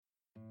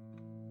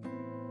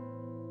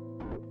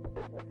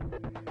I'll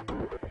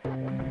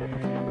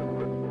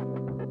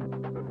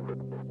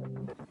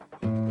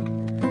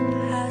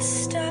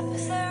stop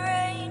the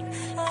rain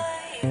for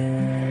you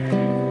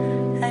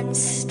and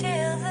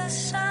steal the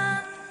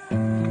sun.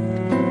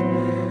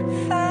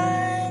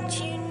 Find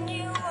you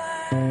new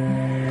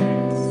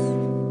words.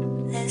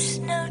 There's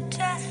no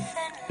death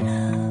in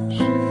love.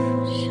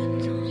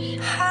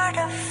 Heart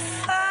of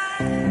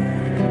fire.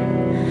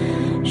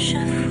 Je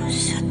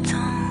vous attends.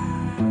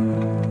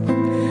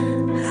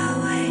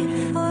 I'll wait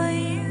for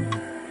you.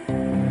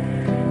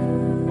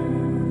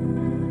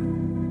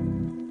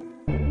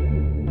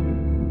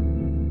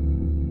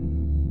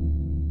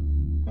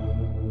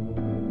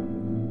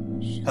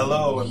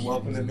 Hello and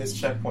welcome to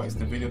Missed Checkpoints,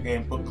 the video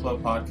game book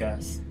club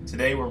podcast.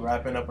 Today we're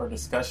wrapping up our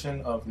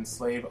discussion of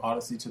Enslaved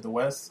Odyssey to the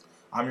West.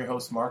 I'm your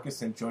host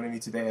Marcus, and joining me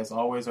today as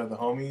always are the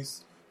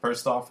homies.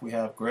 First off, we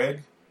have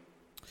Greg.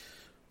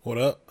 What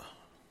up?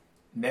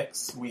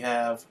 Next, we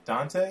have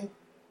Dante.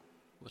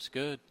 What's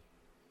good?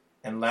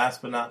 And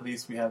last but not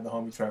least, we have the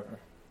homie Trevor.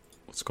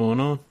 What's going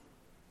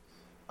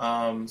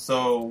on?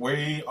 So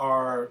we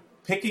are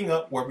picking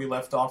up where we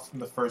left off from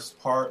the first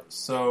part.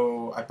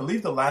 So I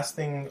believe the last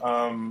thing,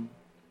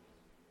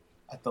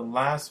 at the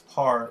last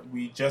part,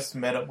 we just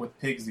met up with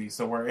Pigsy.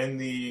 So we're in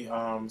the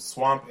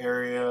swamp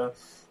area.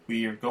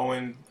 We are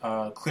going,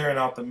 clearing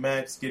out the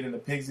mechs, getting to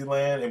Pigsy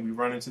Land, and we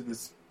run into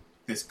this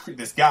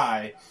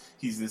guy.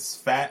 He's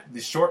this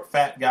short,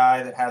 fat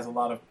guy that has a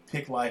lot of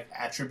pig-like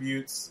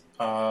attributes.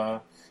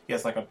 He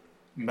has like a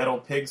metal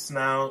pig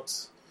snout,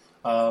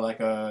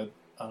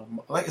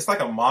 it's like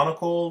a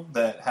monocle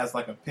that has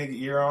like a pig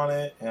ear on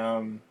it.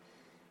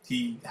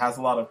 He has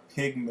a lot of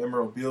pig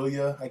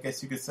memorabilia, I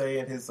guess you could say,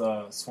 in his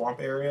swamp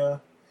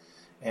area.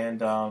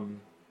 And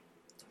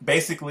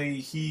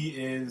basically, he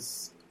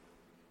is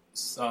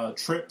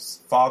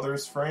Trip's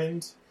father's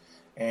friend,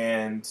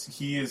 and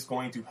he is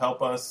going to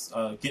help us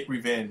get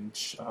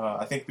revenge.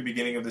 I think the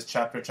beginning of this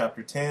chapter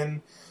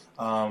 10,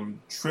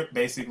 Trip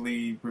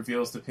basically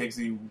reveals to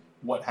Pigsy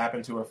what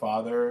happened to her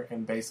father,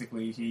 and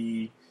basically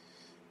he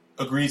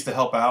agrees to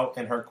help out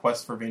in her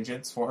quest for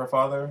vengeance for her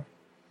father.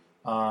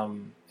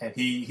 And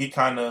he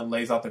kind of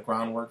lays out the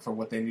groundwork for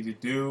what they need to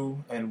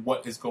do and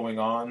what is going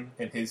on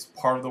in his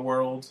part of the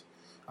world.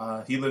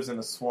 He lives in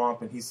a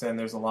swamp, and he's saying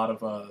there's a lot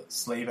of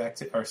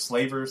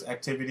slavers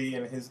activity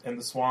in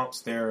the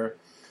swamps. They're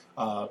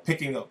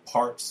picking up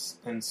parts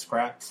and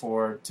scrap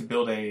to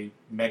build a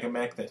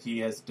megamech that he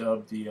has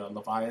dubbed the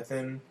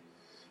Leviathan.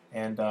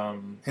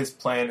 And his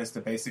plan is to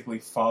basically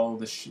follow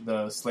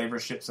the slaver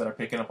ships that are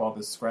picking up all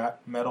this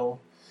scrap metal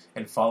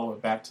and follow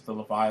it back to the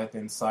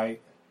Leviathan site.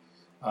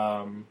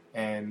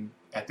 And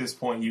at this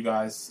point, you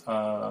guys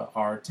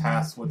are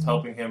tasked with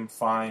helping him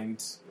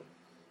find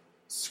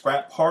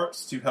scrap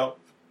parts to help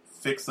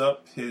fix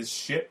up his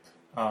ship,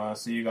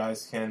 so you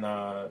guys can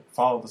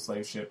follow the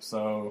slave ship.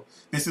 So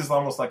this is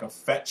almost like a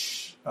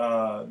fetch.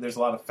 There's a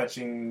lot of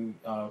fetching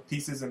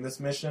pieces in this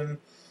mission.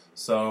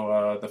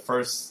 So the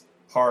first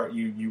part,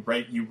 you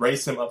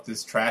race him up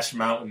this trash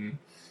mountain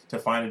to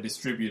find a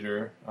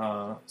distributor.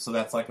 So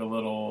that's like a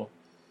little.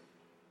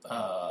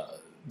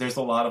 There's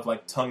a lot of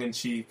like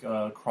tongue-in-cheek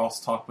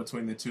crosstalk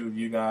between the two of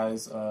you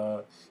guys.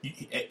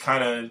 It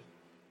kind of,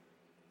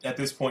 at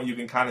this point, you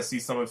can kind of see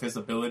some of his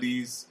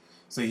abilities.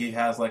 So he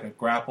has like a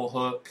grapple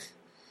hook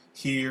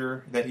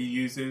here that he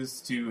uses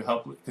to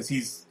help, because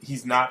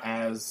he's not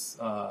as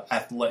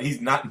athletic.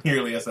 He's not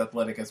nearly as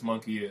athletic as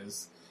Monkey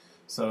is.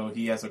 So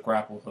he has a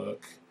grapple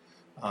hook.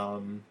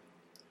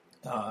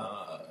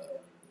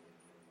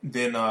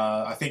 Then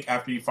I think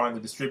after you find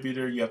the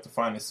distributor, you have to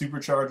find a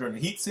supercharger and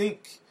a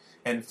heatsink.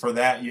 And for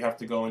that, you have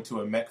to go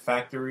into a mech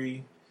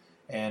factory.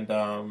 And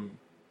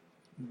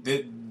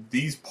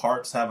these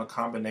parts have a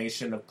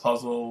combination of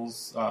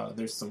puzzles.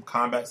 There's some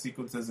combat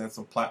sequences and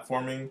some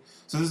platforming.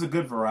 So there's a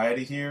good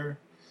variety here.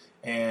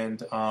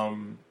 And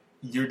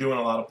you're doing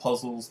a lot of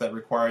puzzles that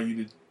require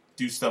you to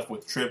do stuff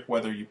with Trip,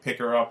 whether you pick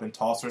her up and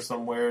toss her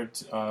somewhere.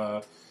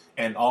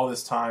 And all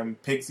this time,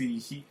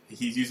 Pigsy,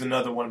 he's using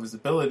another one of his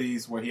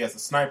abilities where he has a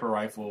sniper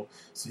rifle.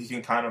 So he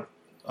can kind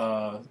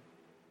of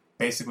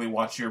basically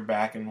watch your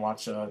back and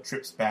watch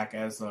Trip's back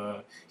as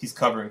he's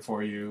covering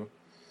for you.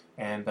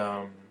 And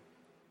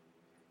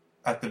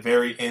at the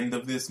very end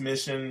of this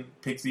mission,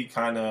 Pigsy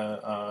kind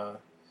of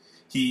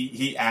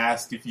he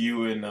asked if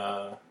you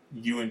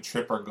and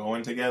Trip are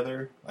going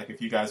together, like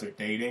if you guys are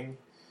dating.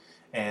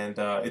 And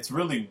it's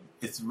really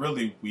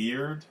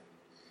weird.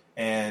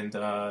 And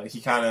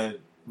he kind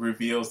of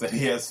reveals that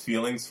he has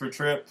feelings for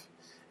Trip,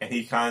 and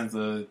he kind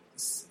of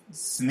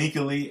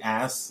sneakily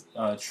asks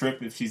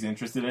Trip if she's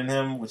interested in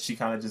him, which she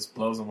kind of just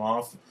blows him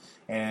off.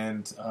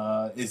 And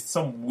it's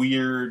some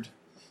weird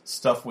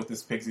stuff with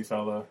this Pigsy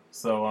fella.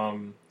 So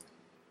I'm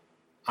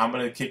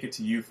going to kick it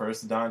to you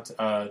first,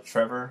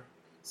 Trevor,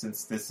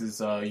 since this is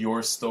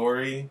your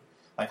story.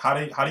 Like, how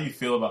do you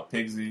feel about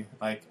Pigsy?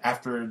 Like,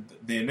 after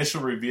the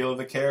initial reveal of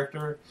the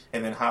character,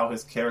 and then how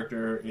his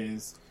character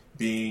is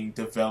being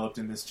developed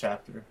in this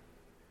chapter?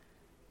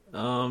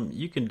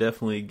 You can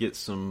definitely get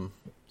some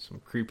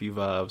creepy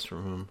vibes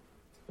from him.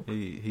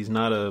 He's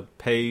not a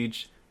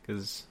page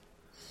because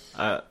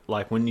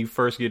like when you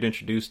first get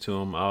introduced to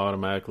him, I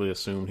automatically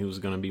assumed he was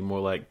going to be more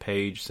like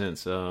Paige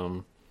since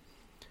Trip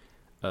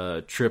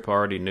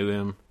already knew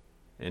him,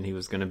 and he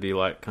was going to be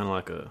like kind of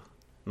like a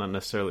not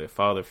necessarily a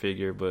father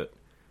figure, but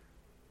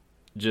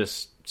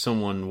just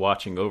someone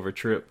watching over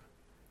Trip.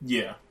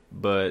 Yeah.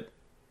 But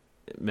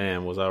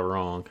man, was I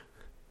wrong?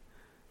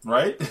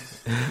 Right?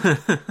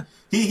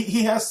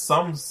 he has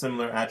some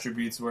similar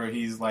attributes where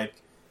he's like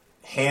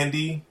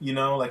handy,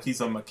 like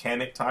he's a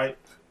mechanic type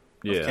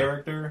of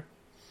character.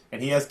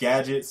 And he has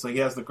gadgets, so he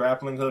has the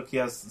grappling hook, he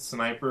has the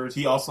snipers.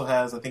 He also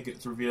has, I think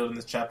it's revealed in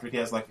this chapter, he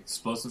has like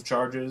explosive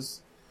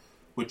charges,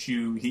 which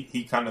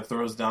he kind of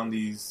throws down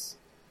these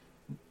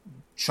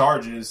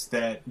charges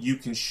that you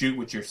can shoot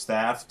with your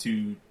staff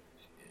to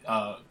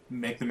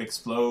make them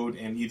explode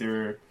and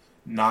either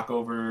knock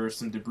over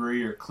some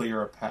debris or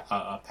clear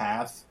a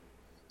path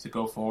to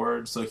go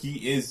forward. So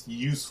he is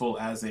useful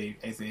as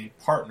a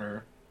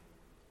partner.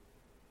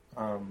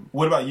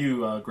 What about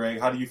you, Greg?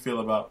 How do you feel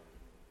about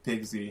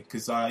Pigsy?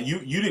 Because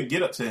you didn't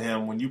get up to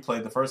him when you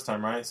played the first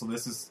time, right? So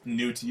this is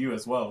new to you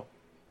as well.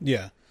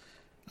 Yeah.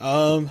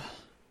 I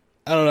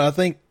don't know. I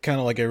think kind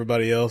of like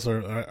everybody else,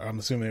 or I'm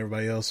assuming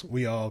everybody else,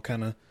 we all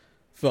kind of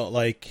felt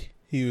like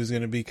he was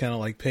going to be kind of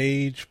like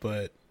Paige,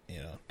 but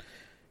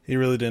he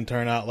really didn't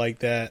turn out like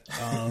that.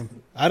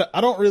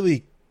 I don't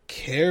really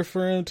care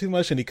for him too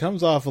much, and he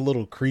comes off a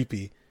little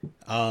creepy.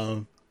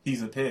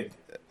 He's a pig.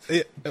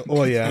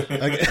 Well, yeah,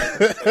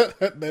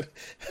 that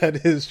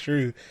is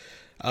true.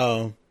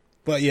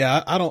 But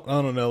yeah, I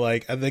don't know.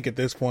 Like, I think at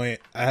this point,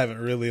 I haven't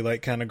really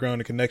like kind of grown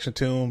a connection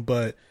to him,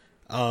 but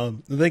I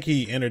think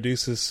he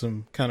introduces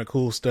some kind of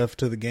cool stuff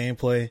to the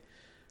gameplay.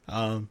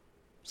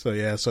 So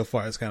yeah, so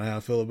far it's kind of how I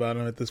feel about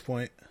him at this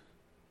point.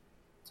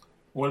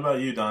 What about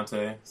you,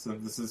 Dante? So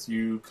this is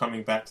you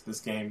coming back to this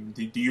game.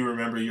 Do you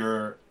remember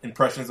your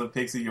impressions of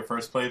Pigsy, your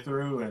first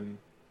playthrough? And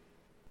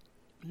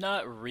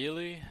not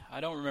really.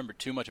 I don't remember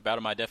too much about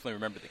him. I definitely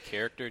remember the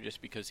character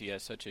just because he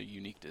has such a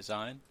unique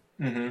design.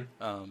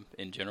 Mm-hmm.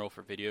 In general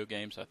for video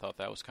games, I thought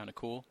that was kind of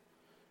cool.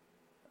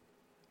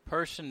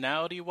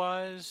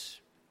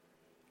 Personality-wise,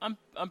 I'm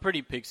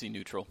pretty Pigsy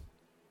neutral.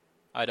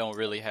 I don't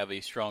really have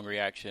a strong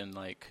reaction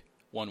like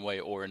one way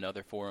or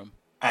another for him.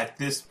 At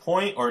this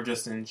point, or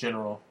just in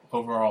general,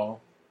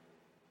 overall?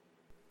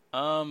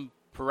 For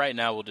right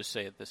now, we'll just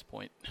say at this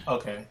point.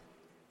 Okay.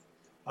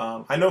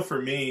 I know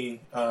for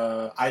me,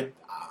 I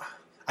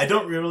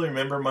don't really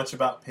remember much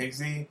about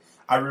Pigsy.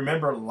 I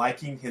remember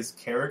liking his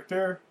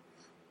character,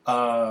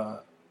 and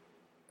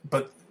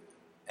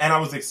I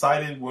was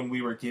excited when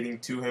we were getting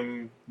to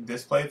him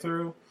this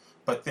playthrough,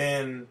 but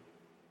then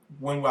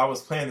when I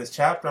was playing this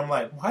chapter, I'm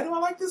like, why do I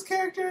like this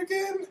character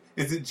again?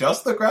 Is it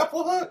just the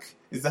grapple hook?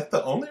 Is that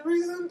the only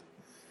reason?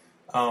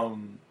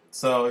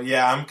 So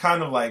yeah, I'm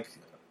kind of like,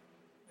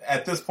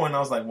 at this point, I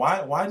was like,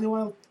 why do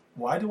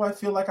I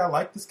feel like I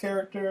like this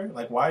character?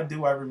 Like, why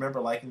do I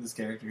remember liking this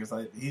character?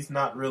 Because he's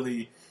not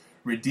really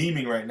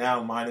redeeming right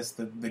now, minus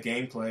the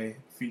gameplay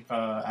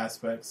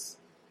aspects.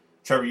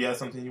 Trevor, you have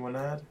something you want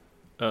to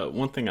add?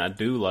 One thing I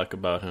do like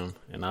about him,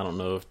 and I don't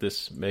know if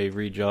this may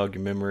re-jog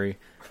your memory,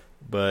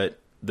 but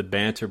the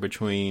banter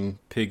between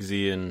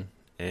Pigsy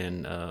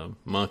and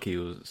Monkey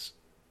was,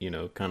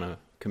 kind of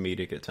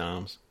comedic at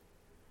times.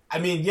 I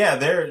mean, yeah,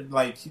 they're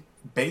like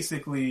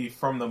basically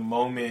from the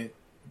moment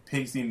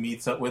Pigsy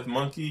meets up with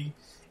Monkey,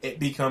 it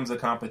becomes a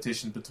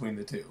competition between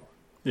the two.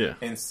 Yeah.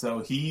 And so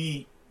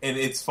and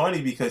it's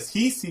funny because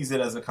he sees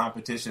it as a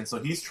competition, so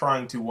he's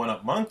trying to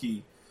one-up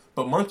Monkey,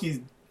 but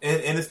Monkey's,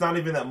 and it's not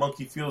even that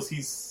Monkey feels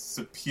he's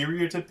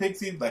superior to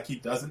Pigsy, like he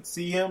doesn't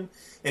see him.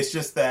 It's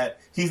just that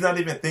he's not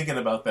even thinking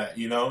about that,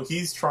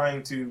 He's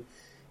trying to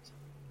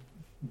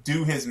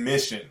do his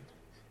mission,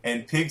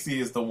 and Pigsy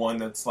is the one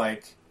that's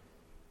like,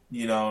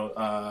 being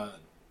an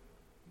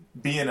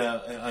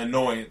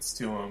annoyance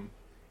to him.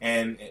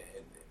 And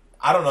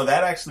I don't know,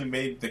 that actually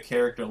made the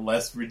character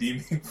less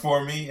redeeming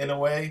for me in a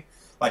way.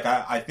 Like,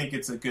 I think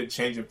it's a good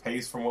change of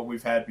pace from what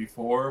we've had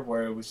before,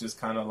 where it was just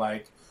kind of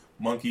like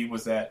Monkey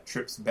was at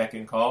Trip's beck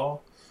and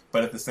call.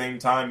 But at the same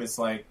time, it's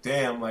like,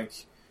 damn, like,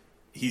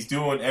 he's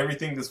doing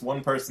everything this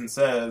one person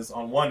says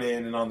on one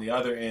end, and on the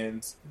other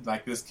end,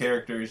 like, this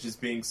character is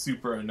just being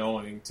super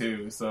annoying,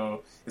 too.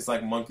 So it's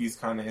like Monkey's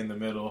kind of in the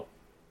middle,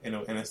 in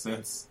a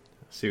sense.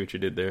 See what you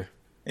did there.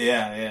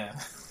 Yeah.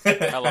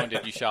 How long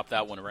did you shop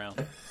that one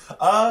around?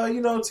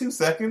 2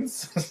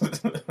 seconds.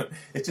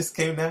 It just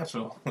came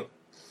natural.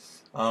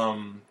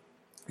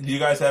 Do you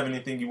guys have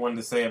anything you wanted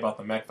to say about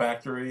the Mech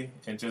Factory?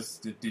 And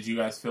just, did you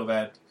guys feel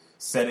that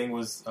setting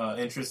was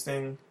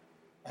interesting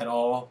at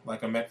all?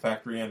 Like a Mech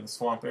Factory in the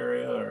swamp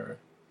area, or?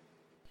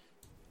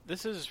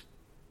 This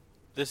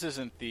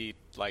isn't the,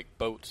 like,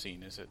 boat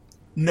scene, is it?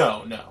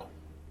 No.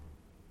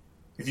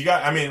 If you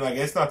got,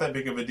 it's not that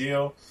big of a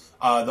deal.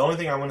 The only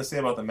thing I want to say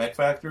about the Mech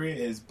Factory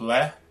is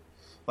bleh.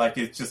 Like,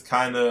 it's just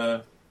kind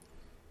of,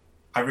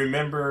 I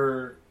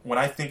remember when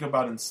I think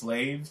about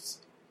Enslaved,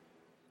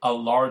 a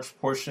large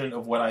portion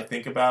of what I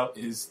think about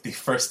is the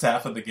first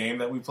half of the game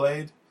that we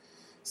played.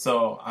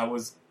 So I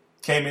was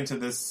came into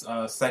this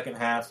second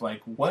half,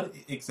 like, what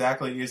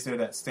exactly is there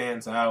that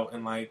stands out?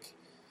 And, like,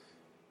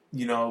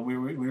 you know, we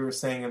were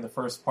saying in the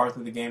first part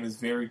that the game is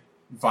very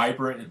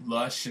vibrant and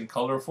lush and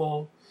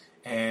colorful,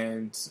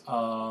 and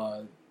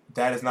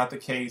that is not the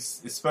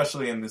case,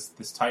 especially in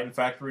this Titan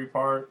Factory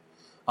part.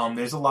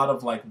 There's a lot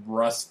of, like,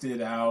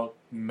 rusted out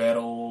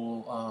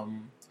metal,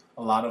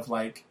 a lot of,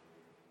 like,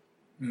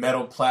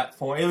 metal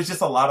platform. It was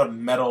just a lot of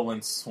metal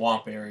and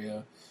swamp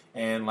area.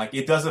 And, like,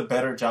 it does a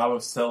better job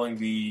of selling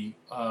the,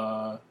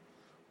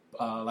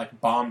 like,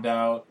 bombed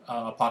out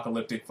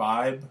apocalyptic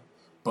vibe,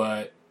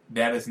 but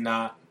that is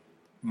not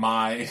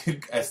my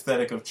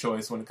aesthetic of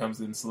choice when it comes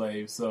to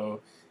Enslaved.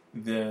 So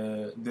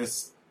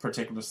this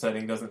particular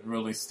setting doesn't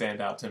really stand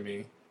out to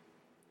me.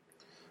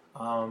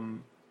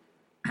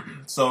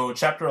 So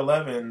Chapter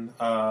 11,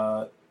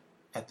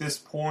 at this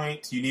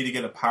point, you need to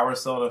get a power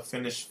cell to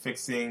finish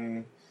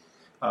fixing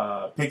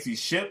Pixie's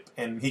ship,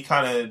 and he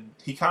kind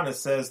of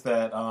says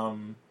that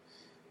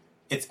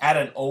it's at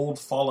an old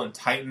fallen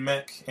Titan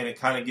mech, and it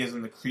kind of gives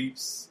him the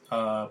creeps.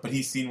 But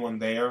he's seen one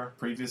there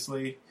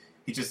previously.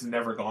 He just has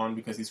never gone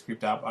because he's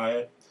creeped out by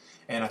it.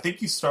 And I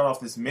think you start off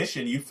this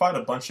mission, you fight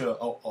a bunch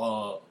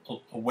of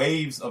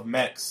waves of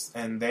mechs,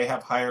 and they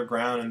have higher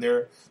ground, and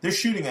they're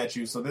shooting at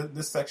you. So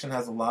this section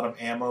has a lot of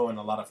ammo and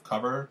a lot of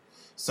cover.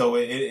 So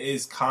it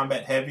is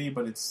combat heavy,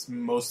 but it's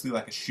mostly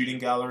like a shooting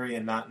gallery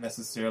and not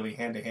necessarily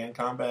hand-to-hand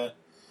combat.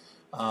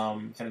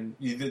 And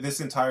this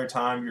entire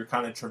time you're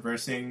kind of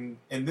traversing,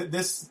 and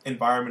this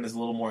environment is a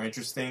little more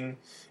interesting.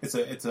 It's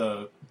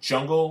a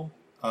jungle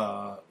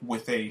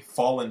with a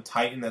fallen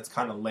Titan that's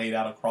kind of laid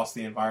out across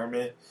the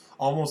environment,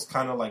 almost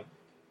kind of like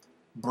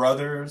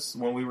Brothers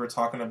when we were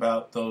talking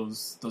about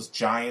those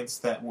giants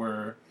that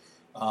were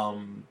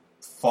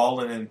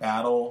fallen in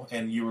battle,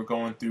 and you were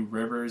going through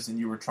rivers and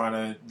you were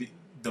trying to.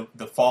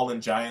 The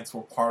fallen giants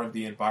were part of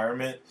the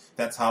environment.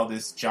 That's how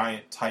this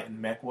giant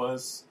Titan mech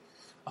was.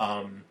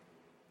 And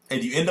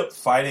you end up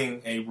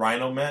fighting a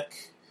Rhino mech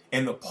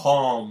in the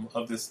palm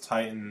of this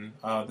Titan,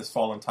 this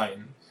fallen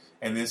Titan.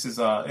 And this is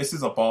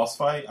a boss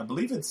fight. I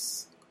believe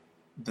it's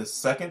the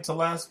second to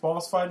last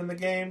boss fight in the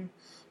game.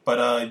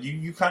 But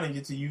you kind of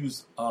get to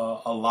use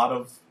a lot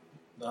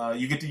of...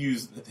 you get to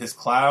use his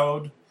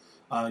cloud.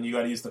 And you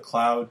got to use the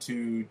cloud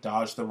to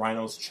dodge the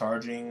Rhinos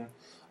charging.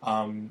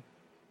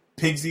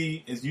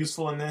 Pigsy is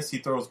useful in this. He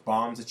throws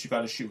bombs that you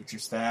got to shoot with your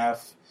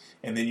staff.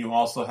 And then you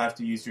also have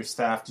to use your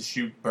staff to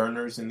shoot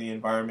burners in the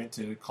environment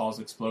to cause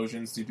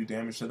explosions to do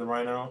damage to the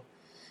Rhino.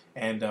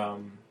 And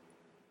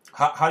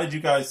how did you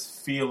guys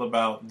feel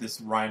about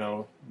this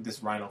Rhino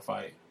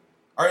fight?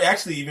 Or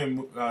actually,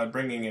 even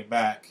bringing it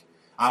back,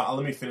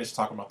 let me finish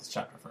talking about this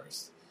chapter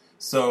first.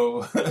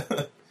 So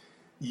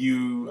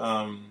you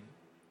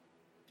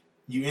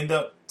end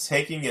up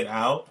taking it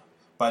out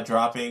by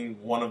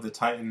dropping one of the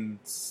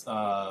Titan's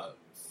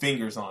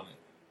fingers on it.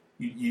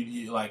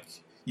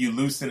 You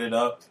loosen it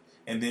up,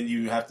 and then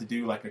you have to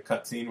do like a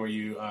cutscene where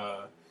you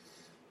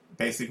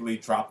basically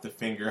drop the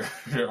finger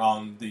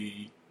on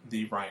the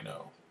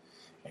Rhino.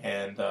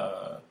 And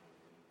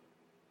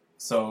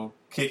so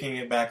kicking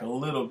it back a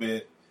little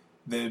bit,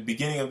 the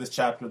beginning of this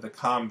chapter, the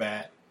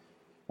combat,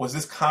 was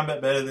this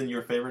combat better than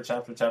your favorite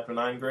chapter, Chapter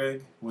 9,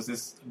 Greg? Was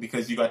this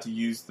because you got to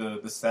use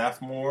the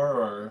staff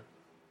more,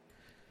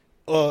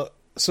 or...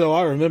 So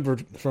I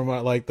remembered from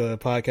the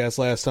podcast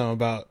last time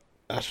about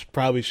I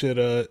probably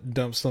should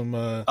dump some...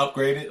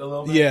 upgrade it a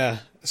little bit? Yeah.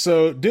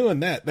 So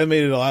doing that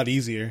made it a lot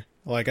easier.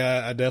 Like,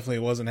 I definitely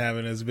wasn't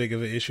having as big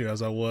of an issue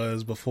as I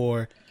was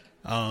before.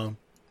 To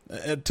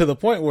the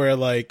point where,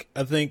 like,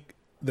 I think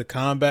the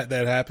combat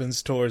that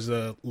happens towards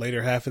the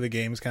later half of the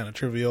game is kind of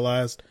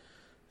trivialized.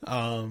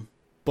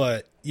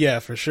 But, yeah,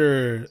 for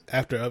sure,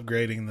 after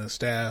upgrading the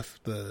staff,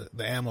 the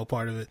ammo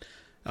part of it...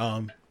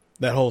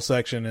 that whole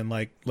section and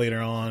like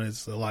later on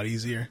is a lot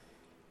easier.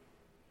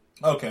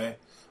 Okay.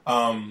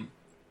 And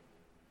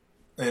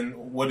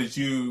what did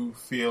you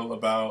feel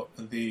about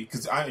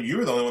because you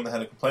were the only one that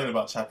had a complaint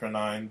about Chapter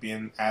 9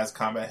 being as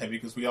combat heavy,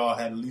 because we all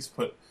had at least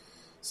put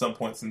some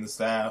points in the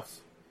staff.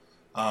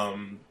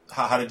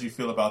 How did you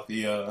feel about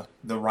the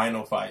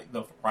Rhino fight,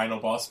 the Rhino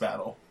boss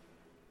battle?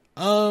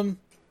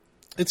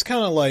 It's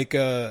kind of like,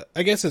 I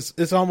guess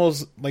it's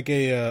almost like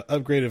a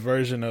upgraded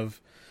version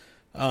of,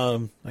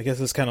 I guess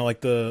it's kind of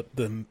like the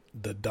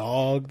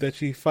dog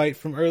that you fight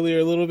from earlier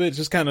a little bit.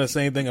 Just kind of the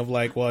same thing of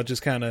like, well,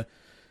 just kind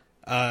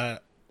of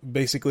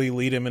basically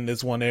lead him in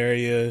this one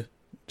area,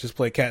 just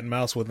play cat and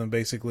mouse with him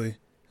basically.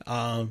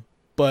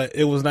 But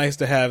it was nice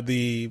to have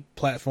the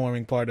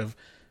platforming part of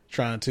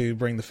trying to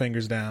bring the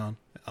fingers down.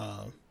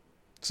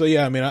 So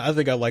yeah, I mean, I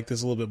think I like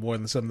this a little bit more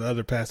than some of the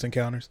other past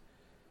encounters.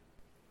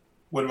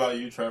 What about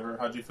you, Trevor?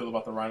 How'd you feel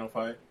about the Rhino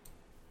fight?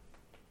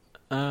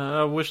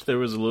 I wish there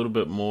was a little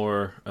bit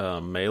more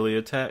melee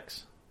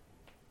attacks.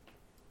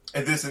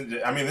 And this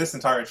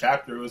entire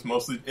chapter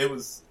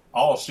was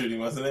all shooting,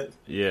 wasn't it?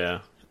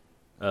 Yeah,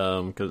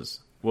 because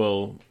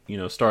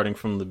starting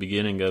from the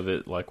beginning of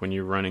it, like when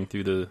you're running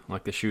through the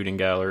shooting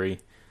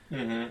gallery,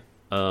 that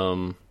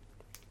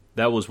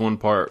was one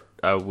part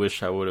I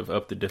wish I would have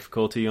upped the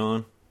difficulty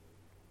on.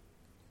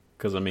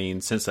 Because I mean,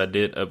 since I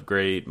did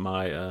upgrade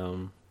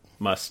my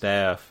my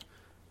staff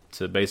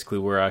to basically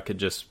where I could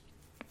just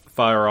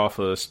fire off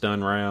a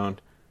stun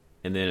round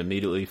and then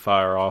immediately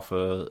fire off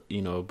a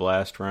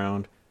blast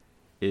round,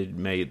 it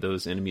made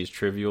those enemies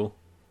trivial.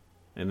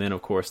 And then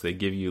of course they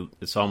give you,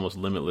 it's almost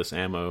limitless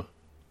ammo.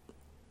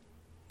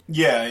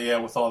 Yeah,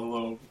 with all the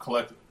little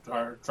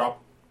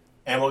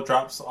ammo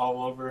drops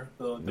all over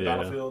the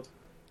battlefield.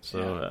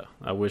 So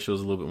I wish it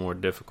was a little bit more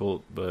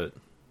difficult, but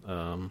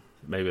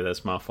maybe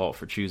that's my fault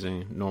for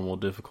choosing normal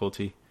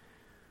difficulty.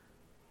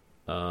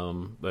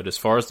 But as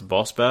far as the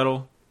boss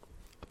battle,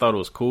 I thought it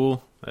was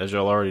cool. As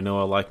y'all already know,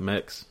 I like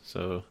mechs,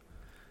 so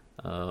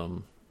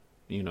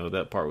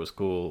that part was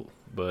cool.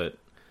 But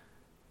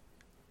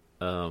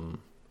I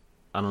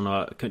don't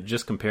know.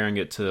 Just comparing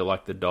it to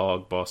like the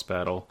dog boss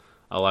battle,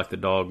 I like the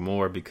dog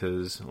more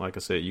because, like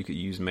I said, you could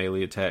use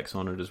melee attacks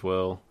on it as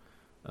well,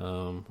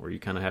 where you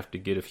kind of have to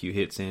get a few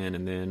hits in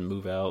and then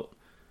move out.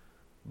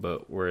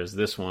 But whereas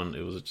this one,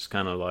 it was just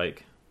kind of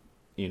like,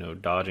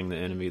 dodging the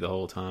enemy the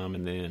whole time,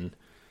 and then,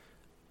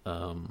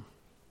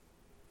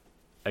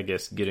 I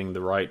guess getting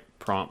the right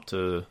prompt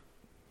to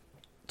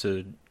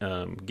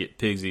get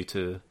Pigsy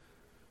to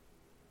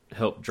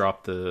help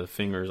drop the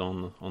fingers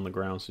on the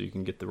ground so you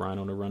can get the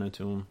rhino to run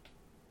into him.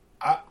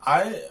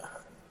 How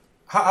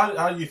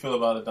do you feel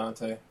about it,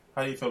 Dante?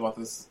 How do you feel about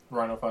this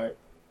rhino fight?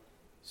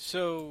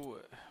 So,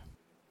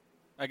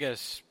 I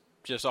guess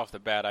just off the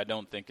bat, I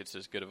don't think it's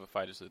as good of a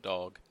fight as the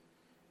dog.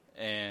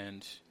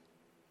 And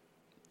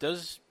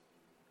does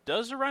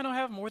the rhino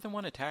have more than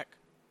one attack?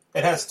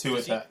 It has two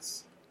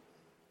attacks.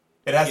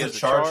 It has a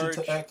charge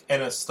attack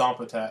and a stomp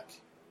attack.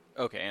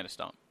 Okay, and a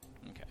stomp.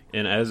 Okay.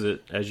 And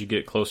as you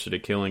get closer to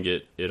killing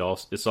it,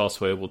 it's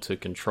also able to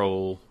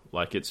control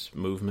like its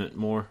movement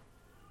more.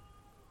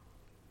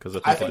 Because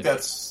I think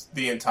that's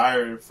the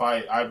entire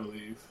fight, I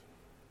believe.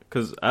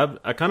 Because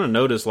I kind of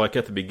noticed, like,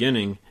 at the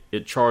beginning,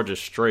 it charges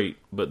straight,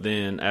 but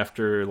then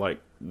after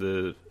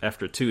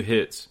two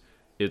hits,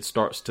 it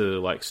starts to,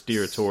 like,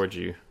 steer towards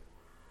you.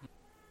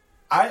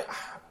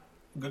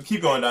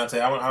 Keep going, Dante.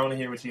 I want to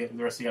hear what the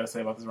rest you got to say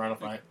about this rhino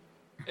fight.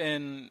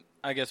 And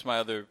I guess my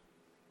other,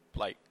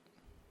 like,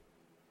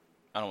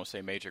 I don't want to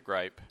say major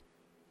gripe,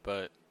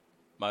 but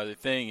my other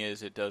thing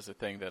is it does the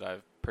thing that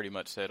I've pretty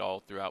much said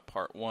all throughout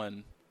part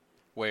 1,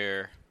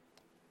 where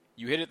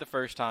you hit it the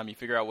first time, you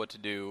figure out what to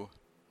do.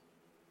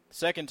 The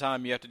second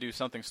time, you have to do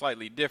something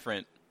slightly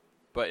different,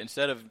 but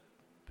instead of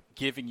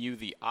giving you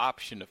the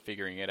option of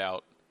figuring it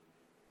out,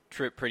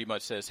 Trip pretty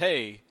much says,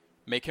 hey,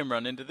 make him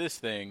run into this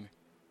thing,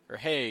 or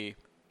hey,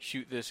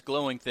 shoot this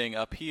glowing thing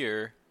up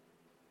here,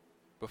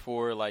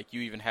 before like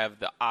you even have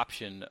the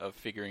option of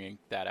figuring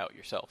that out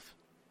yourself.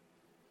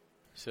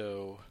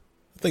 So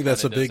I think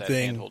that's a big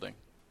thing. Hand-holding.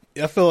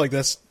 I feel like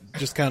that's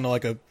just kind of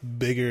like a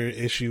bigger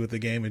issue with the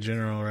game in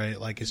general, right?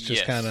 Like it's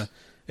just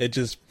it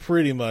just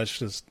pretty much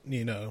just,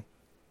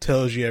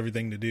 tells you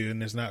everything to do,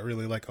 and there's not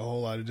really like a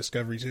whole lot of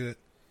discovery to it.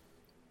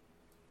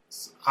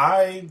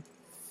 I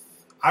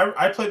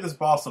played this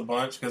boss a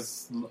bunch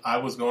because I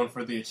was going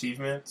for the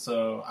achievement,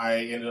 so I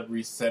ended up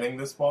resetting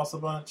this boss a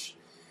bunch.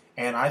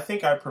 And I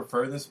think I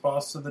prefer this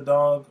boss to the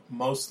dog,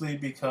 mostly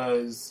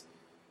because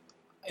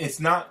it's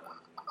not...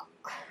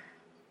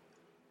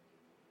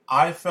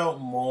 I felt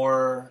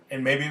more,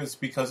 and maybe it was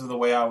because of the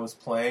way I was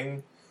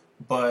playing,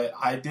 but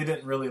I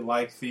didn't really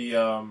like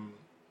the...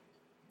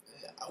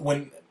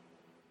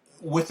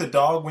 With the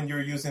dog, when you're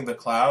using the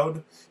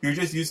cloud, you're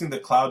just using the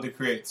cloud to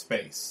create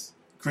space.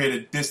 Create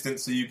a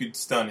distance so you could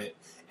stun it.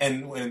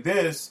 And in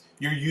this,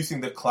 you're using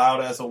the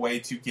cloud as a way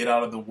to get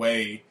out of the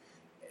way.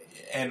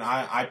 And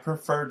I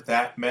preferred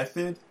that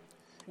method.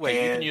 Wait,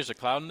 you can use a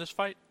cloud in this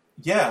fight?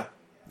 Yeah.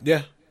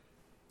 Yeah.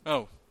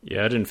 Oh.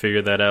 Yeah, I didn't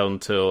figure that out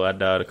until I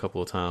died a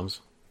couple of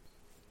times.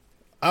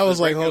 I was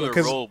like, hold on,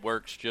 because roll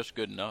works just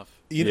good enough.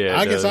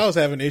 I guess I was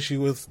having an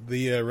issue with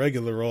the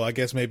regular roll. I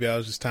guess maybe I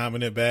was just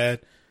timing it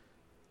bad.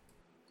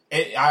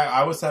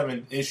 I was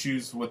having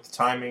issues with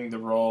timing the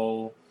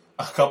roll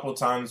a couple of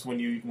times when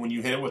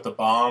you hit it with a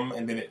bomb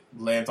and then it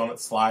lands on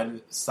its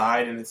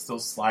side and it's still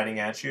sliding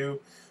at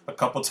you. A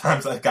couple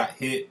times I got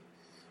hit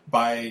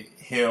by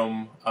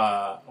him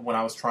when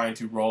I was trying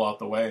to roll out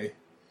the way.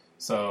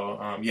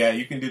 So,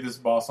 you can do this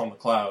boss on the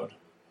cloud.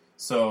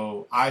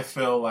 So I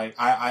feel like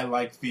I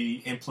like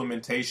the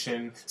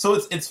implementation. So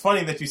it's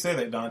funny that you say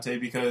that, Dante,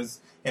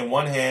 because in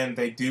one hand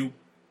they do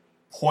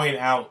point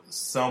out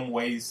some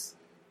ways,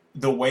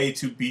 the way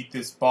to beat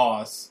this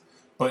boss,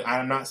 but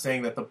I'm not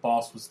saying that the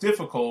boss was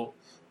difficult,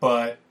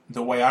 but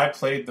the way I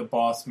played the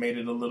boss made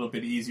it a little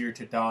bit easier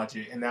to dodge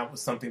it, and that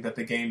was something that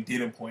the game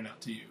didn't point out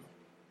to you.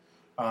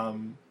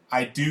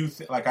 I do,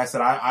 like I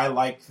said, I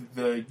like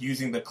the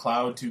using the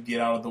cloud to get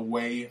out of the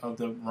way of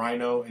the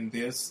rhino in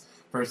this,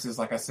 versus,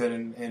 like I said,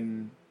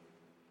 in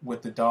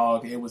with the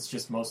dog, it was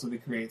just mostly to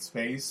create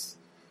space.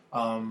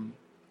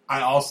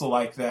 I also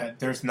like that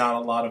there's not a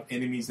lot of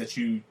enemies that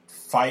you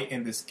fight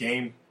in this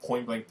game,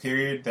 point blank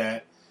period,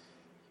 that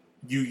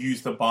you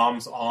use the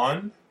bombs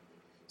on.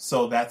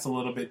 So that's a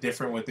little bit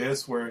different with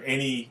this, where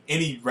any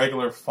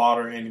regular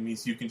fodder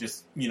enemies you can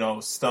just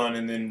stun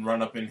and then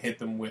run up and hit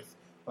them with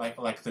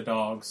like the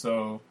dog.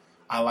 So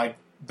I like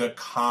the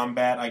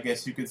combat, I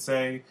guess you could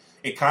say.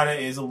 It kind of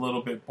is a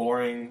little bit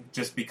boring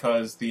just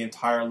because the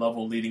entire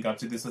level leading up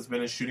to this has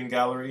been a shooting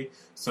gallery,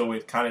 so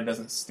it kind of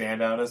doesn't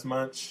stand out as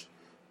much.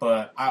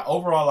 But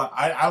overall,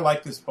 I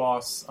like this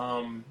boss.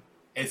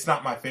 It's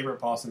not my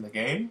favorite boss in the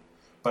game,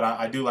 but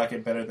I do like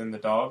it better than the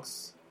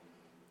dogs.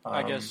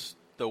 I guess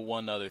the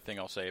one other thing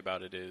I'll say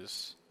about it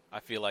is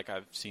I feel like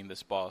I've seen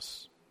this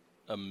boss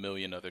a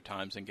million other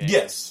times in games.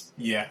 Yes.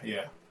 Yeah.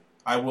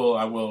 I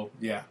will.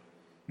 Yeah.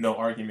 No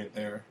argument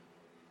there.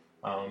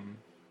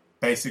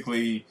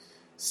 Basically,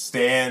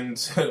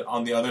 stand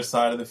on the other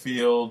side of the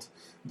field.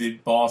 The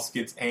boss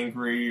gets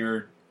angry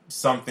or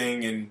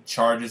something and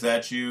charges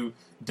at you.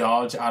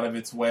 Dodge out of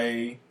its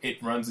way.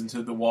 It runs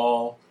into the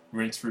wall.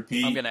 Rinse,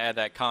 repeat. I'm going to add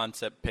that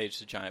concept page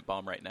to Giant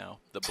Bomb right now.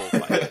 The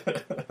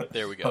bullfight.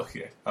 There we go.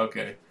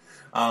 Okay.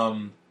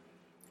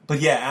 But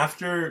yeah,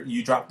 after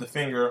you drop the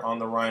finger on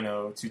the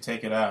rhino to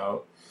take it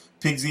out,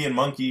 Pigsy and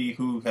Monkey,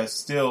 who has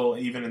still,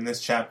 even in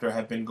this chapter,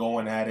 have been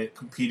going at it,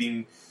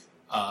 competing.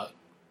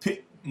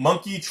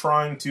 Monkey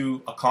trying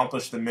to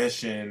accomplish the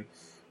mission,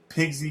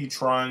 Pigsy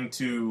trying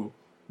to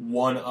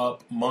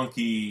one-up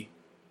Monkey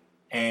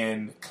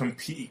and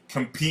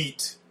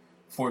compete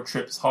for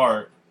Trip's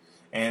heart.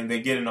 And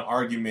they get in an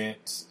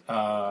argument,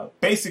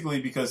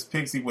 basically because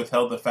Pigsy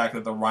withheld the fact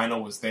that the rhino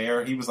was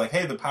there. He was like,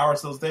 hey, the power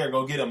cell's there,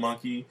 go get it,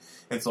 Monkey.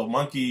 And so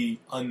Monkey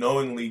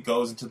unknowingly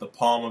goes into the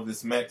palm of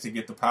this mech to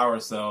get the power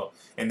cell,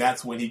 and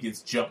that's when he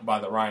gets jumped by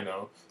the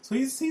rhino. So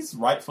he's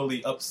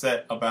rightfully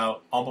upset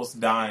about almost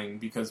dying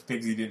because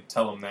Pigsy didn't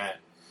tell him that.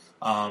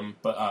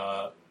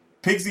 But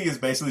Pigsy is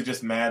basically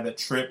just mad that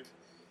Trip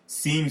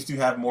seems to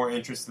have more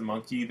interest in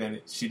Monkey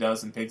than she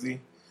does in Pigsy.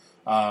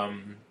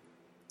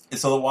 And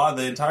so while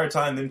the entire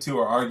time them two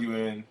are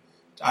arguing,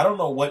 I don't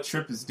know what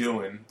Trip is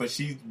doing, but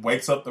she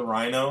wakes up the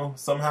rhino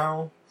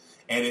somehow,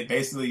 and it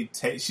basically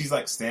she's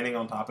like standing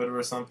on top of it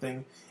or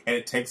something, and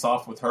it takes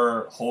off with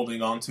her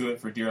holding onto it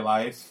for dear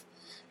life.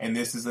 And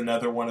this is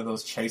another one of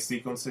those chase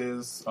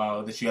sequences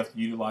that you have to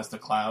utilize the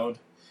cloud,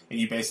 and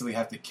you basically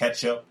have to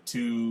catch up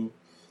to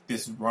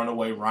this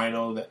runaway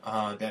rhino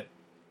that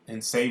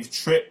and save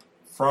Trip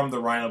from the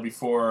rhino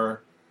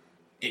before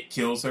it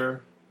kills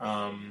her.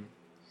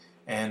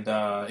 And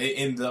it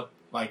ends up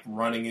like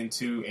running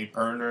into a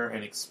burner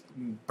and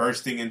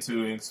bursting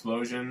into an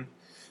explosion.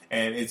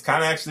 And it's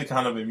kind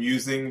of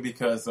amusing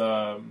because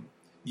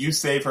you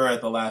save her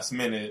at the last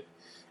minute,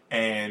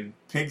 and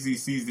Pigsy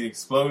sees the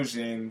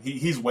explosion.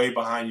 He's way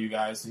behind you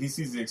guys. So he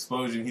sees the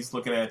explosion. He's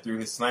looking at it through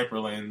his sniper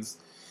lens,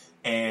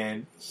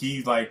 and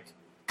he like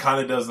kind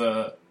of does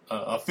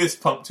a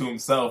fist pump to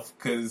himself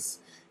because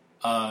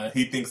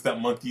he thinks that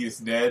Monkey is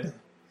dead.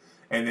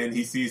 And then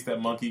he sees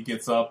that Monkey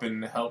gets up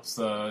and helps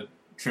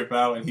Trip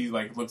out, and he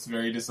like looks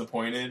very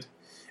disappointed.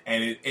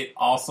 And it's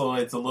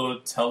a little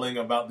telling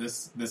about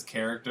this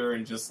character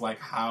and just like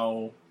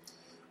how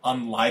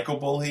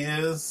unlikable he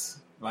is.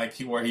 Like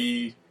where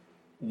he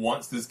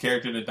wants this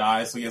character to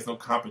die, so he has no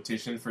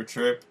competition for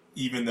Trip,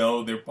 even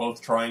though they're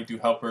both trying to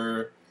help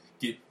her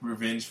get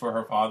revenge for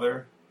her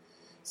father.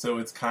 So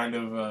it's kind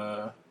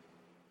of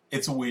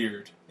it's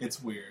weird.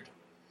 It's weird.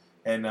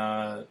 And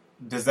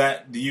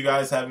do you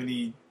guys have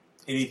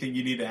anything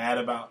you need to add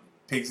about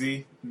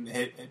Pigsy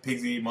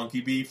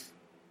Monkey beef?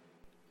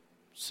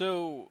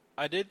 So,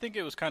 I did think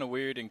it was kind of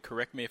weird, and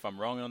correct me if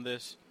I'm wrong on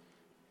this,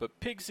 but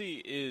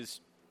Pigsy is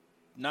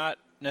not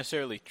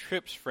necessarily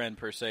Trip's friend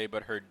per se,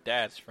 but her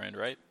dad's friend,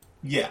 right?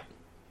 Yeah.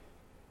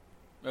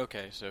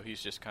 Okay, so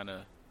he's just kind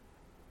of,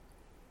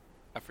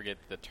 I forget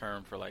the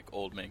term for like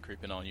old men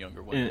creeping on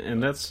younger women.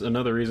 And that's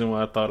another reason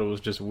why I thought it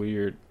was just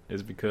weird,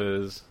 is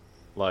because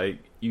like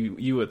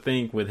you would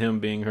think with him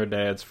being her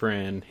dad's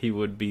friend, he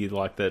would be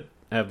like that,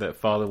 have that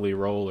fatherly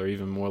role, or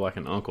even more like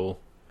an uncle,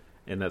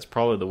 and that's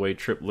probably the way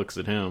Trip looks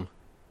at him.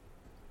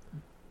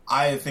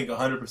 I think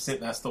 100%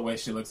 that's the way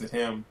she looks at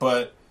him,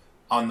 but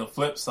on the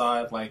flip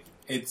side, like,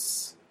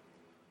 it's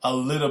a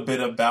little bit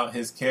about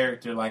his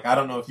character. Like, I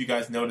don't know if you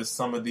guys noticed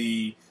some of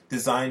the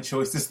design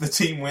choices the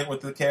team went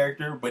with the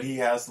character, but he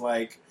has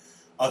like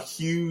a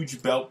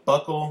huge belt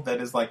buckle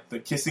that is like the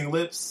kissing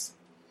lips,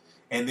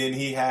 and then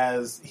he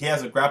has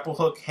a grapple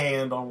hook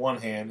hand on one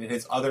hand, and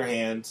his other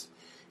hand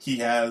he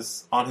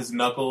has on his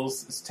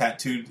knuckles, it's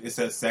tattooed, it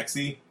says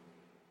sexy.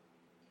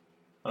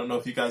 I don't know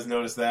if you guys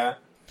noticed that.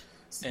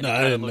 And he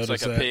kind of looks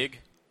like a pig.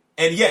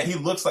 And yeah, he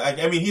looks like,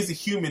 I mean, he's a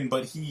human,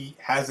 but he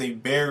has a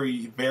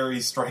very,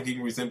 very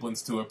striking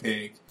resemblance to a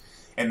pig.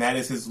 And that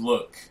is his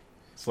look.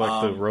 It's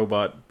like the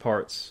robot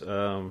parts.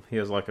 He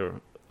has like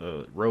a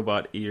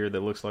robot ear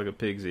that looks like a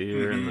pig's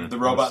ear. Mm-hmm. And the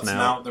robot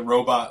snout, the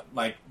robot,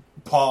 like,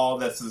 paw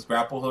that's his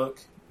grapple hook.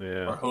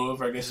 Yeah. Or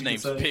hoof, I guess his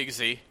name's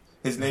Pigsy.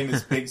 His name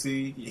is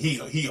Pigsy.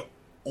 He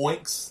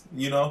oinks,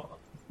 you know?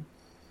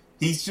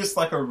 He's just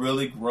like a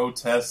really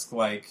grotesque,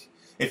 like,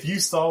 if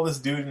you saw this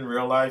dude in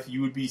real life,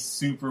 you would be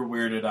super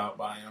weirded out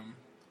by him.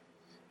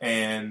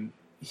 And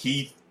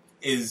he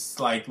is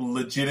like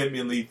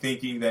legitimately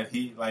thinking that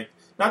he like,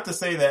 not to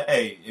say that,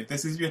 hey, if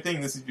this is your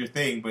thing, this is your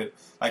thing, but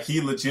like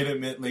he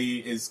legitimately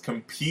is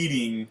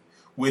competing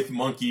with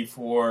Monkey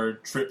for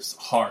Trip's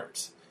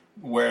heart,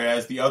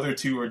 whereas the other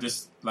two are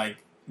just like,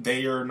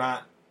 they are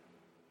not,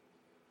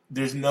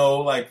 there's no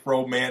like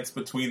romance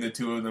between the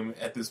two of them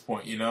at this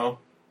point, you know?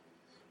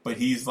 But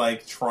he's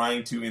like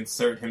trying to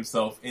insert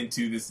himself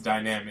into this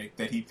dynamic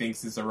that he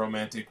thinks is a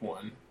romantic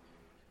one.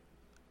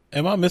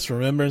 Am I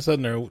misremembering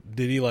something, or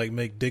did he like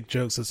make dick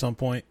jokes at some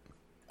point?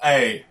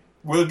 Hey,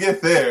 we'll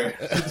get there.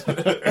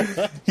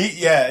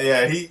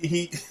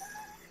 he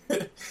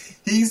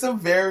he's a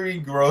very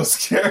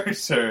gross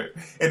character,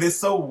 and it's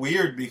so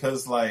weird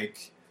because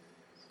like,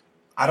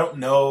 I don't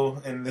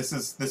know, and this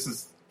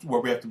is where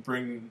we have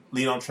to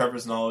lean on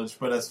Trevor's knowledge,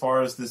 but as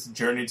far as this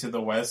Journey to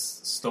the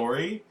West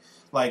story,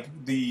 like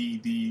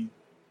the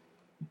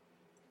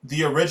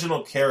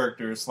original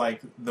characters,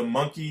 like the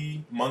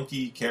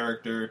monkey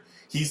character,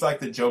 he's like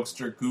the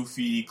jokester,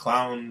 goofy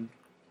clown,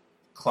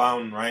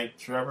 right,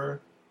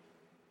 Trevor?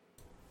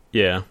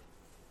 Yeah.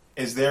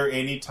 Is there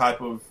any type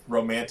of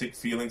romantic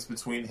feelings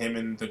between him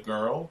and the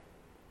girl?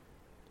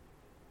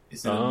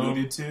 Is it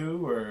alluded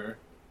to, or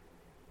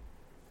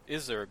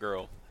is there a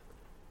girl?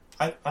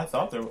 I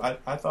thought there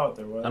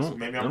was.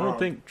 Maybe I'm wrong. I don't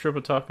think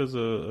Tripitaka's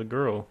a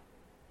girl.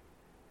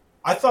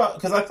 I thought,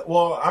 because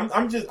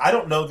I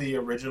don't know the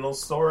original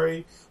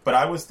story, but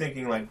I was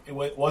thinking like,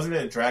 wasn't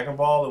it Dragon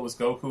Ball? It was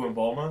Goku and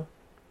Bulma.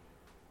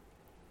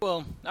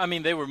 Well, I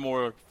mean, they were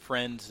more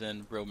friends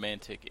than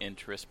romantic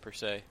interests per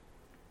se.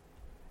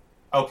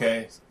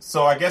 Okay,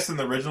 so I guess in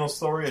the original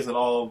story, is it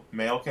all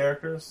male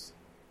characters?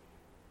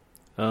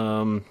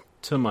 To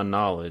my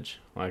knowledge,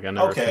 like I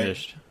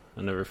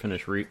never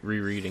finished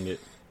rereading it.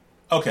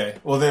 Okay,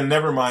 well then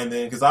never mind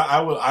then, because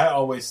I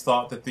always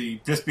thought that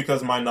just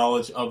because my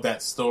knowledge of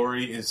that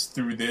story is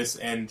through this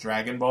and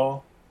Dragon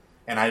Ball,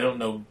 and I don't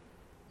know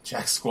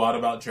jack squat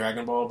about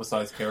Dragon Ball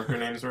besides character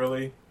names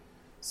really,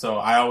 so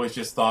I always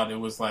just thought it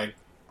was like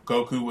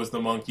Goku was the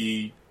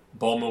monkey,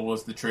 Bulma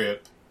was the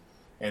Trip,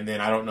 and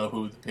then I don't know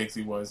who the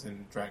Pixie was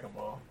in Dragon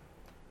Ball.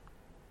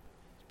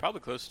 It's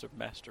probably close to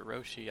Master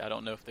Roshi. I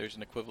don't know if there's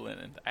an equivalent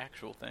in the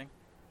actual thing.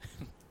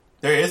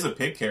 There is a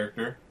pig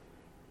character.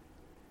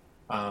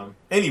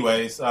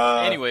 Anyway,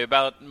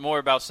 more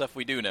about stuff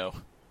we do know.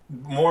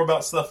 More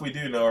about stuff we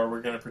do know, or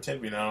we're going to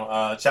pretend we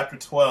know. Chapter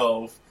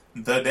 12,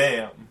 The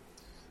Dam.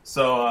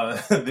 So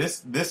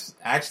this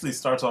actually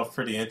starts off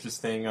pretty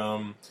interesting.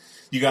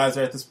 You guys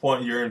are at this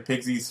point, you're in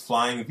Pigsy's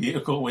flying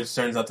vehicle, which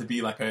turns out to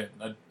be like a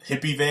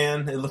hippie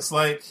van, it looks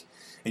like.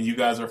 And you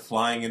guys are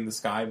flying in the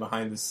sky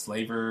behind this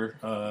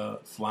slaver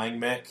flying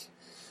mech.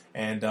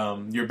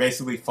 And you're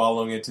basically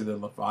following it to the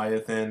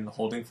Leviathan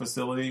holding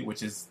facility,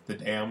 which is the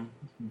dam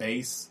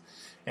base.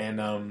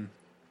 And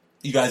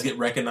you guys get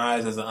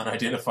recognized as an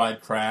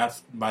unidentified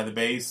craft by the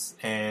base,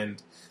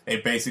 and they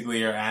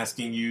basically are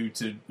asking you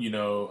to,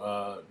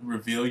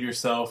 reveal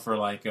yourself, or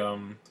like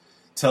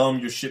tell them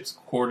your ship's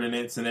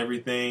coordinates and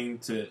everything,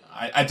 to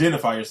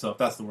identify yourself.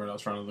 That's the word I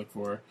was trying to look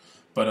for.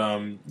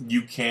 But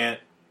you can't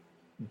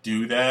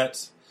do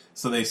that.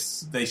 So they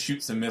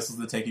shoot some missiles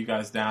to take you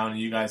guys down, and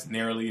you guys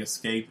narrowly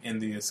escape in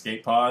the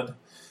escape pod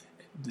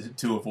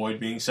to avoid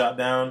being shot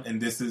down.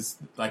 And this is,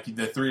 like,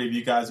 the three of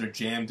you guys are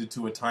jammed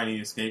into a tiny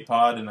escape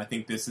pod, and I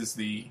think this is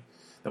the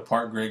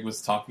part Greg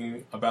was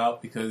talking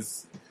about,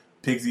 because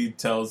Pigsy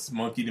tells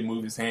Monkey to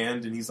move his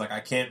hand, and he's like, I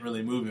can't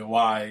really move it,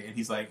 why? And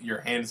he's like, your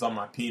hand's on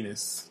my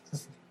penis.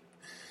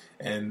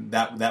 And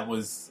that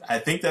was, I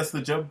think that's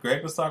the joke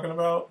Greg was talking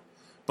about.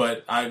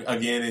 But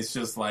again, it's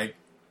just like,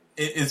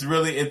 it's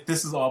really,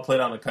 this is all played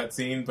on a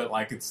cutscene, but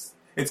like it's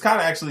kind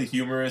of actually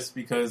humorous,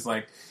 because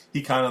like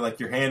he kind of like,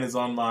 your hand is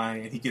on my,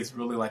 and he gets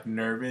really like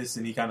nervous,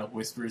 and he kind of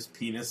whispers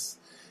penis,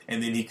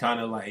 and then he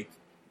kind of like,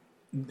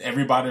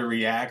 everybody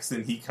reacts,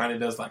 and he kind of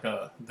does like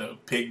the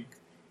pig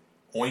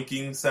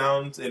oinking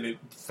sound, and it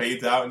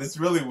fades out, and it's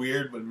really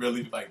weird, but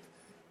really like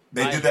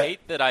they do that. I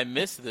hate that I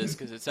missed this,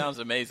 because it sounds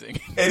amazing.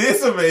 It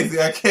is amazing.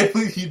 I can't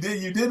believe you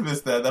did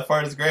miss that. That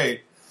part is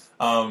great.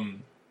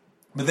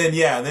 But then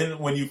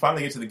when you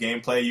finally get to the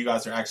gameplay, you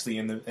guys are actually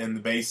in the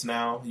base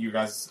now. You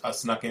guys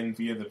snuck in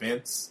via the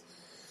vents.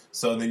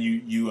 So then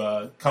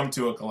you come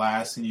to a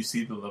glass, and you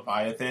see the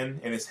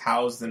Leviathan, and it's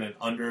housed in an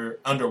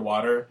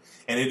underwater,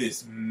 and it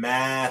is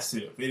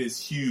massive. It is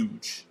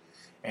huge.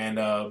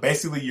 And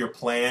basically your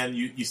plan,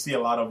 you see a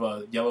lot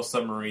of yellow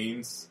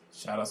submarines,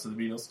 shout outs to the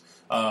Beatles,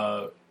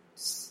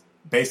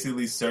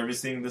 basically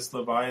servicing this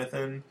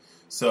Leviathan.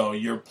 So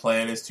your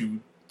plan is to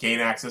gain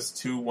access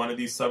to one of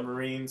these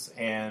submarines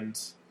and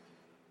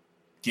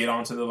get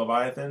onto the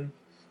Leviathan.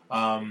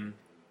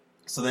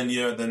 So then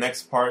the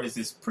next part is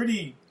this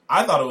pretty,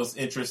 I thought it was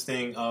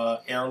interesting,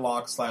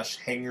 airlock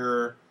 /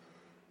 hangar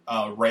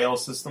rail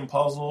system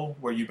puzzle,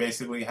 where you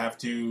basically have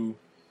to,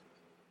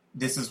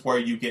 this is where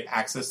you get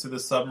access to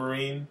the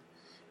submarine.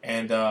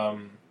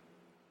 And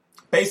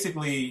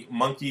basically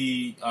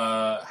Monkey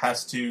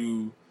has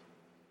to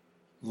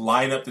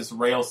line up this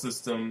rail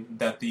system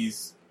that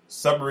these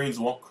submarines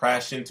won't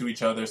crash into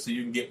each other, so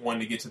you can get one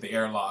to get to the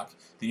airlock.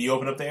 Then you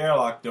open up the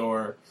airlock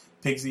door.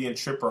 Pigsy and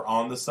Trip are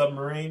on the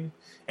submarine,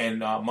 and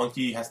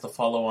Monkey has to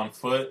follow on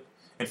foot.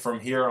 And from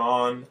here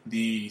on,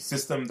 the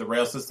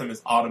rail system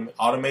is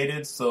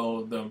automated,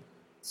 so the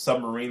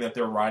submarine that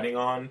they're riding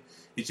on,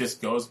 it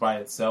just goes by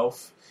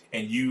itself.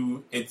 And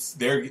you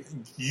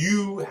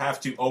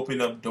have to open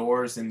up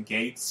doors and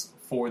gates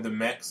for the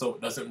mech so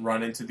it doesn't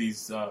run into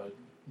these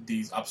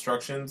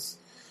obstructions.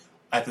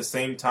 At the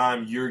same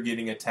time, you're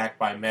getting attacked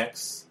by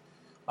mechs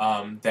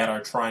that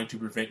are trying to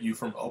prevent you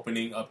from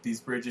opening up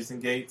these bridges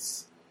and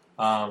gates.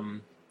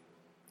 How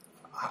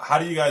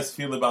do you guys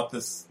feel about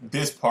this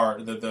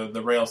part,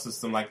 the rail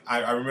system? Like,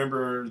 I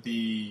remember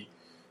the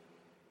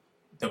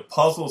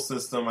puzzle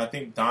system. I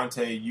think,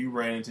 Dante, you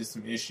ran into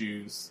some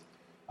issues.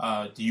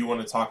 Do you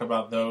want to talk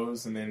about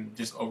those, and then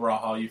just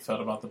overall how you felt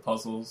about the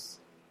puzzles?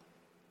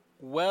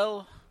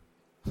 Well,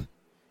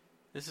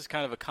 this is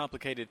kind of a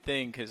complicated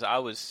thing because I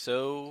was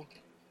so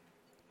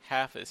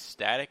half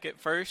ecstatic at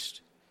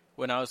first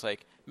when I was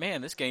like,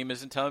 man, this game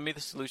isn't telling me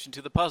the solution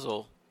to the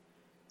puzzle.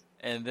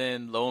 And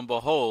then, lo and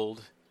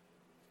behold,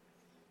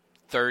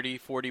 30,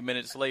 40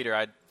 minutes later,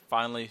 I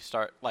finally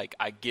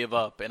I give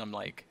up, and I'm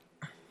like,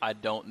 I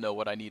don't know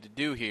what I need to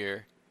do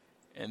here.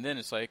 And then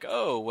it's like,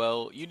 oh,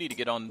 well, you need to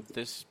get on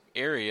this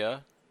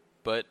area,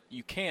 but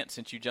you can't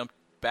since you jumped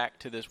back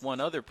to this one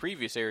other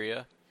previous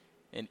area.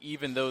 And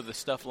even though the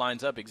stuff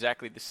lines up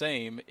exactly the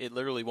same, it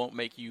literally won't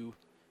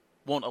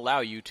allow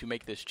you to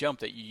make this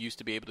jump that you used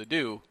to be able to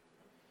do.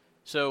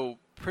 So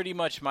pretty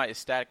much my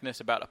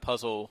ecstaticness about a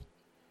puzzle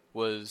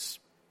was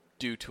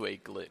due to a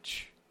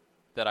glitch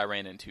that I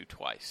ran into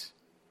twice.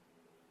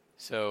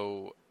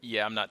 So,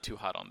 yeah, I'm not too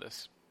hot on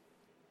this.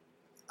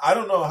 I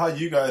don't know how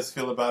you guys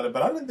feel about it,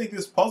 but I didn't think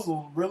this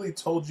puzzle really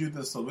told you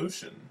the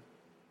solution.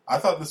 I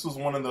thought this was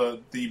one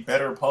of the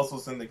better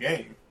puzzles in the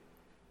game.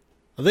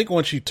 I think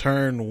once you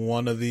turn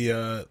one of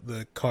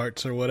the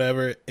carts or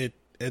whatever, it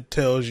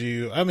tells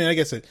you. I mean, I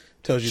guess it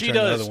tells you to turn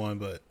the other one,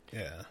 but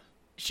yeah.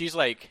 She's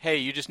like, hey,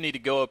 you just need to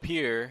go up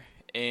here,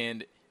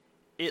 and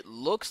it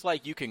looks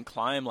like you can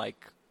climb,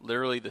 like,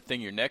 literally the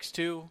thing you're next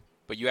to,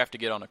 but you have to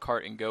get on a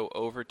cart and go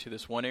over to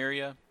this one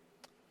area.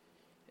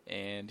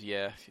 And,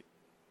 yeah,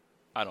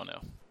 I don't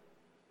know.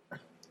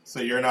 So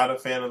you're not a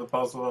fan of the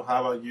puzzle?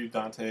 How about you,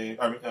 Dante?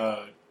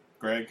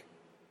 Greg?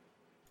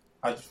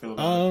 How'd you feel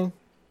about it?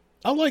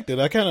 I liked it.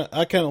 I kind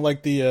of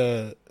like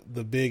the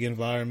big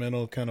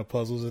environmental kind of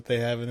puzzles that they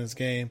have in this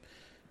game.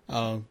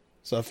 So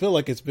I feel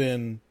like it's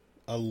been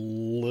a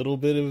little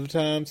bit of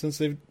time since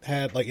they've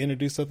had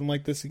introduced something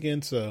like this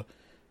again. So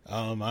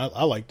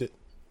I liked it.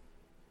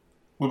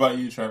 What about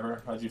you,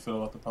 Trevor? How'd you feel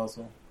about the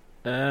puzzle?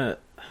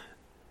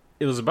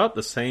 It was about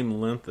the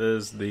same length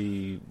as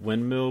the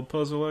windmill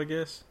puzzle, I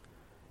guess.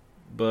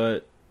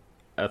 But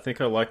I think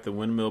I liked the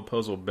windmill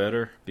puzzle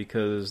better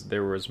because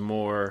there was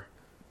more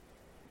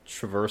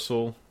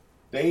traversal.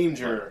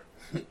 Danger.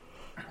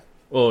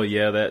 Well,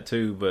 yeah, that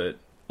too, but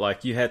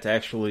you had to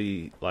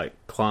actually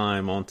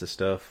climb onto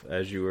stuff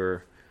as you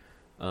were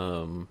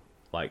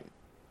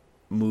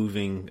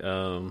moving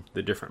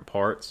the different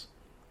parts.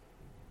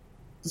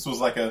 This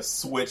was like a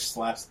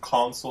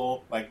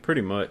Switch/console,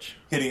 pretty much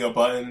hitting a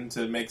button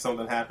to make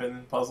something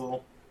happen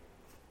puzzle.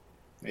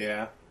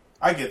 Yeah,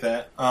 I get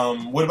that.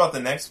 What about the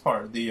next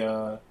part?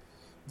 The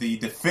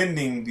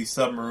defending the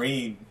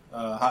submarine.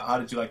 How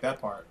did you like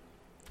that part?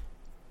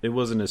 It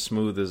wasn't as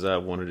smooth as I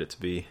wanted it to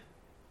be.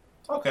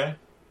 Okay.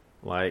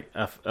 I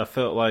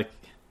felt like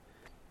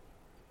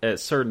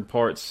at certain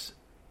parts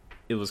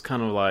it was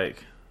kind of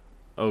like,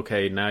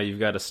 okay, now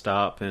you've got to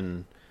stop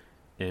and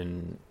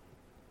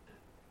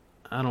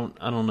I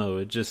don't know,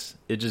 it just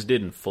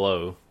didn't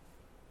flow.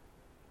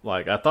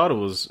 I thought it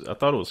was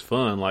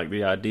fun,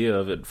 the idea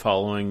of it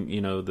following,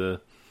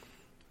 the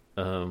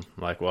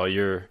while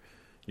you're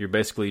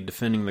basically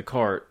defending the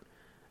cart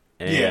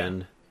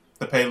and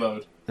the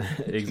payload.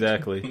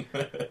 Exactly.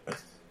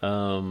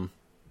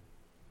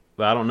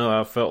 But I don't know,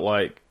 I felt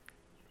like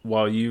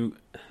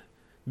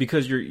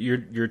because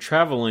you're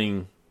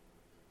traveling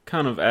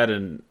kind of at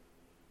a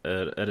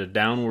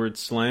downward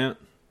slant,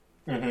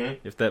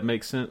 if that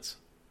makes sense.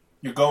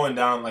 You're going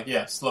down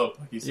slope,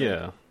 like you said.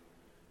 Yeah.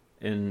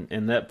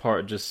 And that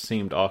part just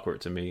seemed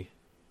awkward to me.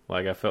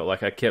 I felt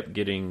like I kept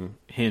getting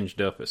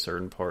hinged up at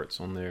certain parts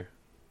on there.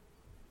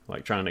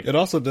 Trying to... It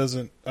also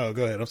doesn't... Oh,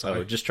 go ahead. I'm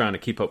sorry. Just trying to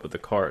keep up with the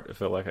cart. It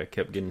felt like I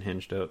kept getting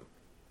hinged up.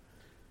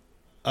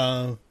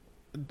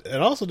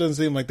 It also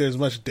doesn't seem like there's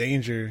much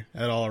danger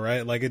at all,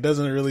 right? It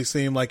doesn't really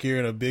seem like you're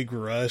in a big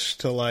rush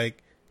to,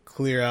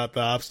 clear out the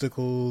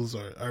obstacles,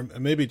 or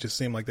maybe it just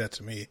seemed like that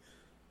to me.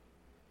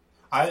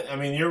 I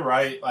mean, you're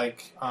right. I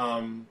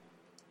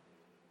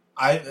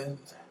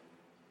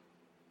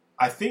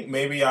think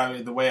maybe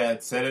the way I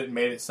had said it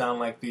made it sound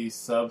like the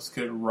subs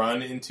could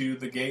run into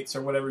the gates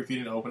or whatever if you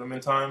didn't open them in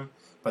time.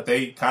 But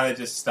they kind of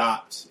just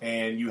stopped,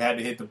 and you had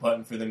to hit the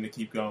button for them to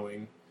keep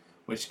going,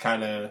 which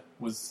kind of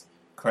was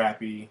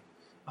crappy.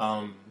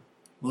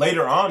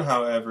 Later on,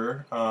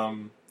 however,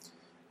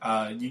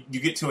 You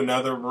get to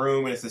another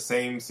room and it's the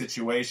same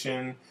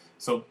situation.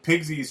 So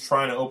Pigsy's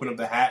trying to open up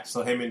the hatch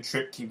so him and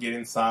Trip can get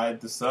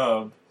inside the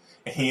sub,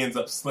 and he ends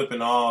up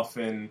slipping off,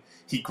 and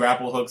he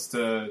grapple hooks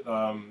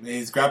to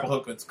his grapple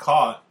hook gets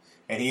caught,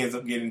 and he ends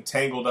up getting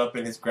tangled up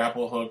in his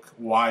grapple hook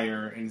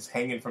wire and is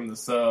hanging from the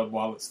sub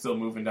while it's still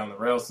moving down the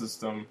rail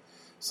system.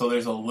 So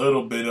there's a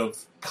little bit of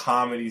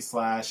comedy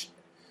slash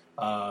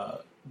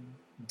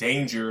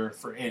danger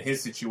in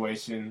his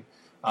situation,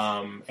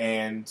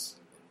 and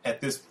at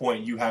this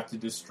point, you have to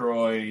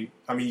destroy...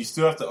 I mean, you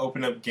still have to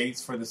open up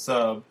gates for the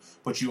sub,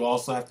 but you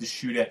also have to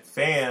shoot at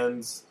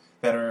fans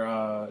that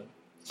are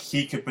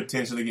he could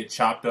potentially get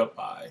chopped up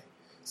by.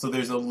 So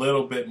there's a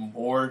little bit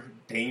more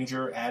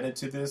danger added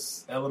to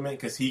this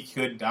element, because he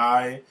could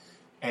die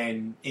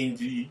and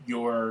in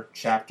your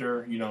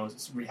chapter, you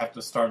have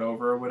to start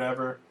over or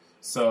whatever.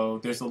 So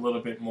there's a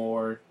little bit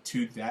more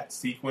to that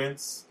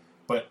sequence,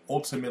 but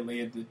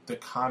ultimately the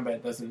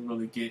combat doesn't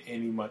really get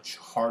any much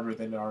harder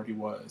than it already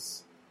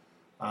was.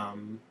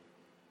 And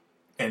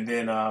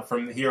then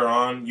from here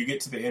on, you get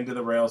to the end of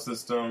the rail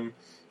system,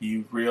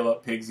 you reel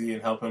up Pigsy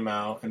and help him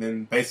out, and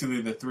then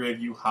basically the three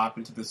of you hop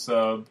into the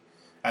sub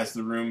as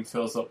the room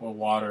fills up with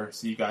water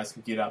so you guys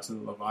can get out to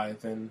the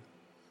Leviathan.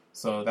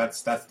 So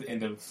that's the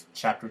end of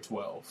Chapter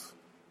 12.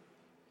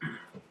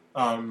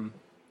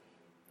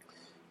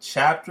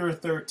 Chapter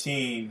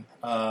 13,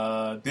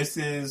 this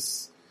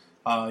is...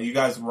 you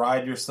guys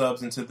ride your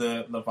subs into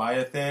the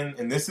Leviathan,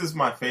 and this is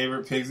my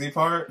favorite Pigsy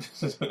part.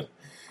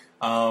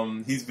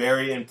 He's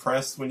very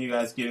impressed when you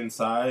guys get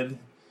inside,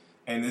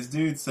 and this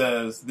dude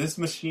says, "This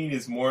machine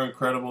is more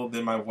incredible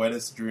than my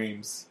wettest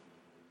dreams."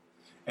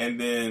 And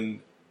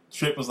then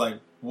Trip was like,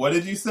 "What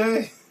did you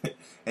say?"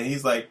 And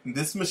he's like,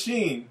 "This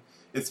machine,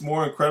 it's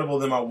more incredible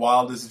than my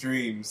wildest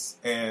dreams."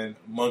 And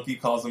Monkey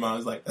calls him out.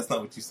 He's like, "That's not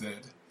what you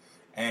said."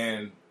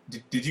 And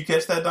did you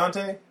catch that,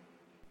 Dante?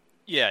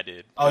 Yeah, I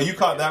did. Oh, you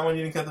caught that one?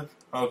 You didn't catch the...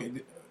 Okay.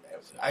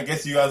 I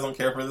guess you guys don't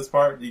care for this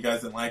part. You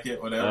guys didn't like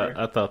it, whatever.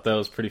 I thought that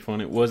was pretty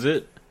funny. Was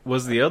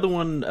the other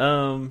one,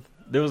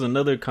 there was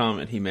another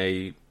comment he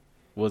made.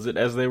 Was it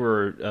as they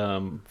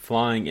were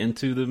flying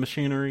into the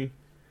machinery?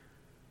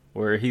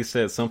 Where he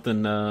said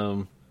something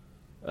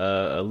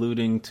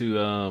alluding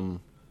to...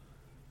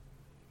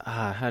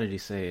 how did he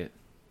say it?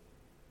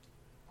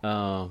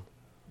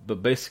 But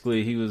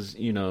basically he was,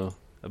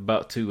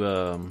 about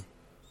to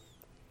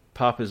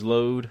pop his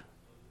load.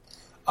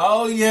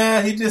 Oh,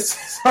 yeah, he just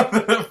said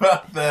something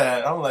about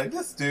that. I'm like,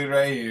 this dude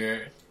right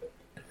here.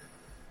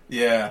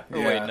 Yeah,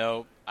 Oh, wait,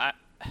 no.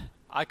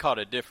 I caught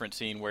a different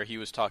scene where he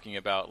was talking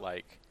about,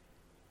 like,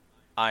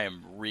 I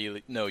am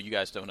really... No, you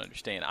guys don't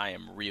understand. I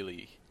am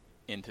really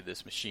into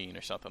this machine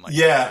or something like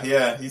that.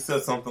 Yeah, he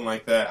said something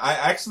like that.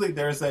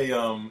 There's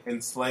a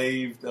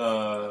enslaved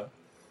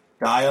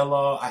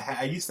dialogue.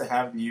 I used to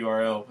have the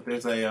URL, but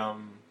there's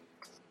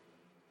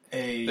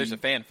There's a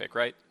fanfic,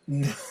 right?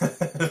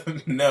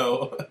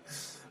 No.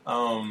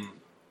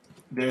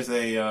 There's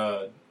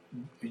a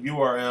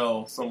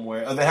URL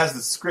somewhere that has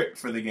the script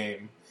for the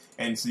game,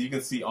 and so you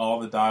can see all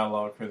the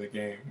dialogue for the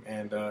game,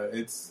 and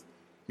it's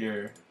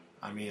here.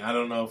 I mean, I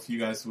don't know if you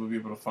guys will be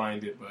able to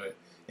find it, but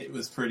it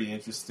was pretty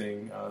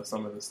interesting,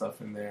 some of the stuff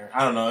in there.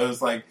 I don't know, it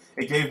was like,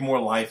 it gave more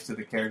life to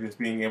the characters,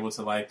 being able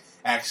to, like,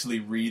 actually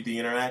read the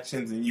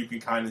interactions, and you can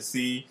kind of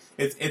see,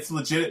 it's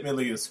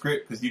legitimately a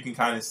script, because you can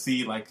kind of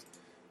see, like,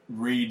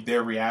 read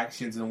their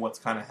reactions and what's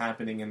kind of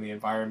happening in the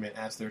environment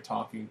as they're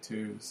talking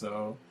to.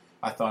 So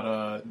I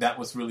thought that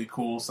was really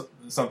cool,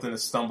 something to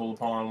stumble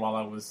upon while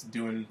I was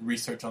doing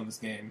research on this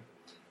game.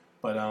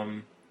 But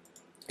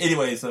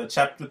anyways,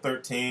 chapter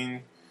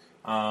 13,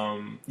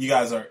 you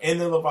guys are in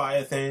the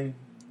Leviathan.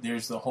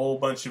 There's a whole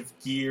bunch of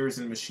gears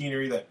and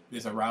machinery that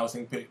is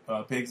arousing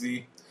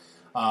Pigsy.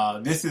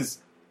 This is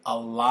a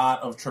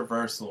lot of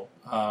traversal.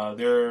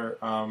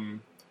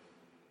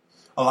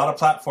 A lot of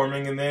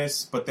platforming in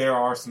this, but there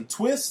are some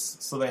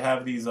twists. So they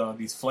have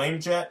these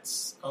flame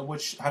jets,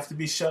 which have to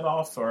be shut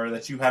off, or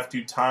that you have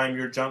to time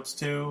your jumps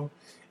to.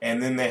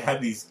 And then they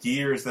have these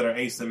gears that are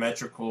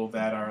asymmetrical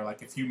that are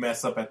like, if you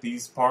mess up at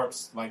these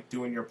parts, like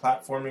doing your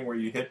platforming where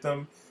you hit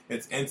them,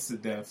 it's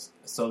instant death.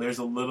 So there's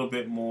a little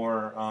bit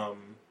more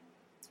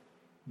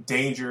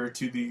danger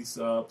to these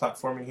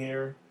platforming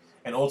here.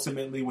 And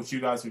ultimately what you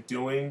guys are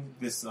doing,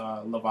 this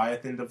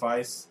Leviathan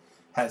device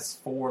has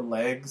 4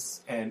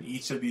 legs, and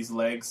each of these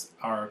legs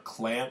are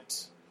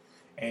clamped,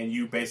 and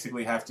you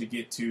basically have to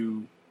get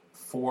to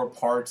 4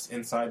 parts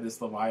inside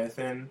this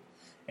Leviathan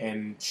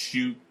and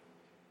shoot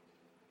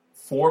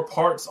 4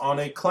 parts on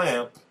a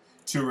clamp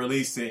to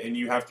release it, and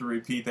you have to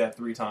repeat that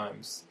 3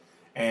 times.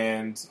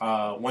 And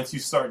once you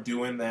start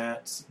doing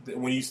that,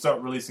 when you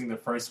start releasing the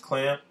first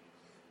clamp,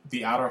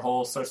 the outer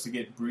hull starts to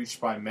get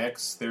breached by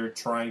mechs. They're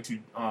trying to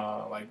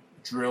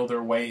drill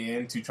their way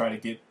in to try to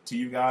get to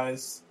you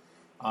guys.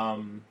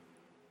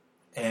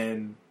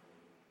 And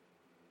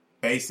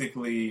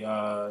basically,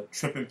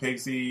 Trip and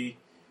Pigsy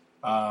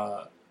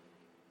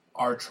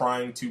are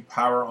trying to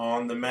power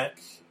on the mech.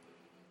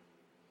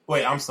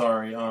 Wait, I'm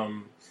sorry.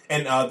 And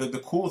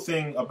the cool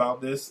thing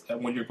about this,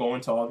 when you're going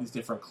to all these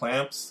different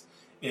clamps,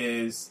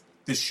 is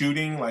the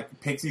shooting.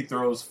 Like Pixie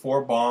throws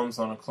 4 bombs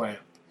on a clamp,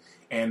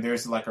 and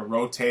there's like a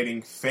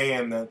rotating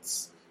fan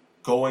that's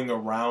going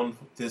around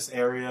this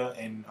area,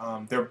 and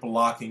they're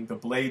blocking. The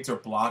blades are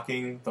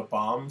blocking the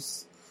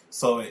bombs,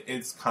 so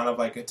it's kind of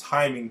like a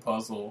timing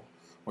puzzle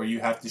where you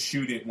have to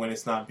shoot it when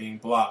it's not being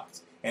blocked.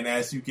 And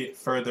as you get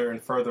further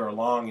and further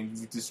along, and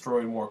you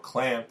destroy more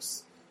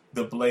clamps,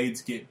 the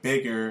blades get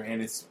bigger,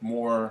 and it's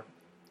more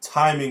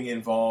timing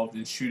involved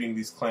in shooting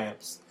these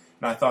clamps.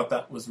 And I thought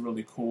that was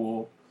really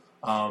cool.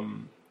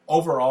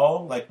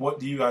 Overall, like, what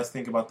do you guys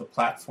think about the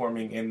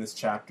platforming in this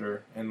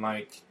chapter, and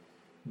like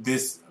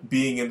this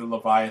being in the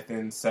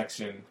Leviathan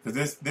section?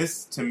 Because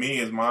this to me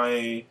is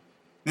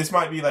this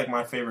might be like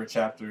my favorite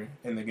chapter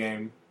in the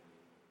game.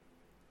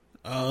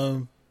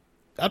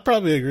 I'd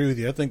probably agree with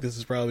you. I think this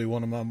is probably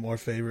one of my more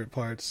favorite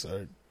parts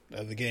of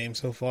the game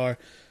so far.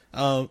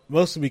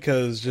 Mostly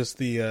because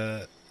just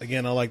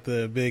again, I like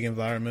the big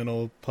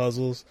environmental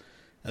puzzles,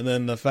 and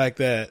then the fact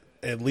that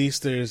at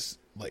least there's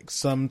like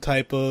some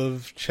type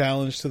of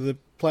challenge to the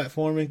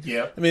platforming.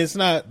 Yeah. I mean, it's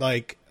not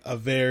like a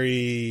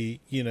very,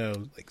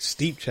 like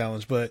steep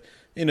challenge, but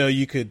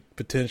you could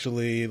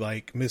potentially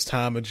like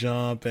mistime a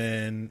jump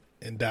and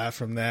die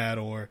from that,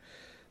 or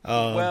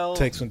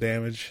take some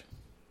damage.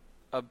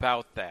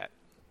 About that.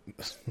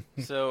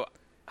 So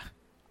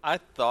I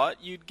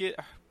thought you'd get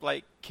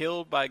like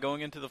killed by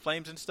going into the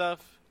flames and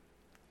stuff,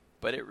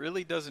 but it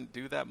really doesn't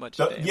do that much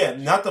damage. Yeah,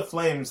 not the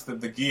flames, the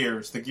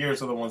gears. The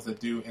gears are the ones that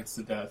do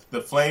instant death.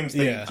 The flames,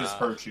 they just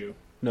hurt you.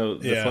 No,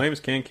 the flames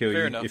can kill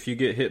Fair you. enough. If you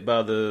get hit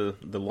by the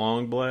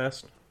long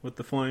blast with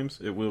the flames,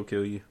 it will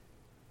kill you.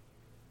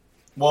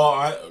 Well,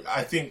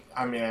 I think,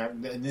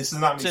 this is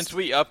not me. Since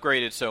we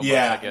upgraded so much,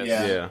 Yeah, I guess.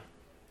 yeah.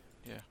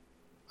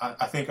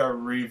 I think our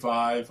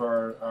revive,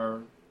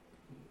 our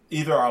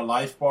either our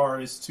life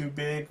bar is too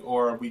big,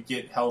 or we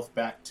get health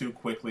back too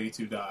quickly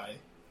to die.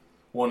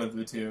 One of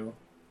the two.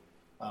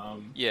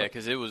 Yeah,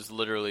 because it was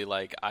literally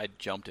like I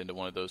jumped into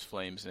one of those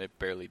flames and it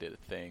barely did a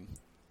thing.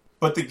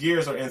 But the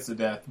gears are instant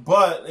death.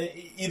 But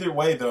either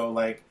way, though,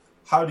 like,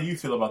 how do you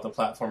feel about the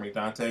platforming,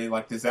 Dante?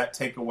 Like, does that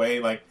take away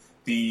like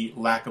the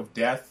lack of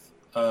death?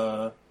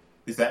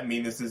 Does that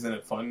mean this isn't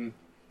a fun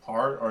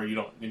part, or you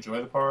don't enjoy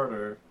the part,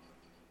 or?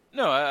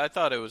 No, I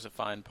thought it was a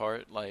fine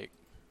part. Like,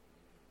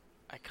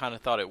 I kind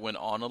of thought it went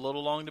on a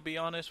little long, to be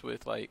honest,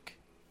 with, like,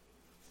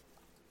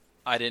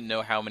 I didn't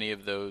know how many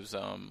of those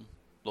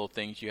little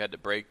things you had to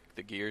break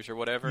the gears or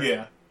whatever.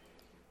 Yeah.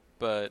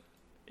 But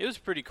it was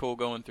pretty cool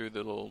going through the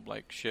little,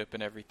 like, ship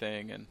and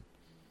everything and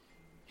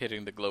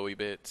hitting the glowy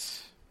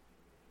bits.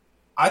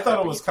 I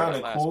thought it was kind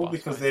of last cool boss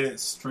because fight. they didn't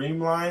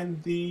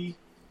streamline the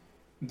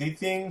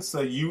thing,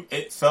 so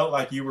it felt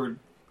like you were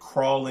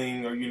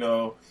crawling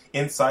or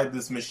inside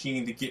this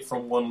machine to get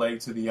from one leg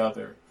to the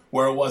other,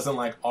 where it wasn't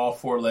like all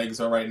 4 legs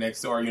are right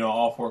next to, or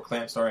all 4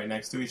 clamps are right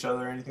next to each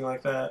other or anything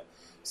like that.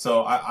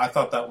 So I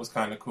thought that was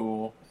kind of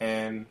cool,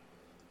 and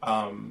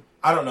I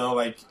don't know,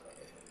 like,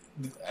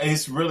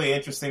 it's really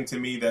interesting to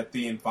me that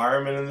the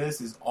environment in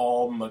this is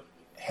all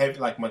heavy,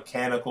 like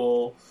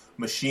mechanical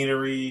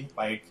machinery,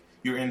 like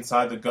you're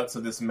inside the guts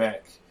of this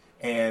mech.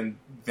 And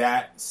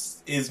that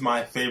is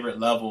my favorite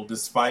level,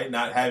 despite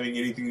not having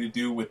anything to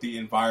do with the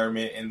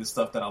environment and the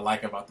stuff that I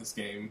like about this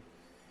game.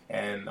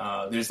 And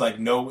there's like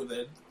at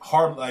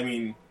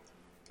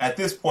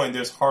this point,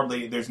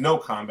 there's no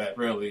combat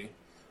really.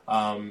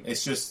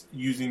 It's just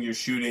using your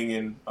shooting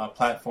and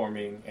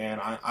platforming.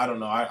 And I don't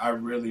know, I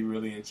really,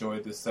 really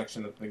enjoyed this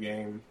section of the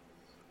game.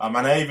 And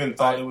I even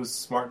thought it was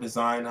smart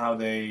design how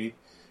they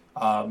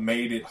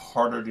made it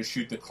harder to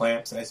shoot the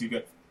clamps as you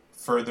get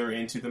further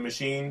into the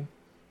machine.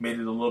 Made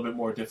it a little bit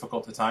more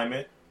difficult to time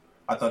it.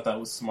 I thought that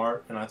was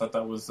smart, and I thought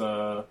that was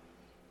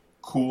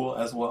cool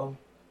as well.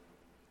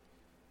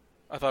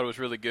 I thought it was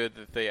really good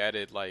that they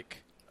added,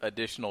 like,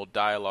 additional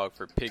dialogue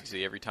for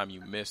Pigsy every time you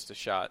missed a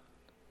shot.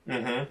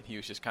 Mm-hmm. He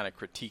was just kind of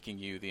critiquing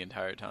you the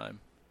entire time.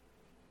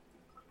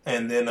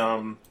 And then,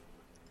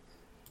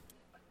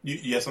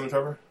 you have something,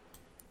 Trevor?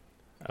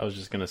 I was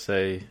just going to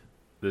say,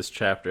 this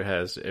chapter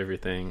has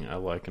everything I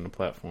like in a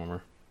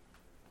platformer.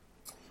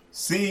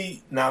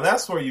 See, now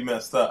that's where you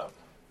messed up.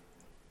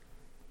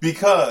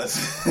 Because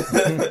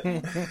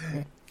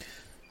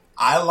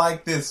I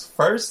like this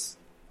first,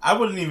 I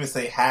wouldn't even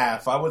say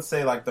half, I would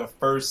say like the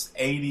first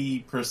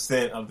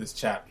 80% of this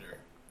chapter.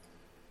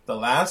 The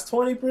last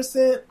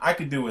 20%, I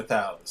could do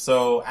without.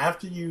 So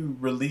after you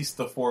release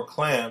the 4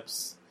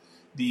 clamps,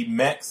 the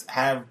mechs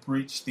have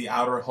breached the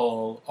outer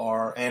hull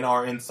and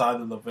are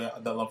inside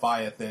the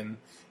Leviathan.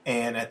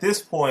 And at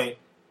this point,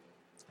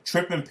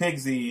 Trip and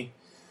Pigsy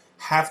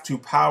have to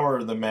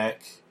power the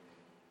mech.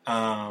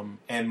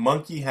 And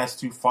Monkey has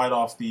to fight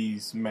off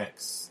these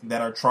mechs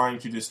that are trying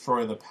to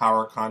destroy the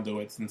power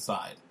conduits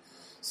inside.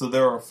 So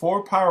there are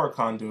 4 power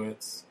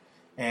conduits,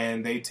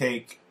 and they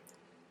take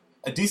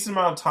a decent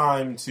amount of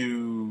time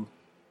to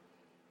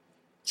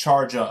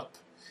charge up,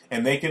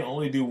 and they can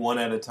only do one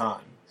at a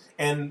time.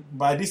 And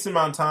by a decent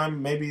amount of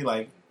time, maybe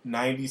like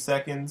 90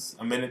 seconds,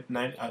 a minute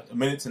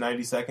to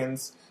 90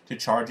 seconds to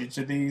charge each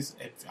of these,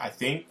 I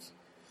think.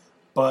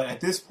 But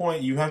at this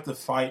point, you have to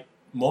fight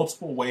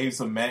multiple waves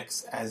of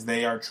mechs as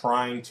they are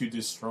trying to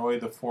destroy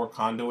the 4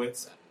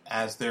 conduits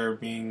as they're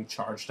being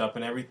charged up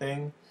and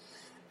everything.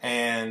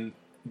 And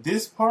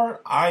this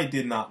part I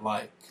did not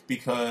like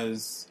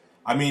because,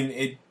 I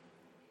mean,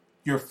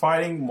 you're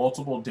fighting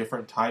multiple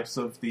different types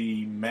of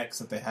the mechs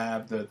that they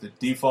have. The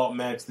default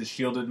mechs, the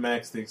shielded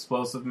mechs, the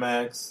explosive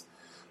mechs.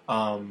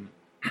 But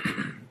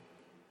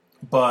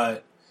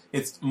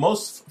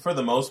for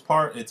the most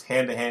part, it's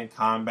hand-to-hand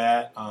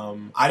combat.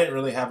 I didn't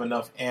really have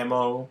enough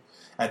ammo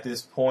at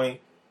this point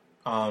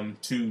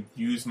to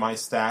use my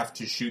staff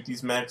to shoot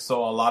these mechs,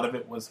 so a lot of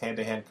it was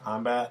hand-to-hand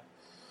combat.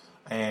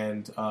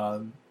 And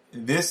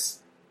this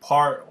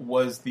part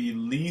was the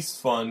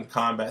least fun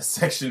combat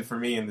section for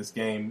me in this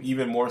game,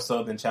 even more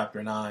so than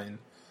Chapter 9.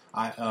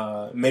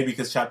 Maybe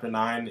because Chapter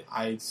 9,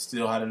 I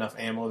still had enough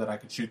ammo that I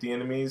could shoot the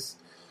enemies.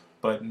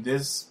 But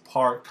this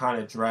part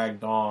kind of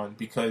dragged on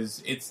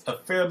because it's a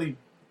fairly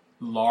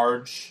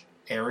large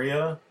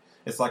area.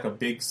 It's like a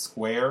big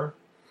square,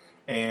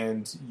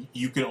 and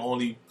you can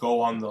only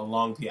go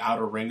along the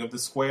outer ring of the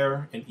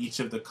square, and each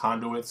of the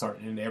conduits are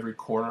in every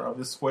corner of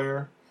the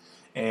square.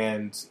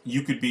 And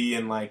you could be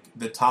in like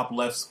the top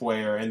left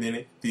square, and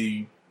then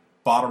the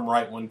bottom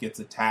right one gets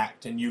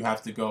attacked, and you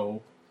have to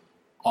go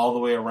all the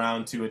way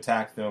around to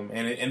attack them.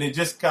 And it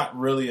just got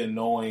really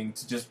annoying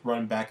to just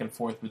run back and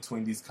forth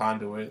between these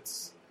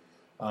conduits.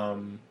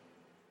 Did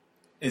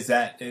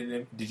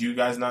you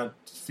guys not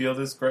feel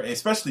this great?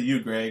 Especially you,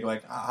 Greg.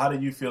 Like, how do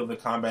you feel the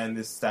combat in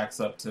this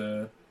stacks up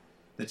to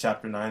the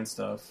Chapter 9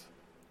 stuff?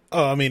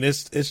 Oh, I mean,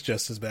 it's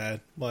just as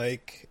bad.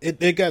 Like,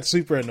 it got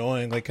super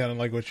annoying, like, kind of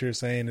like what you're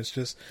saying. It's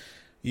just,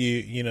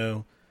 you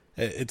know,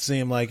 it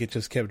seemed like it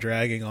just kept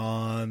dragging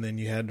on, then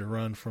you had to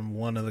run from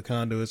one of the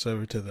conduits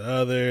over to the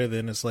other,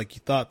 then it's like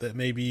you thought that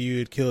maybe you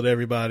had killed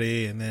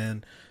everybody, and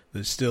then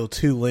there's still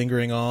 2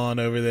 lingering on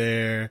over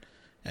there,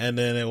 and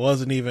then it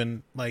wasn't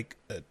even, like,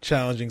 a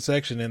challenging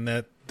section in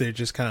that they're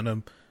just kind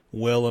of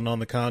wailing on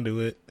the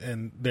conduit,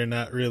 and they're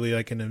not really,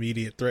 like, an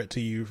immediate threat to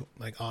you,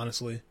 like,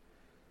 honestly.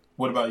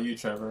 What about you,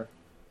 Trevor?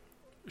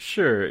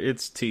 Sure,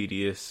 it's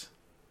tedious,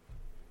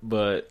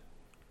 but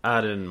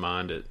I didn't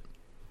mind it.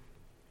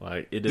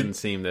 Like, it didn't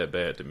seem that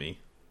bad to me.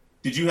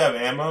 Did you have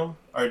ammo,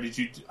 or did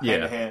you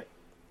hand-to-hand?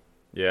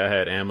 Yeah, I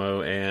had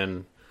ammo,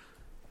 and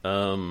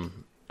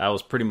I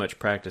was pretty much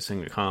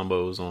practicing the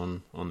combos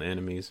on the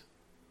enemies.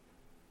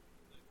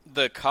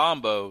 The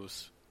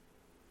combos.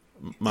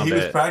 My he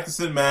bad. was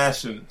practicing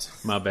mashing.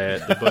 My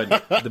bad.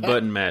 The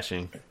button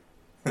mashing.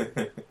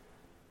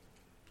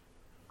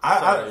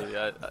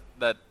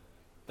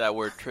 That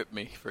word tripped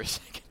me for a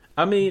second.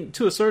 I mean,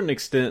 to a certain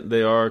extent,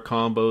 they are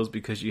combos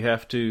because you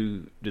have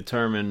to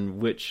determine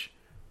which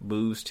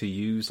moves to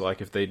use. Like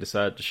if they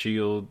decide to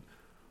shield,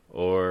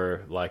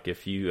 or like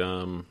if you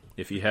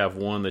have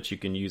one that you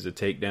can use a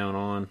takedown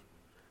on.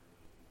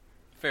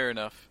 Fair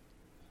enough.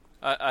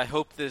 I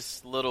hope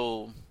this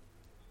little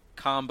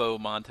combo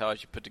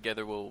montage you put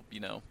together will,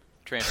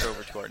 transfer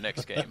over to our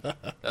next game.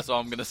 That's all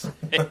I'm gonna say.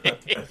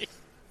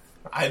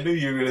 I knew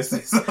you were gonna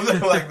say something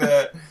like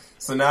that.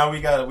 So now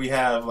we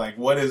have like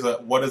what is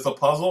a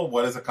puzzle?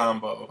 What is a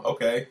combo?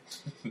 Okay.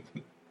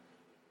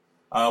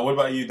 What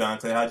about you,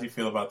 Dante? How'd you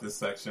feel about this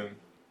section?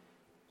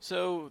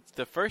 So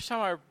the first time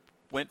I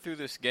went through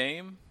this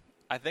game,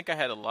 I think I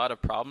had a lot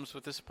of problems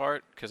with this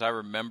part because I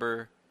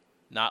remember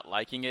not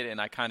liking it, and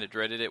I kind of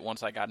dreaded it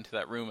once I got into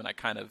that room, and I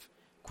kind of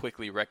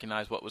quickly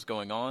recognized what was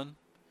going on.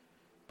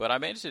 But I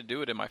managed to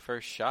do it in my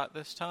first shot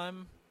this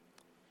time.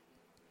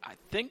 I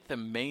think the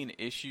main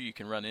issue you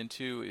can run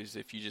into is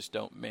if you just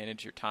don't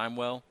manage your time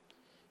well.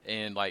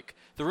 And,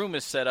 the room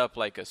is set up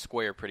like a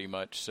square pretty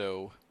much,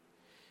 so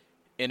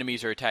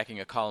enemies are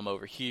attacking a column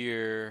over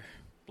here,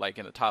 like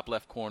in the top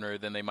left corner,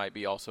 then they might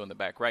be also in the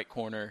back right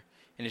corner,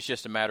 and it's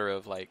just a matter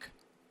of,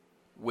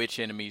 which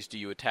enemies do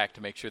you attack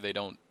to make sure they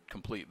don't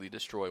completely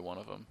destroy one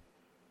of them.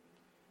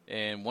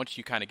 And once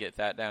you kind of get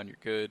that down, you're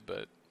good,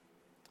 but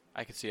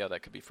I can see how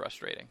that could be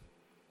frustrating.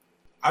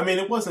 I mean,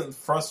 it wasn't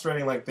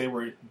frustrating like they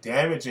were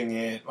damaging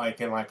it,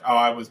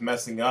 I was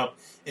messing up.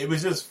 It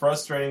was just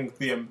frustrating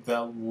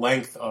the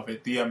length of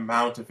it, the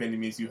amount of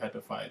enemies you had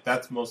to fight.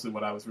 That's mostly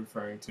what I was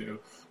referring to.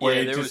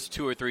 Yeah, there was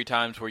 2 or 3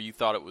 times where you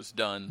thought it was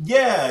done.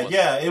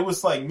 Yeah. It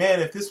was like, man,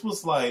 if this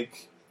was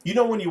like,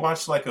 when you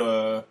watch like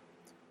a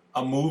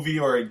movie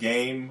or a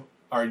game,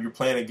 or you're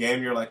playing a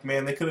game, you're like,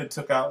 man, they could have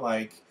took out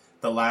like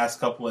the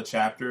last couple of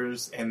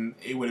chapters and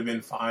it would have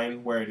been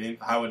fine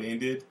how it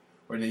ended.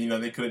 Where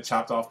they could have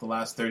chopped off the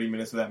last 30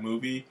 minutes of that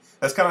movie.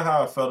 That's kind of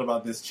how I felt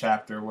about this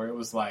chapter, where it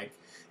was like,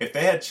 if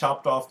they had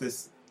chopped off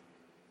this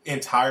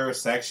entire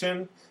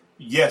section,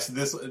 yes,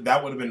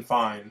 that would have been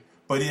fine.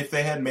 But if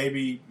they had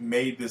maybe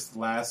made this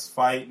last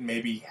fight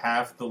maybe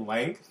half the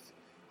length,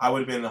 I would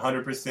have been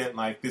 100%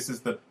 like, this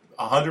is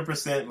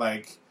 100%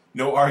 like,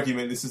 no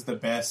argument, this is the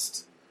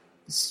best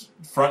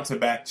front to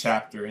back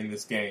chapter in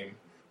this game.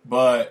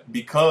 But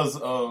because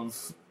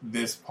of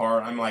this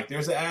part, I'm like,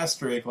 there's an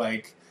asterisk,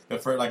 like,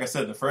 like I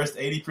said, the first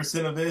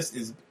 80% of this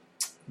is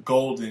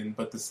golden,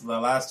 but the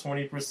last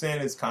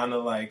 20% is kind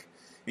of like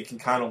it can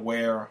kind of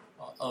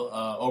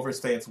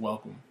overstay its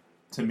welcome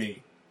to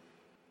me.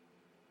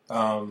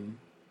 So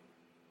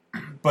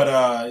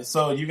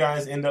you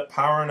guys end up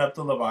powering up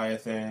the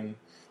Leviathan.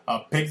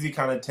 Pigsy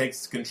kind of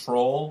takes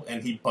control,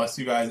 and he busts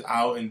you guys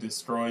out and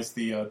destroys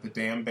the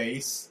damn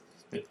base.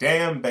 The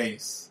damn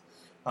base.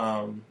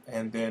 And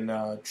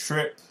then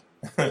Trip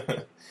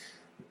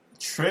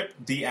Trip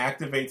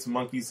deactivates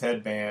Monkey's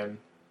headband.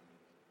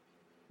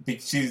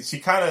 She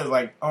kind of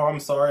like, oh, I'm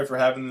sorry for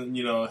having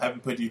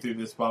put you through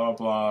this, blah, blah,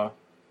 blah.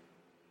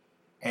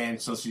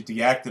 And so she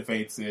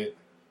deactivates it.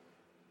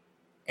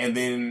 And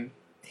then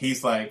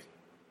he's like,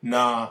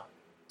 nah,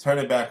 turn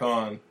it back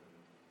on.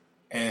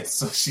 And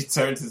so she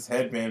turns his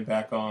headband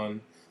back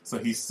on. So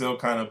he's still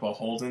kind of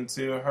beholden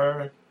to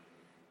her.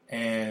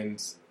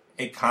 And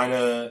it kind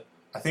of,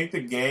 I think the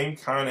game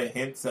kind of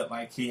hints that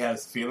like he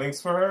has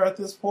feelings for her at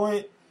this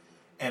point.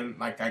 And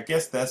like, I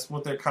guess that's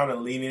what they're kind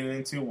of leaning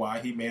into, why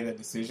he made that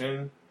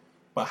decision.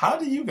 But how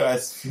do you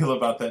guys feel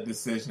about that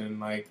decision?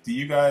 Like, what do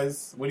you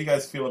guys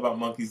feel about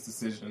Monkey's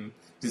decision?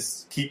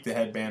 Just keep the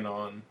headband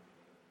on.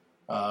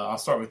 I'll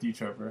start with you,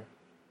 Trevor.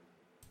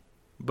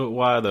 But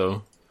why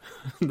though?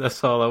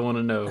 That's all I want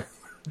to know.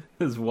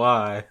 Is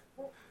why.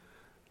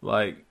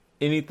 Like,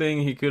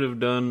 anything he could have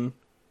done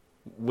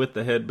with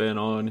the headband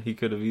on, he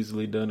could have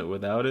easily done it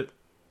without it.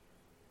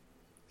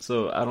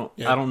 So I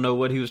don't know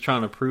what he was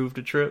trying to prove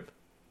to Trip.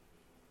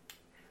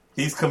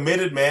 He's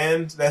committed,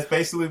 man. That's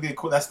basically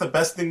that's the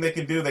best thing they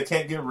can do. They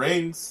can't get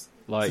rings.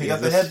 Like, so he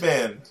got the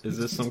headband. Is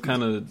this some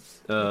kind of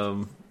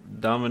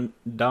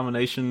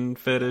domination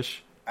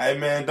fetish? Hey,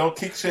 man, don't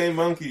kick shame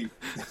Monkey.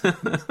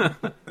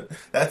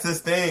 That's his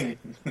thing.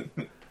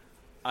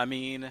 I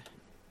mean,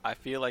 I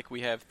feel like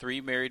we have 3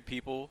 married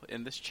people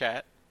in this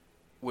chat.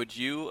 Would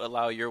you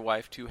allow your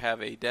wife to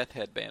have a death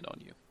headband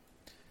on you?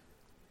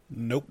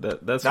 Nope.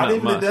 That's not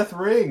even a death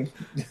ring.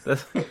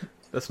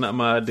 That's not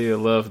my idea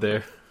of love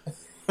there.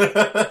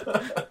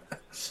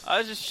 I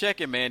was just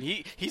checking, man.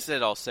 He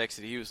said all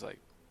sexy. He was like,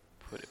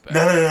 put it back.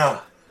 No.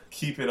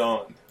 Keep it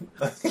on.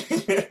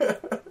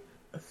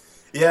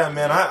 Yeah,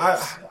 man,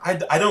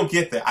 I don't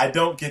get that. I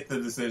don't get the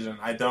decision.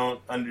 I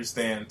don't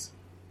understand.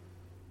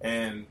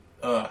 And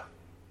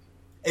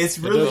it's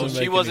really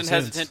she wasn't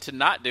hesitant to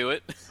not do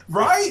it.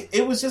 Right?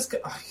 It was just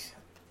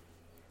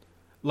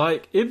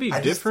like, it'd be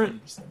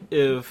different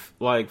if,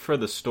 like, for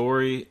the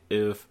story,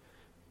 if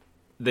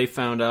they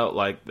found out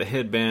like the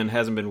headband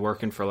hasn't been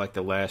working for like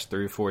the last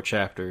 3 or 4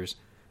 chapters,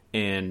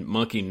 and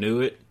Monkey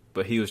knew it,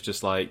 but he was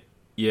just like,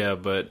 yeah,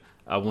 but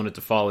I wanted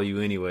to follow you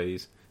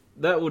anyways.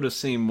 That would have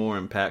seemed more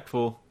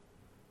impactful.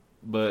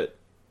 But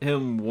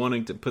him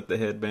wanting to put the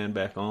headband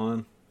back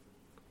on,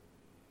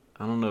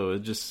 I don't know.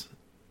 It just,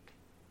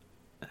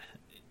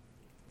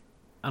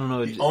 I don't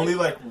know. The only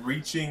like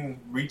reaching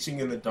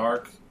in the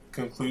dark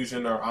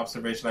conclusion or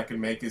observation I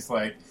can make is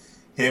like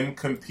him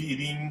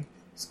competing,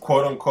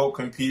 quote unquote,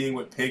 competing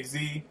with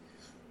Pigsy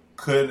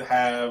could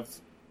have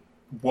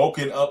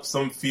woken up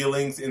some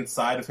feelings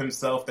inside of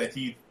himself that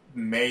he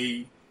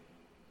may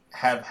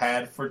have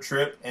had for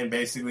Trip, and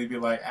basically be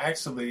like,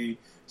 actually,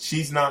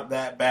 she's not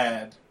that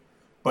bad,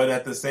 but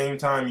at the same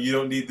time, you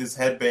don't need this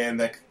headband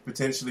that could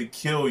potentially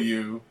kill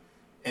you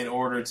in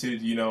order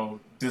to,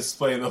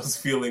 display those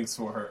feelings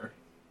for her.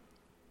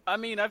 I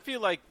mean, I feel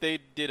like they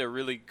did a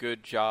really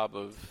good job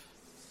of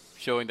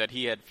showing that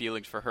he had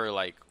feelings for her,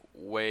 like,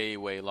 way,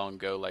 way long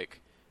ago.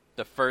 Like,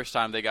 the first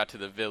time they got to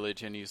the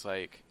village, and he's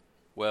like,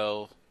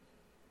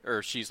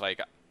 she's like,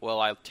 well,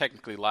 I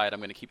technically lied, I'm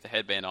going to keep the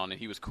headband on, and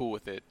he was cool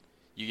with it.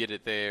 You get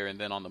it there, and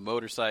then on the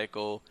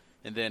motorcycle,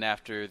 and then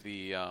after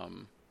the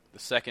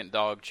second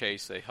dog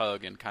chase, they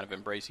hug and kind of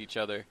embrace each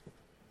other.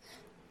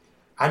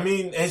 I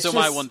mean,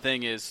 my one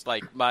thing is,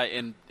 like,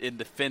 in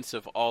defense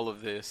of all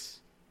of this,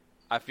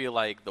 I feel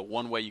like the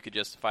one way you could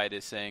justify it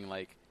is saying,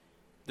 like,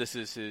 this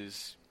is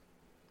his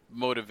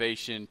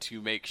motivation to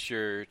make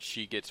sure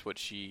she gets what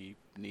she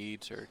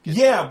needs, or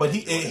but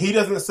he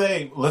doesn't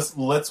say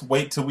let's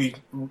wait till we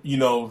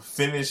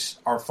finish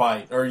our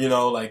fight, or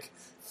like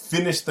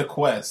finish the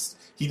quest.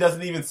 He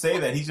doesn't even say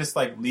that. He's just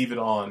like, leave it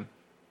on.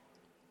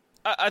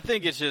 I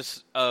think it's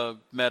just a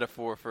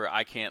metaphor for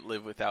I can't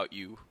live without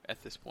you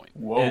at this point.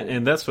 Whoa.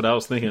 And that's what I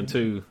was thinking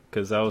too,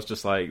 because I was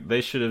just like,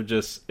 they should have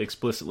just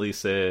explicitly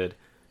said,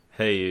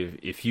 hey,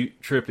 if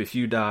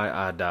you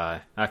die, I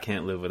die. I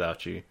can't live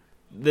without you.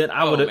 Then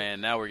I would have... Oh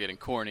man, now we're getting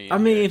corny. I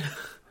mean,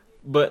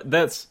 but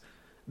that's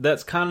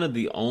kind of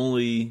the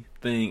only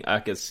thing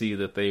I could see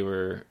that they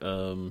were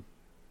trying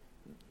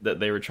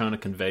to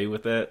convey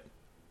with that.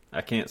 I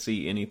can't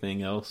see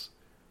anything else,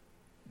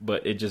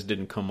 but it just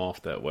didn't come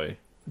off that way.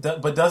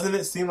 But doesn't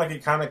it seem like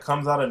it kind of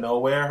comes out of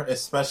nowhere,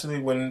 especially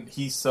when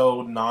he's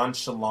so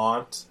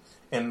nonchalant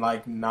and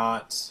like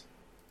not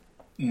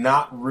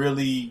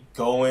really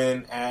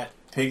going at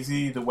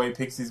Pigsy the way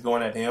Pigsy's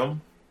going at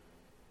him?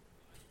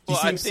 Well,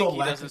 I think he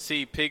doesn't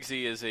see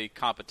Pigsy as a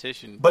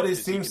competition. But it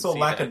seems so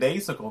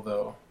lackadaisical,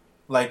 though.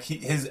 Like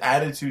his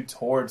attitude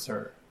towards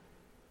her.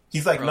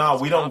 He's like, Bro, nah,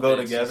 his we don't go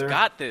confidence, he's together.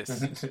 got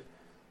this.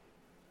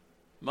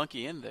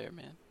 Monkey in there,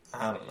 man.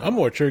 I don't know. I'm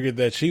more triggered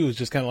that she was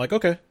just kind of like,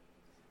 okay.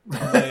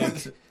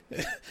 Like,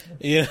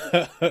 you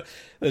know,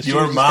 that she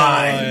You're was just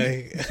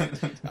mine. kinda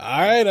like, all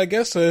right, I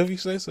guess so if you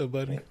say so,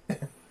 buddy.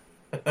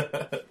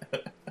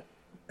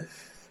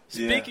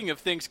 Speaking of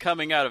things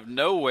coming out of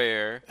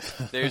nowhere,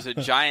 there's a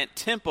giant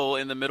temple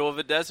in the middle of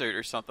a desert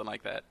or something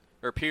like that.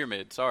 Or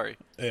pyramid, sorry.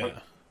 Yeah.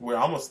 We're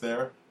almost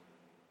there.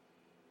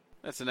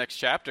 That's the next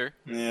chapter.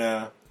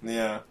 Yeah.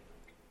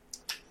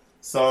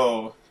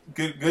 So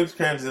good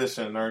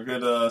transition or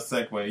good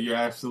segue. You're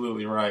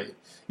absolutely right.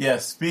 Yeah.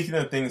 Speaking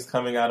of things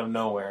coming out of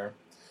nowhere,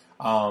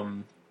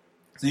 so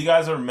you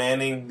guys are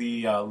manning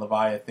the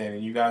Leviathan,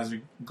 and you guys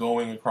are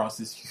going across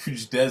this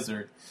huge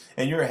desert,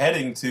 and you're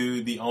heading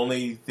to the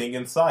only thing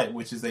in sight,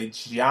 which is a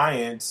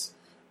giant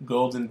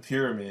golden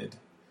pyramid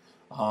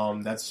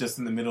that's just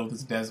in the middle of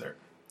this desert.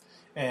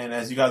 And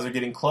as you guys are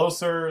getting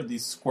closer,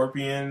 these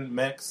scorpion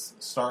mechs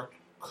start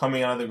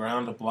coming out of the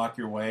ground to block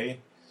your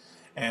way.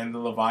 And the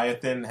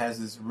Leviathan has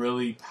this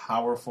really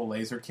powerful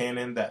laser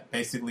cannon that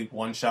basically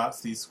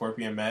one-shots these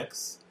scorpion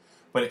mechs.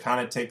 But it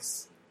kind of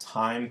takes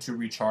time to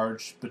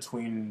recharge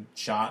between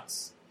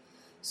shots.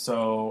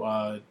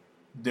 So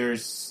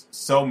there's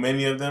so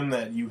many of them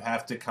that you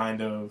have to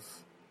kind of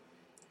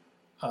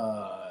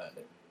have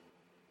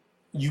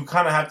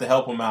to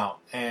help them out.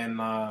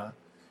 And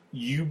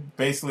you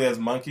basically, as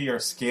Monkey, are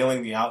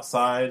scaling the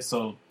outside.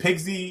 So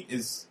Pigsy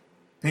is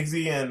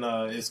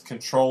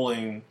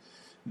controlling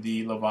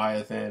the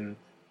Leviathan.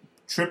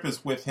 Trip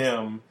is with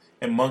him,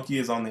 and Monkey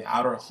is on the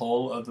outer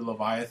hull of the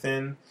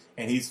Leviathan,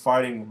 and he's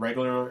fighting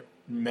regular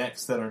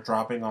mechs that are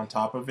dropping on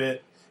top of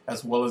it,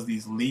 as well as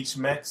these leech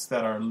mechs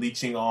that are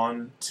leeching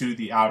on to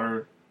the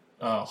outer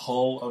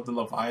hull of the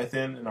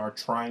Leviathan and are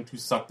trying to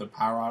suck the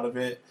power out of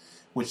it,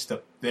 which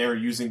they're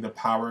using the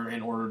power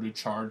in order to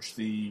charge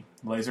the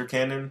laser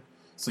cannon.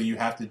 So you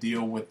have to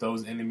deal with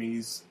those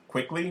enemies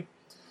quickly.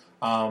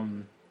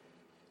 So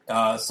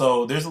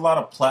there's a lot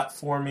of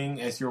platforming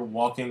as you're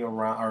walking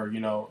around,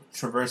 or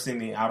traversing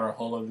the outer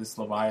hull of this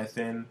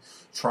Leviathan,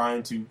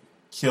 trying to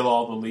kill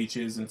all the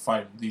leeches and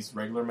fight these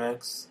regular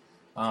mechs.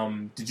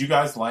 Did you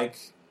guys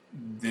like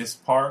this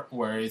part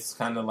where it's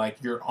kind of like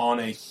you're on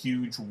a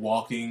huge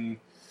walking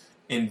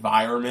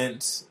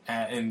environment,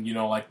 and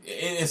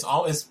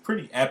it's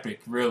pretty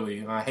epic, really.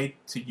 And I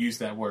hate to use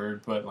that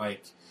word, but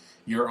like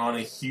you're on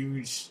a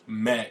huge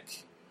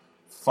mech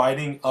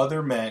fighting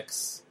other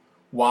mechs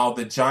while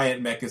the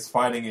giant mech is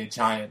fighting a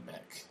giant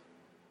mech.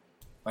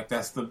 Like,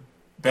 that's the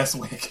best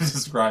way I can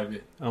describe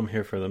it. I'm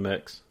here for the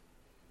mechs.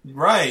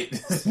 Right.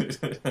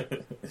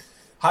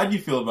 How do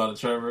you feel about it,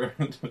 Trevor?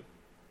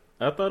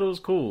 I thought it was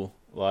cool.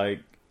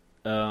 Like,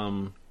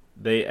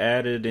 they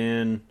added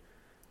in,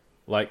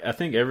 like, I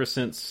think ever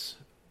since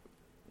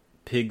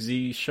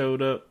Pigsy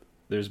showed up,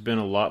 there's been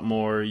a lot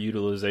more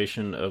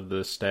utilization of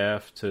the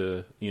staff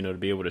to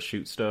be able to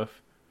shoot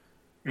stuff.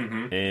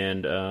 Mm-hmm.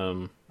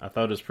 And I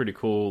thought it was pretty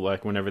cool,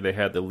 like, whenever they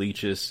had the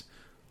leeches,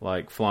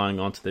 like, flying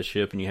onto the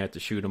ship and you had to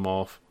shoot them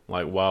off,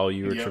 like, while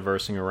you were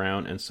traversing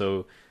around. And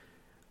so,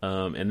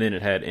 and then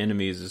it had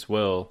enemies as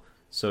well.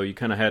 So you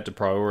kind of had to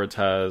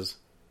prioritize,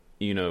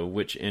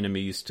 which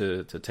enemies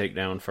to take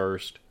down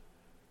first.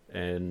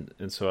 And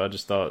so I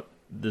just thought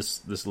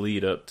this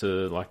lead up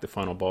to, like, the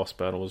final boss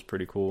battle was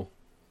pretty cool.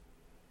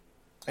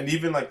 And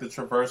even, like, the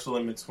traversal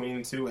in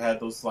between, too, had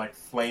those, like,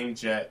 flame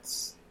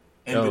jets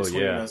in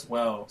between as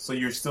well. So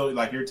you're still,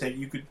 like,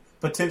 you could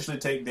potentially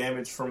take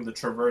damage from the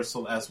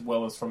traversal as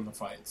well as from the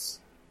fights.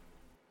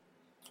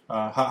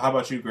 How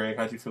about you, Greg?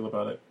 How'd you feel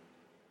about it?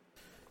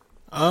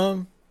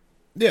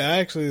 Yeah, I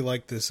actually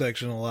like this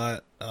section a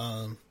lot.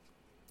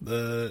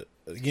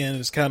 Again,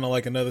 it's kind of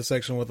like another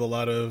section with a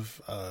lot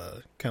of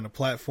kind of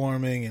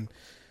platforming and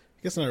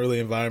I guess not really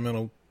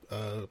environmental,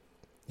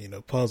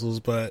 puzzles,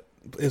 but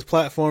it's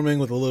platforming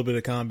with a little bit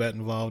of combat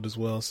involved as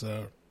well.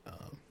 So,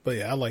 but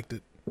yeah, I liked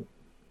it.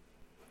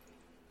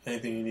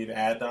 Anything you need to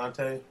add,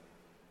 Dante?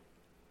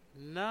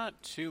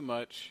 Not too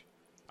much.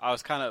 I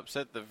was kind of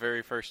upset the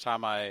very first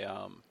time I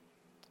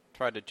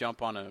tried to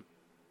jump on a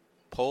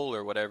pole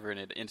or whatever, and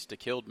it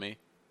insta-killed me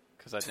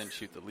because I didn't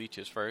shoot the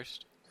leeches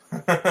first.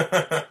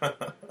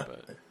 But,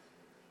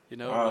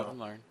 live and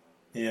learn.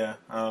 Yeah.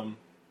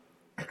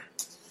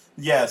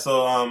 Yeah,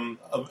 so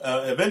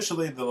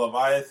eventually the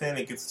Leviathan,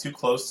 it gets too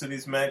close to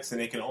these mechs, and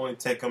it can only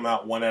take them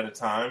out one at a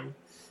time.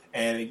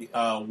 And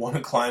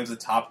one climbs the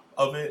top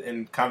of it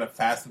and kind of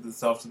fastens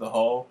itself to the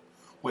hull,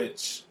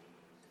 which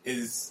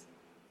is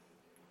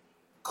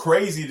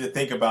crazy to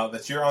think about,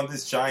 that you're on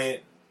this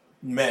giant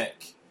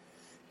mech,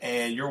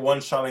 and you're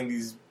one-shotting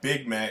these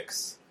big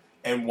mechs,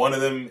 and one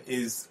of them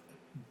is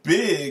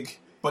big,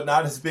 but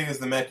not as big as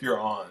the mech you're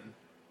on.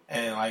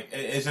 And, like,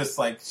 it just,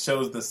 like,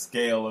 shows the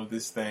scale of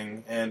this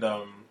thing. And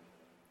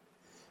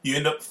you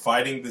end up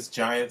fighting this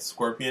giant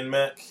scorpion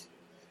mech.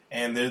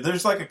 And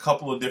there's, like, a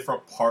couple of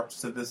different parts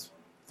to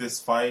this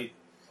fight.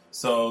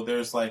 So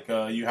there's, like,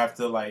 you have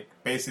to, like,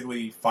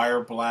 basically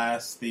fire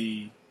blast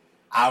the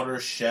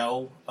outer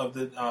shell of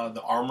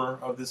the armor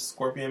of this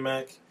scorpion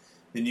mech.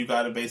 Then you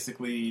got to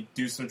basically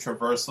do some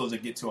traversal to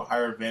get to a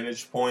higher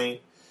vantage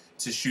point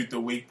to shoot the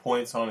weak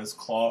points on his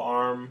claw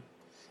arm.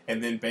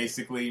 And then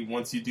basically,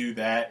 once you do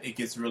that, it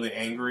gets really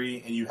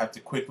angry, and you have to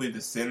quickly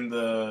descend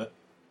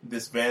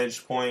this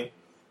vantage point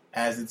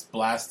as it's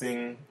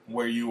blasting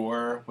where you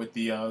were with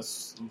the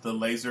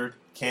laser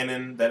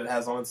cannon that it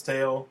has on its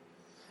tail.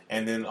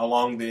 And then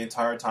along the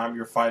entire time,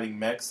 you're fighting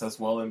mechs as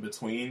well in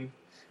between.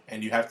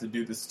 And you have to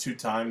do this 2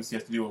 times. You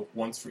have to do it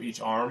once for each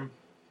arm.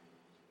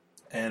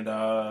 And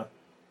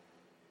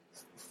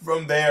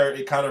from there,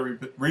 it kind of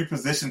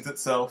repositions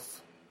itself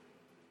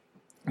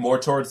more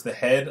towards the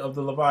head of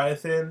the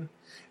Leviathan,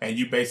 and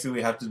you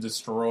basically have to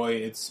destroy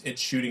it's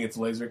shooting its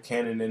laser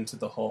cannon into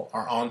the hull,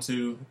 or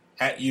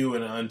at you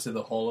and onto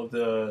the hull of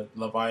the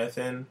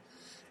Leviathan,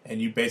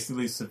 and you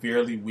basically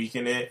severely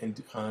weaken it,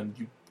 and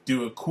you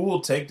do a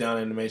cool takedown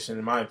animation,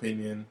 in my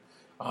opinion,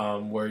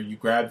 where you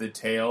grab the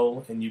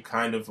tail and you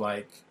kind of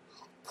like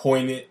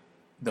point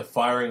the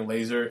firing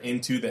laser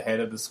into the head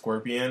of the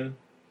scorpion,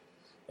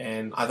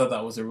 and I thought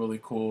that was a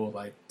really cool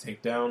like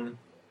takedown.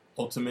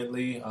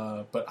 Ultimately,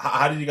 but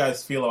how did you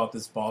guys feel about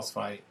this boss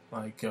fight?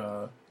 Like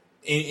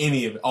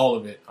any of it, all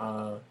of it.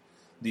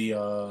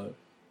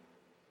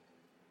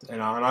 And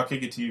I'll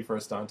kick it to you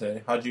first,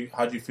 Dante. How'd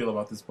you feel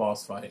about this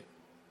boss fight?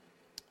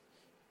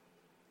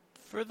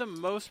 For the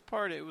most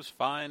part, it was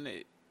fine.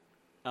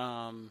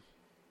 A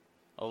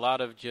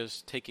lot of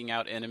just taking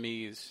out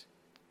enemies,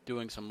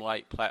 doing some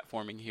light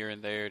platforming here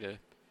and there to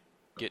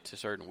get to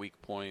certain weak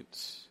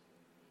points.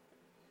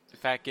 In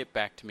fact, get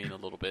back to me in a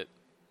little bit.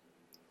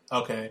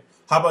 Okay.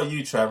 How about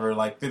you, Trevor?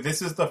 Like,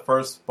 this is the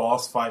first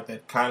boss fight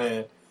that kind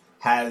of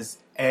has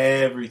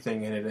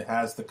everything in it. It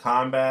has the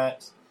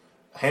combat,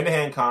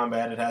 hand-to-hand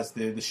combat. It has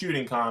the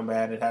shooting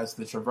combat. It has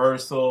the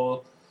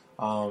traversal.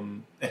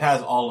 It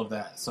has all of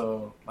that.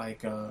 So,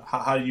 like,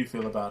 how do you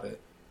feel about it?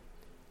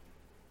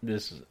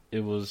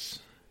 It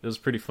was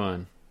pretty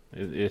fun.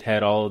 It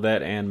had all of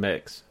that and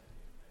mechs.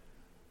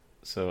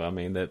 So, I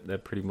mean,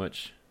 that pretty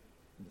much,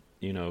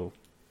 hits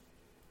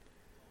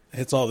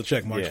all the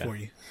check marks for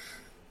you.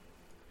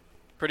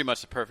 Pretty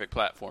much the perfect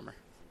platformer.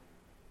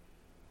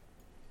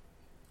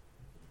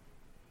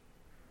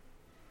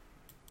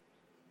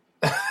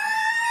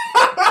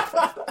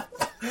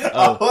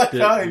 I like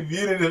how he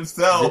muted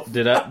himself.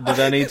 Did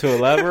I need to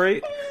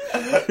elaborate?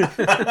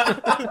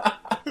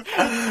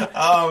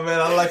 Oh man,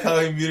 I like how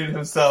he muted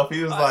himself.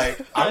 He was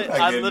like,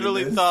 I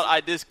literally thought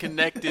I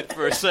disconnected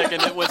for a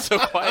second. It went so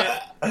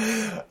quiet.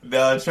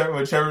 No,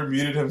 when Trevor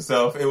muted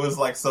himself, it was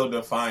like so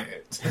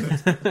defiant.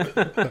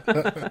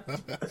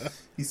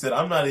 He said,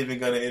 I'm not even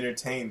going to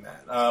entertain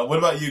that. What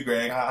about you,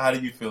 Greg? How do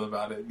you feel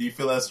about it? Do you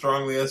feel as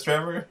strongly as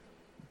Trevor?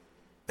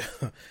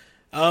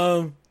 I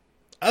don't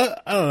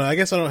know. I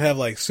guess I don't have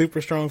like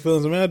super strong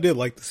feelings. I mean, I did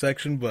like the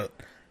section, but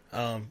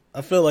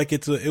I feel like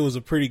it was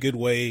a pretty good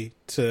way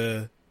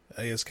to,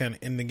 I guess, kind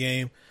of end the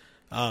game.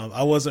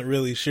 I wasn't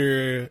really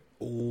sure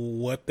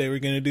what they were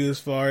going to do as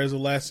far as the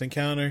last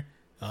encounter.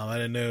 I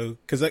didn't know,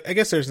 because I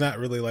guess there's not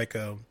really like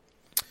a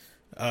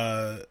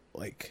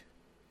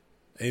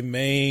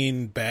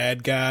main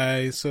bad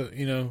guy, so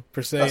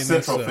per se, a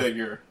central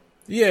figure.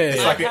 Yeah,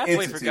 it's like I halfway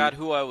entity. forgot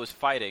who I was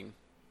fighting.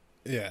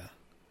 Yeah,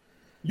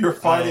 you're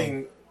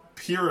fighting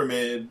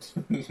Pyramid.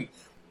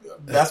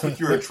 That's what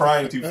you were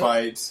trying to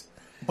fight,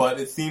 but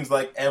it seems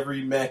like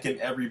every mech and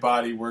every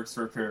body works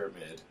for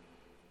Pyramid.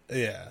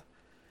 Yeah.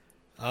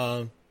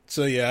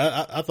 So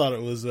yeah, I thought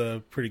it was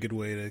a pretty good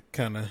way to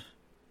kind of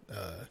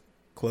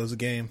close the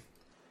game.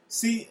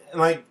 See,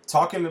 like,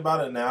 talking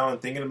about it now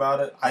and thinking about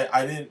it,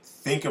 I didn't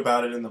think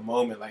about it in the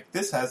moment. Like,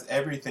 this has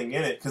everything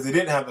in it, because it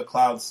didn't have the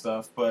cloud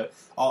stuff, but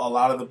a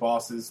lot of the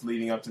bosses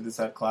leading up to this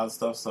had cloud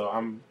stuff, so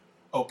I'm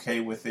okay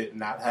with it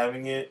not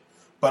having it.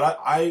 But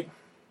I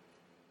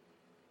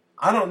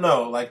don't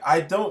know. Like,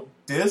 I don't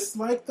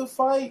dislike the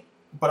fight,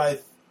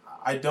 but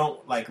I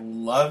don't, like,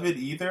 love it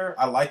either.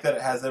 I like that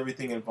it has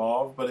everything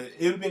involved, but it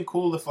would have been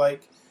cool if,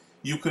 like,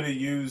 you could have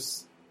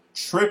used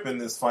Trip in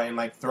this fight and,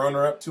 like, thrown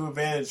her up to a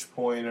vantage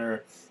point,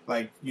 or,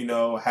 like,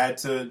 had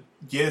to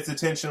get its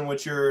attention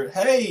with your,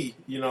 hey,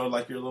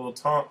 like your little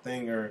taunt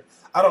thing, or,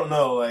 I don't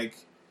know, like.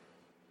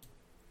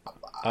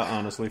 I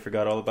honestly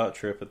forgot all about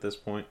Trip at this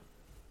point.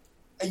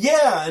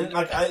 Yeah, and,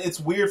 like, it's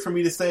weird for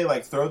me to say,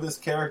 like, throw this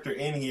character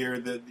in here,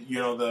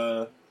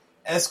 the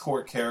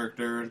escort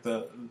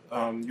character,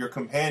 your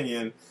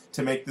companion,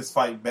 to make this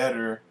fight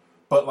better,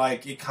 but,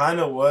 like, it kind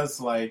of was,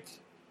 like,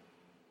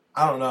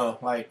 I don't know,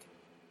 like.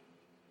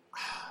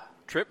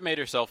 Trip made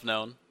herself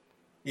known.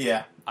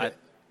 Yeah. I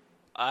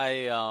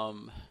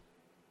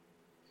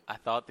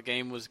thought the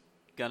game was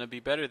gonna be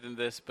better than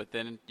this, but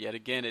then yet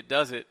again it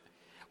does it,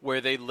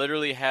 where they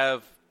literally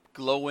have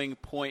glowing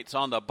points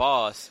on the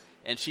boss,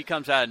 and she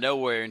comes out of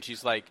nowhere and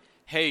she's like,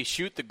 "Hey,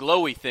 shoot the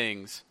glowy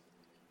things,"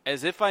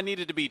 as if I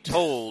needed to be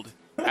told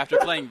after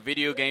playing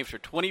video games for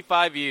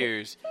 25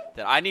 years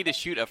that I need to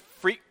shoot a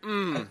freak.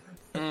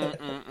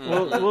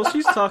 Well,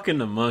 she's talking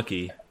to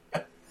Monkey.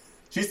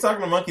 She's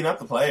talking to Monkey, not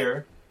the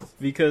player.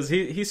 Because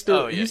he's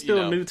still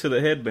new to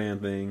the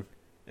headband thing,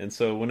 and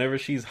so whenever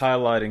she's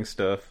highlighting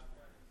stuff,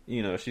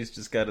 she's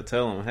just got to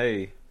tell him,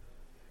 hey,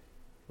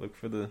 look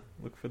for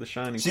the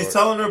shiny She's part.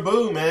 telling her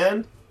boo,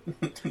 man.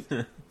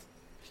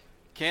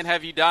 Can't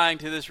have you dying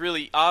to this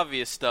really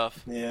obvious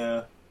stuff.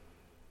 Yeah.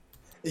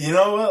 You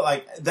know what?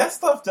 Like, that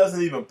stuff doesn't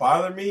even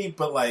bother me,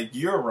 but, like,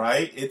 you're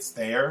right. It's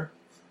there.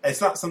 It's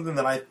not something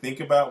that I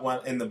think about when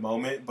in the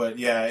moment, but,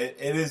 yeah, it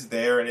is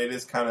there, and it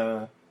is kind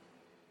of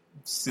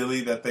silly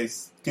that they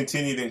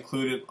continue to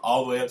include it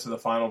all the way up to the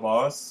final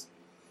boss.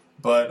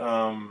 But,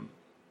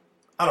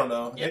 I don't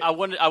know. Yeah, I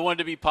wanted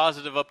to be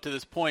positive up to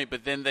this point,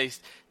 but then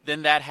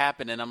that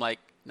happened, and I'm like,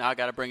 now I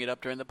got to bring it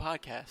up during the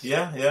podcast.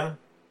 Yeah.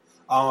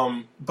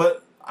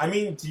 But, I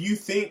mean, do you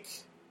think...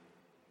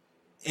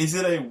 Is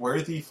it a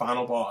worthy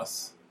final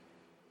boss?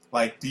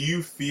 Like, do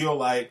you feel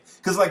like...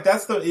 Because, like,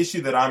 that's the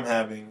issue that I'm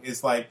having.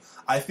 Is, like,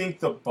 I think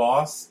the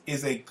boss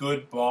is a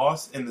good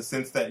boss in the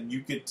sense that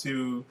you get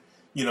to,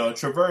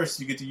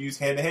 traverse. You get to use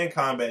hand-to-hand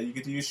combat. You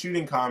get to use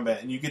shooting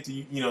combat. And you get to,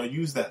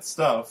 use that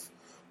stuff.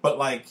 But,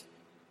 like,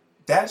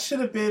 that should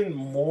have been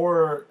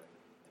more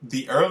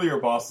the earlier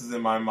bosses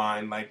in my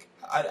mind. Like,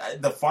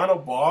 the final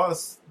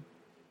boss...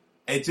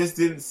 It just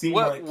didn't seem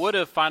like... What would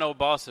a final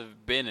boss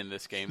have been in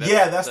this game?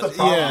 That's the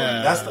problem.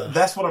 Yeah.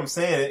 That's what I'm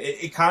saying.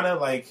 It kind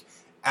of like,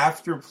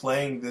 after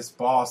playing this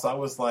boss, I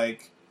was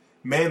like,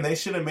 man, they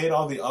should have made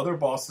all the other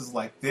bosses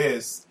like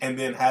this and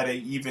then had a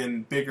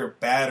even bigger,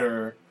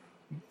 badder...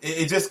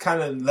 It just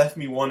kind of left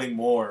me wanting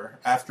more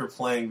after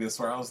playing this,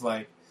 where I was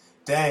like,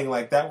 dang,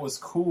 like, that was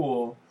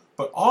cool,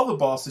 but all the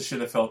bosses should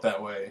have felt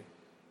that way.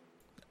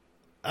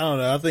 I don't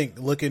know. I think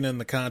looking in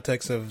the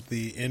context of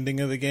the ending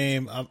of the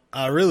game,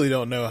 I really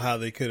don't know how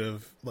they could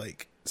have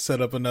like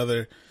set up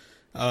another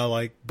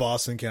like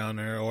boss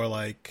encounter or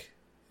like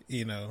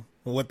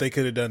what they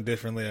could have done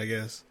differently. I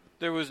guess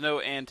there was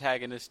no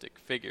antagonistic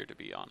figure, to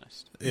be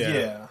honest.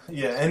 Yeah.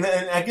 And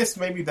I guess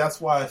maybe that's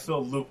why I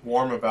feel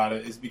lukewarm about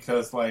it, is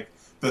because like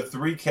the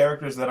three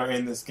characters that are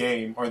in this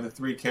game are the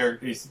three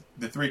characters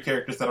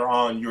that are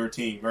on your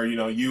team, or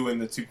you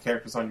and the two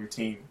characters on your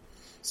team.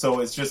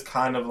 So it's just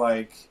kind of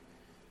like.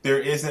 There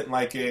isn't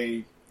like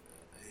I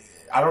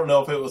don't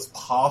know if it was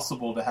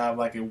possible to have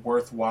like a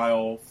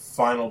worthwhile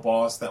final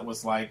boss that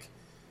was like,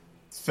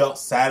 felt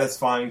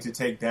satisfying to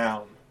take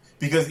down.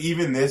 Because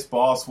even this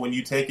boss, when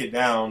you take it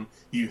down,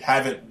 you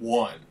haven't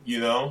won,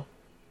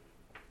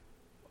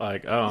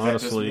 Like,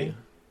 honestly,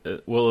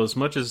 well, as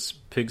much as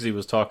Pigsy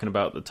was talking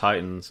about the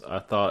Titans, I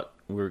thought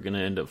we were going to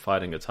end up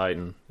fighting a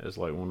Titan as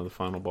like one of the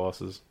final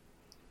bosses.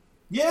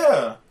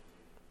 Yeah.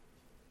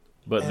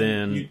 But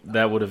then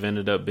that would have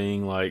ended up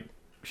being like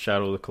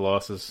Shadow of the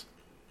Colossus.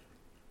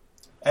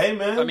 Hey,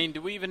 man. I mean,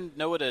 do we even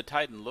know what a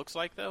Titan looks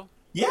like, though?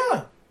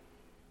 Yeah.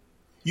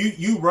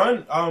 You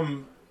run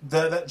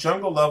that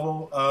jungle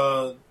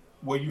level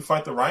where you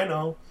fight the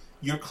rhino.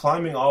 You're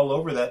climbing all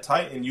over that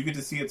Titan. You get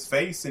to see its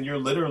face, and you're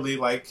literally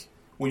like,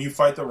 when you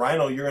fight the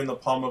rhino, you're in the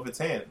palm of its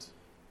hand.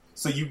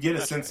 So you get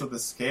a sense of the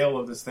scale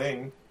of this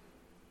thing.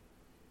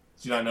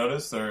 Did you not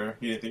notice, or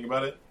you didn't think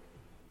about it?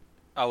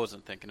 I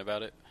wasn't thinking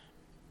about it.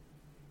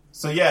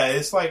 So yeah,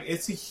 it's like,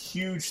 it's a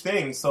huge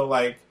thing. So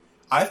like,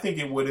 I think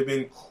it would have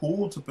been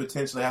cool to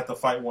potentially have to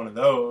fight one of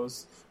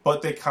those,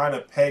 but they kind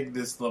of pegged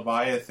this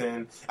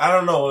Leviathan. I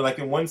don't know, like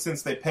in one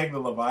sense they pegged the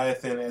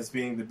Leviathan as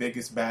being the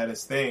biggest,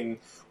 baddest thing,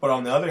 but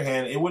on the other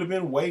hand, it would have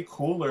been way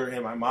cooler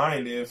in my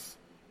mind if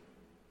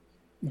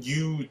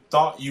you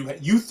thought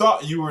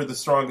you were the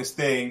strongest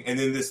thing, and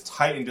then this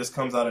Titan just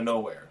comes out of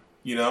nowhere.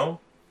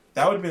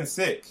 That would have been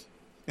sick,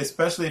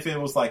 especially if it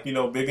was like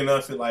big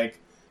enough it like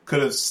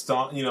could have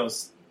stopped.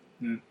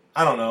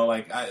 I don't know,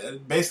 like,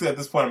 basically at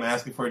this point I'm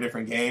asking for a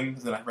different game,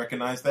 that I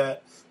recognize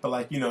that. But,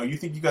 like, you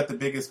think you got the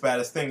biggest,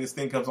 baddest thing, this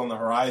thing comes on the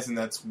horizon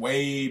that's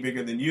way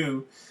bigger than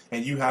you,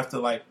 and you have to,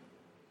 like,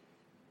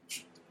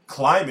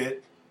 climb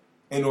it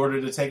in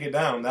order to take it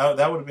down. That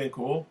would have been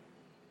cool.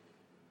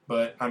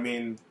 But, I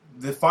mean,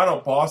 the final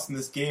boss in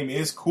this game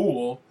is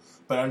cool,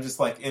 but I'm just,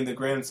 like, in the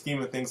grand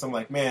scheme of things, I'm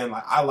like, man,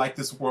 like, I like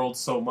this world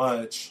so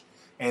much,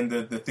 and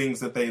the things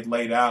that they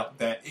laid out,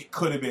 that it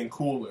could have been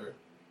cooler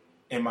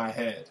in my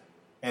head.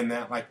 And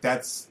that, like,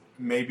 that's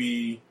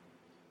maybe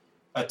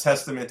a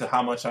testament to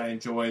how much I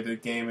enjoy the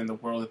game and the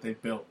world that they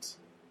built.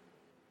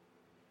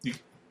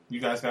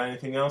 You guys got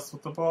anything else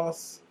with the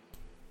boss?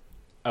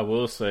 I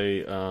will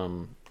say,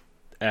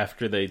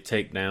 after they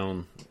take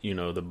down,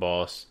 the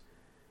boss,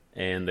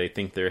 and they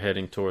think they're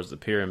heading towards the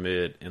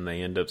pyramid, and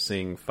they end up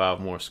seeing 5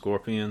 more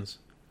scorpions,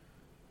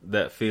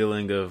 that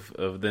feeling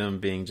of them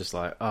being just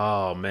like,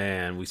 oh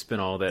man, we spent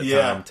all that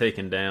time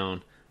taking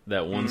down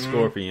that one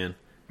scorpion,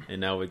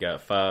 and now we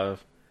got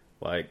 5.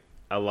 Like,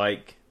 I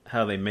like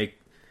how they make,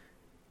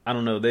 I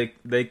don't know,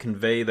 they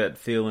convey that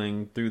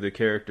feeling through the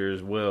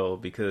characters well,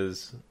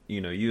 because,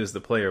 you as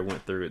the player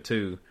went through it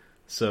too.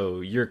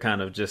 So you're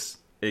kind of just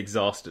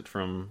exhausted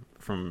from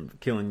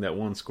killing that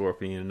one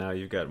scorpion, and now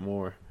you've got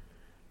more.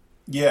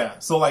 Yeah,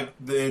 so like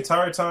the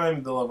entire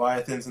time the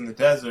Leviathan's in the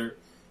desert,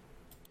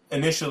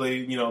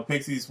 initially,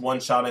 Pixie's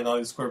one-shotting all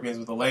these scorpions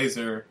with a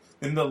laser.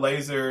 Then the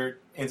laser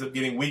ends up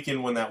getting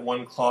weakened when that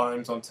one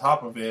climbs on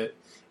top of it.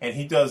 and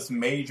he does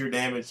major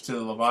damage to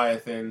the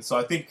Leviathan. So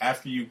I think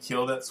after you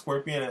kill that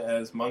Scorpion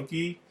as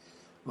Monkey,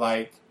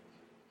 like,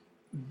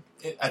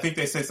 I think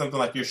they say something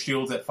like your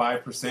shield's at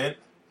 5%,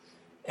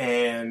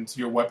 and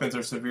your weapons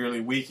are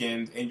severely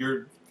weakened, and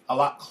you're a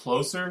lot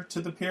closer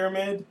to the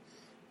pyramid.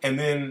 And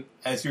then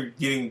as you're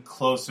getting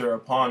closer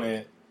upon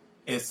it,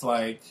 it's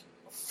like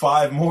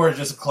 5 more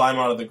just climb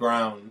out of the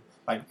ground.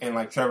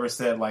 Like Trevor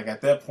said, like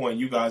at that point,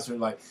 you guys are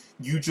like,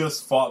 you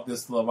just fought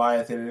this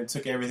Leviathan and it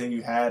took everything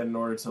you had in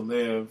order to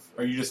live,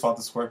 or you just fought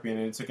the Scorpion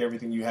and it took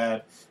everything you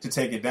had to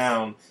take it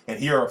down, and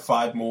here are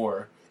 5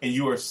 more, and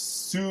you are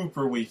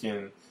super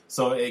weakened.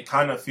 So it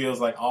kind of feels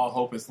like all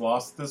hope is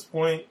lost at this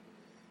point.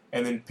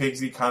 And then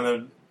Pigsy kind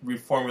of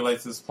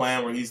reformulates this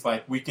plan where he's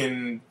like, we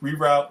can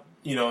reroute,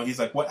 he's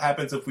like, what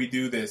happens if we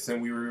do this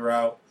and we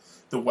reroute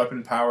the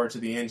weapon power to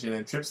the engine?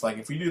 And Trip's like,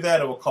 if we do that,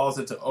 it will cause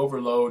it to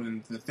overload,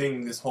 and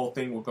this whole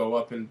thing will go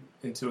up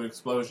into an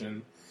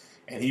explosion.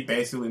 And he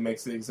basically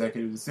makes the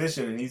executive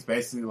decision, and he's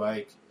basically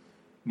like,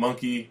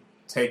 Monkey,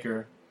 take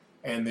her.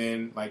 And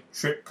then like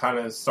Trip kind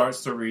of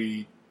starts to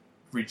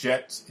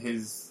reject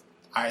his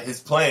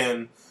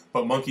plan,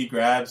 but Monkey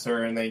grabs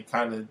her, and they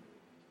kind of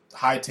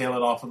hightail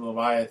it off of the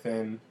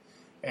Leviathan,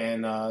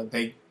 and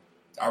they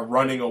are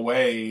running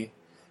away.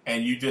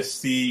 And you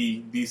just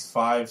see these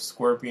 5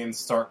 Scorpions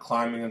start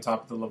climbing on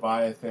top of the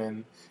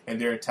Leviathan,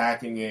 and they're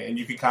attacking it. And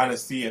you can kind of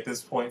see at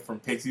this point, from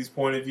Pixie's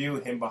point of view,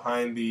 him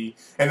behind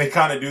and they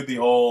kind of do the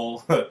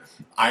whole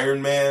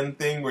Iron Man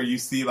thing where you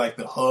see like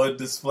the HUD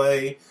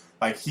display.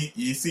 Like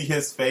you see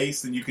his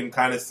face, and you can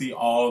kind of see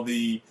all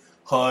the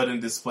HUD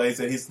and displays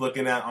that he's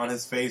looking at on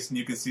his face, and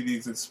you can see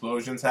these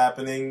explosions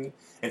happening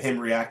and him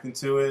reacting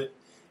to it.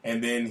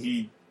 And then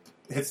he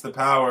hits the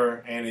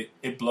power, and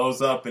it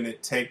blows up, and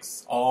it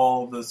takes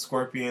all the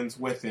Scorpions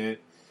with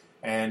it.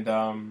 And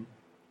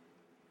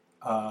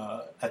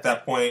at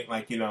that point,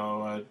 like,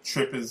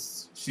 Trip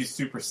she's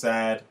super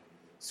sad,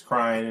 she's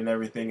crying and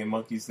everything, and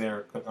Monkey's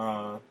there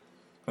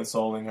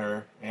consoling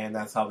her, and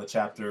that's how the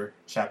chapter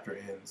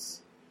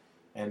ends.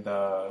 And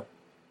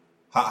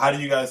how do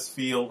you guys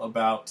feel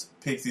about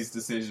Pixie's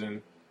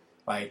decision?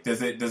 Like,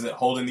 does it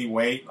hold any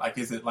weight? Like,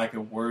 is it like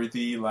a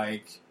worthy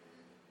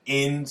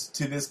end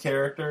to this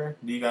character?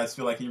 Do you guys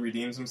feel like he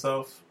redeems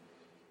himself,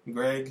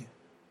 Greg?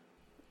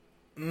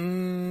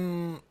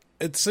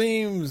 It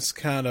seems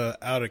kind of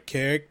out of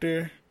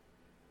character.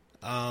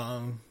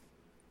 I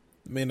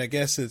mean, I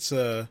guess it's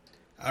I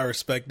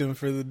respect him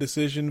for the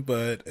decision,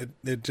 but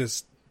it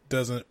just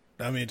doesn't.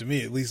 I mean, to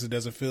me at least, it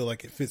doesn't feel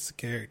like it fits the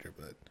character.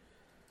 But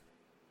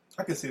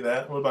I can see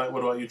that. What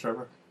about you,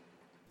 Trevor?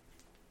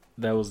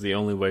 That was the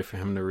only way for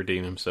him to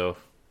redeem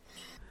himself.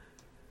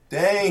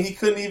 Dang, he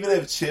couldn't even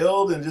have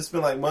chilled and just been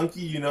like,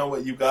 Monkey, you know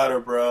what, you got her,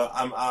 bro.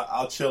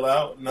 I'll chill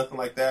out. Nothing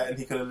like that. And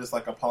he could have just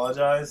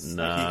apologized.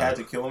 Nah. Like, he had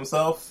to kill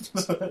himself.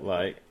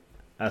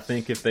 I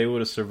think if they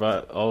would have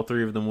survived, all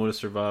 3 of them would have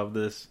survived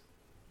this.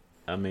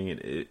 I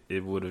mean,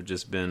 it would have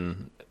just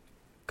been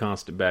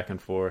constant back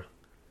and forth.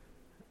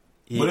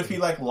 What if he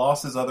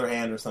lost his other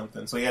hand or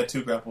something? So he had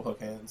 2 grapple hook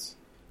hands.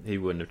 He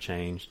wouldn't have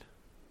changed.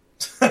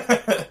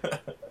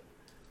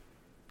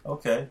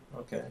 Okay.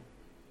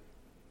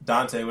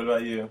 Dante, what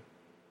about you?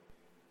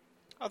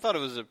 I thought it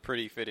was a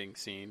pretty fitting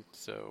scene,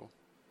 so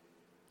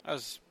I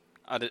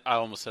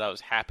almost said I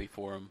was happy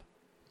for him,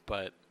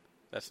 but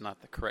that's not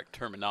the correct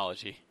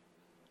terminology.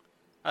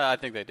 I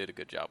think they did a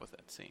good job with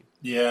that scene.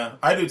 Yeah,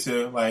 I do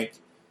too. I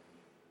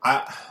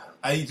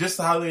just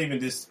how they even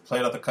just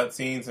played out the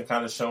cutscenes and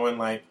kind of showing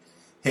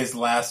his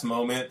last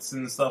moments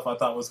and stuff, I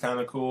thought was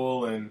kind of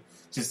cool, and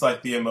just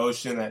the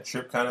emotion that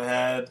Trip kind of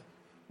had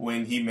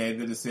when he made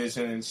the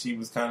decision, and she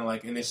was kind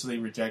of initially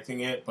rejecting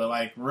it,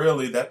 but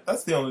really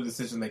that's the only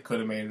decision they could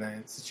have made in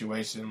that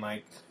situation.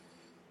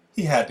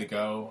 He had to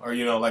go, or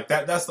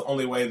that's the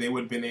only way they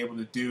would have been able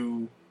to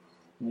do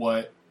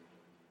what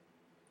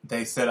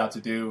they set out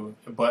to do.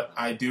 But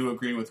I do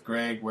agree with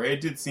Greg where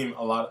it did seem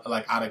a lot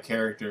out of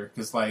character,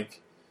 because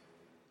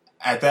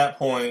at that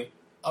point,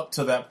 up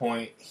to that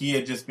point, he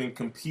had just been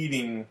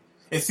competing.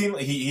 It seemed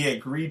like he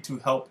agreed to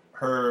help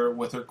her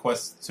with her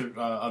quest to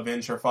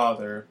avenge her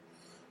father.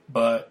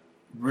 But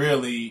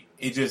really,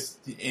 it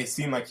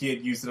seemed like he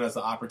had used it as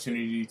an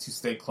opportunity to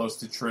stay close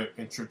to Trip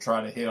and to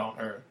try to hit on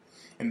her.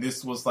 And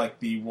this was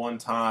the one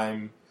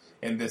time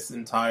in this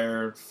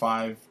entire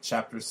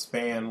 5-chapter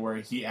span where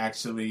he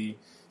actually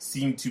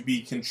seemed to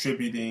be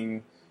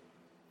contributing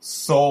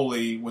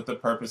solely with the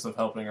purpose of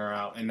helping her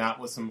out, and not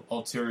with some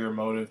ulterior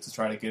motive to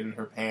try to get in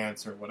her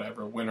pants or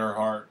whatever, win her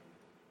heart.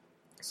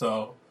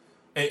 So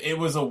it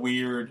was a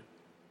weird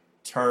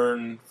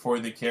turn for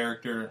the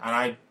character, and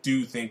I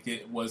do think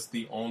it was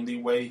the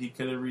only way he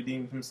could have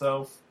redeemed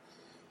himself.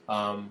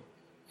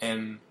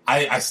 And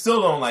I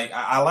still don't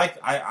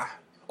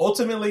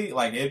ultimately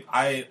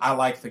I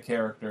like the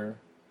character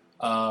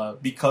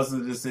because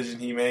of the decision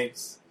he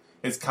makes.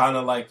 It's kind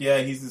of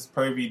he's this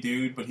pervy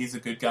dude, but he's a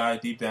good guy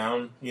deep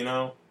down,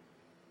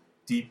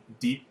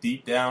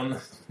 deep down.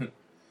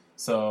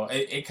 So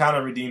it kind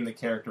of redeemed the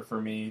character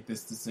for me,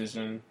 this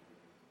decision.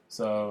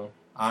 So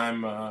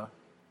I'm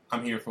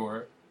here for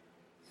it.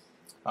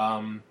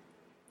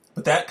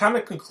 But that kind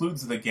of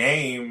concludes the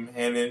game,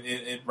 and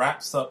it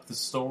wraps up the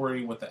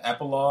story with the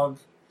epilogue.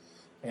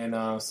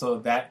 And so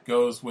that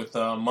goes with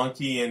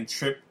Monkey and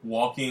Trip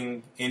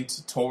walking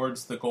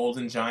towards the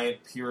Golden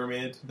Giant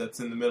Pyramid that's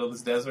in the middle of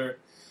this desert.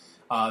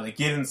 They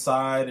get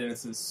inside, and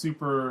it's a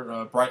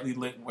super brightly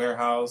lit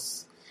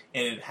warehouse,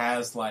 and it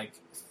has like,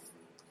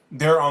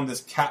 they're on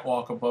this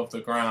catwalk above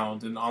the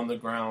ground, and on the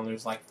ground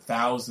there's like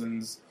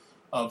thousands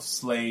of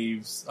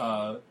slaves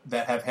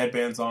that have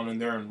headbands on,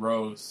 and they're in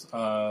rows.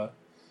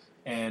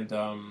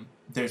 And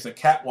there's a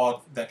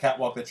catwalk. That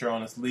catwalk that you're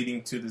on is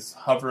leading to this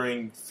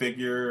hovering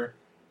figure.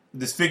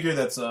 This figure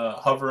that's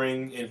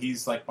hovering, and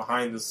he's like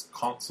behind this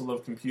console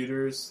of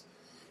computers,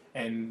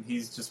 and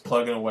he's just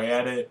plugging away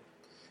at it.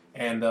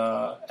 And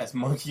as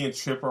Monkey and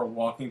Trip are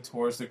walking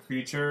towards the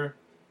creature,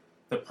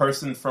 the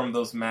person from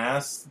those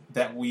masks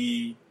that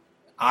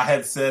I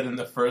had said in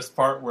the first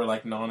part were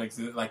like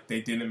non-existent, like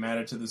they didn't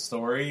matter to the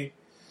story,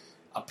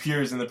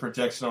 appears in the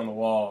projection on the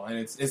wall, and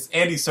it's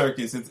Andy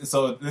Serkis.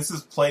 So this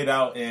is played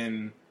out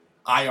in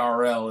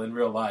IRL, in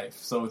real life.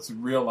 So it's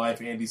real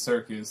life Andy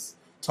Serkis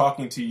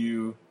talking to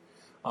you,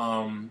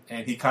 and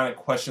he kind of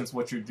questions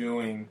what you're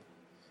doing,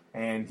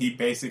 and he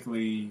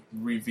basically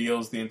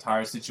reveals the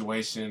entire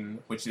situation,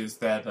 which is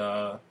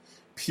that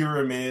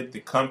Pyramid, the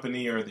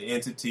company or the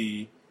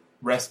entity,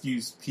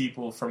 rescues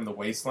people from the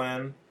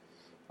wasteland,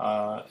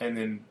 and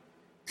then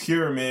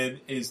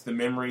Pyramid is the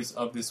memories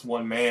of this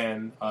one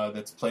man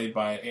that's played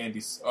by Andy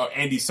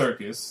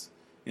Serkis.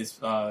 Is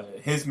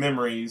his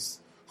memories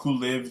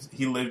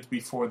he lived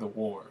before the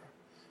war.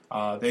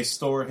 They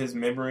store his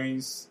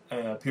memories.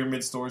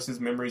 Pyramid stores his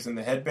memories in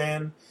the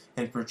headband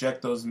and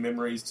project those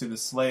memories to the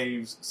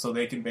slaves so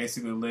they can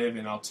basically live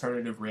in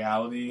alternative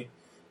reality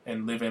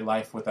and live a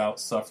life without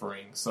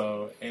suffering.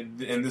 So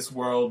in this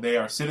world, they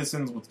are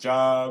citizens with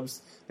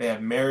jobs, they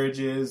have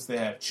marriages, they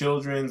have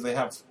children, they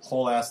have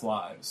whole ass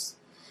lives.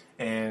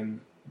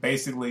 And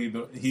basically,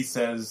 he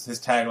says, his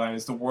tagline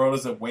is, the world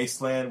is a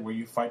wasteland where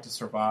you fight to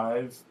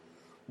survive,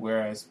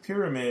 whereas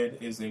Pyramid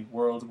is a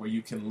world where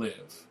you can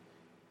live.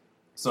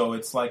 So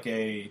it's like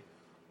a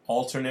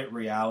alternate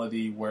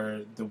reality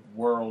where the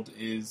world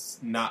is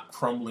not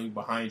crumbling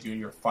behind you and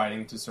you're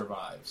fighting to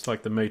survive. It's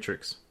like the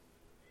Matrix.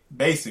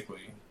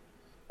 Basically.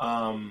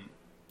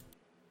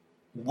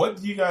 What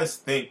do you guys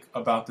think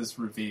about this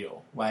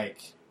reveal?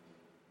 Like,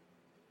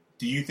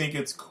 do you think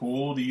it's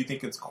cool? Do you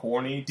think it's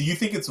corny? Do you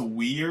think it's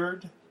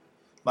weird?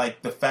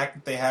 Like, the fact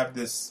that they have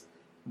this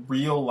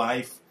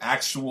real-life,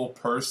 actual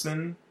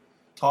person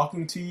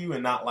talking to you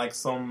and not like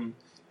some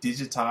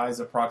digitized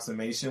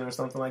approximation or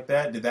something like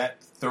that? Did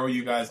that throw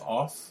you guys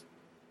off?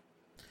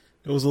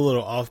 It was a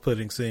little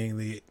off-putting seeing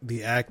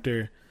the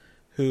actor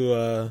who,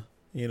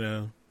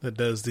 that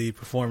does the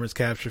performance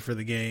capture for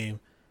the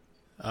game,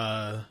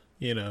 kind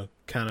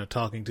of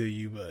talking to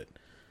you. But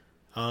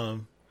I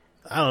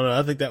don't know.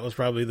 I think that was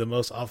probably the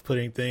most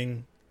off-putting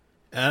thing.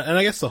 And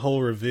I guess the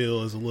whole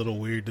reveal is a little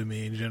weird to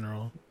me in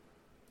general.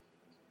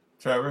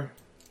 Trevor?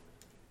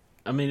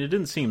 I mean, it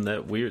didn't seem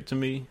that weird to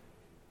me.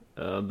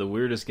 The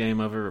weirdest game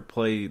I've ever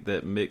played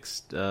that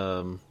mixed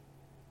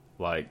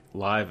like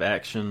live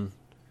action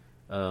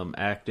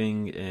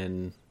acting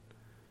and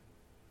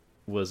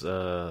was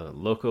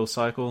Loco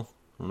Cycle.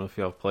 I don't know if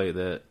y'all played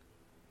that.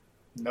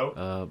 Nope.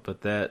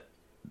 But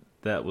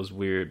that was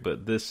weird.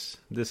 But this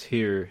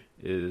here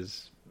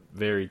is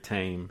very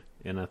tame,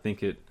 and I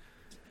think it,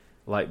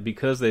 like,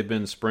 because they've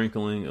been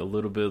sprinkling a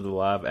little bit of the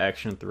live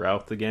action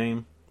throughout the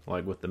game,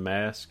 like with the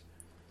mask,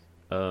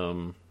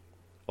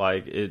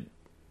 like it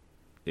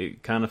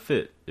kind of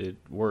fit. It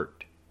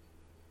worked.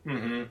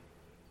 Mm-hmm.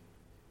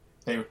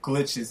 They were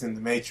glitches in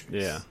the Matrix.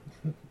 Yeah.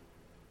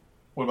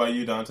 What about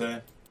you,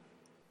 Dante?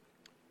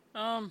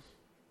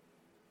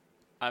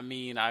 I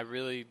mean, I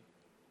really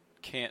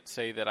can't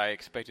say that I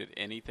expected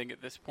anything at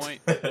this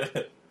point.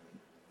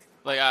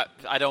 Like,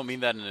 I don't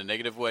mean that in a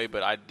negative way,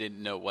 but I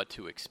didn't know what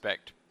to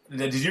expect.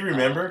 Did you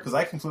remember? Because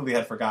I completely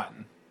had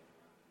forgotten.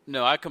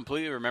 No, I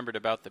completely remembered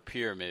about the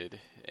pyramid,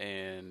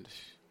 and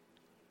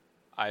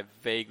I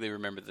vaguely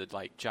remember the,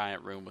 like,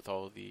 giant room with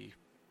all of the,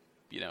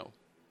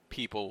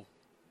 people,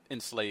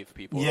 enslaved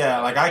people.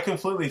 Yeah, like, I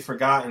completely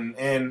forgotten.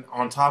 And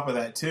on top of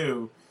that,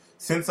 too,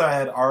 since I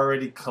had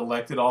already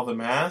collected all the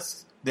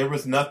masks, there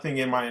was nothing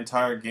in my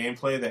entire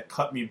gameplay that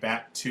cut me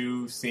back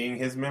to seeing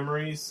his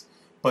memories.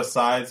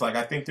 Besides, like,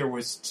 I think there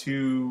was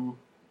two...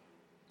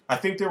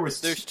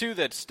 There's two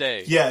that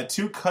stay. Yeah,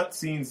 two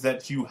cutscenes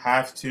that you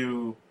have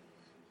to...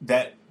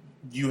 That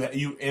you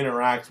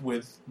interact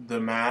with the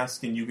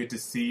mask and you get to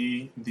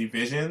see the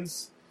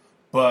visions.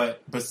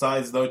 But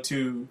besides those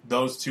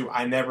two,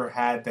 I never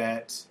had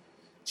that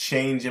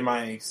change in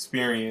my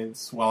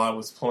experience while I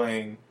was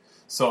playing.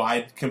 So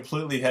I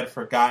completely had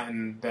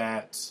forgotten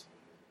that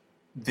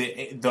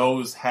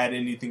those had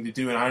anything to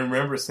do. And I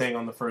remember saying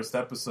on the first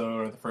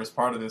episode or the first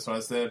part of this, when I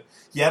said,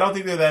 yeah, I don't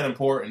think they're that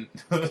important.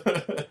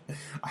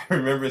 I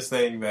remember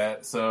saying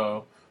that.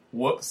 So,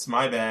 whoops,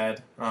 my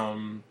bad.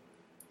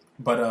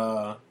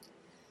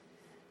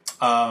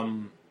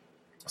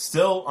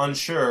 Still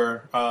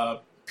unsure.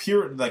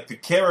 the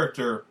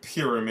character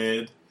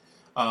Pyramid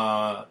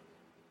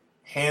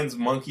hands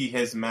Monkey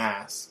his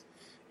mask,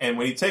 and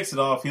when he takes it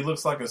off, he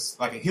looks like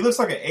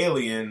an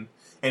alien,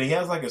 and he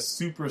has like a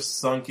super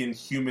sunken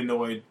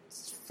humanoid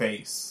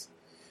face.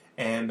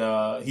 And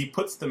Monkey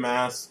puts the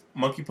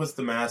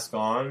mask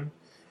on,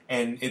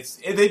 and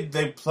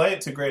they play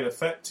it to great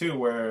effect too,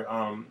 where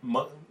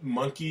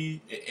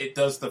Monkey it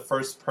does the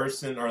first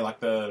person, or like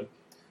the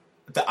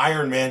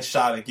Iron Man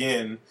shot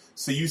again.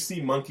 So you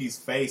see Monkey's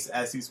face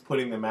as he's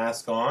putting the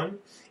mask on,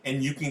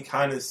 and you can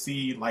kind of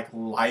see like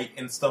light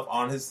and stuff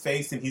on his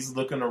face, and he's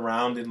looking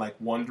around in like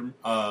wonderment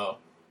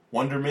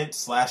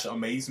 /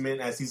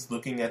 amazement as he's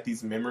looking at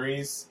these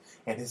memories,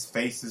 and his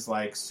face is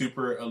like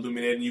super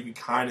illuminated, and you can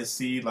kind of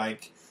see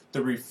like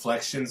the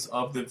reflections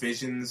of the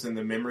visions and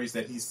the memories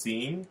that he's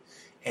seeing,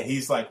 and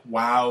he's like,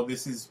 wow,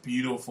 this is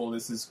beautiful,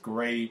 this is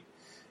great.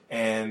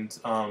 And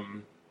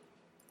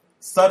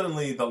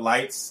suddenly the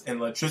lights and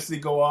electricity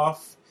go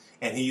off,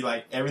 and he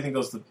like everything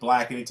goes to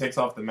black, and he takes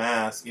off the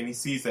mask, and he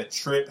sees that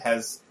Trip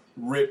has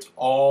ripped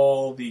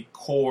all the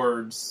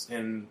cords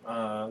and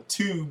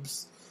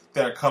tubes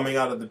that are coming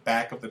out of the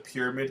back of the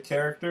Pyramid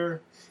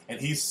character, and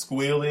he's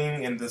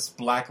squealing, and this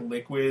black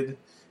liquid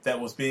that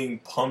was being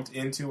pumped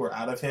into or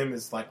out of him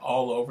is like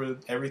all over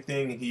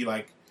everything, and he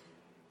like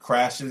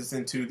crashes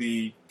into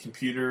the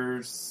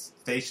computer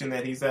station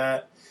that he's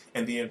at,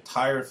 and the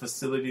entire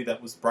facility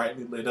that was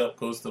brightly lit up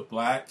goes to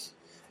black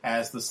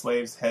as the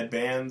slaves'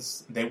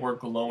 headbands, they were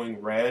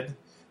glowing red.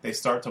 They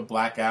start to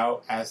black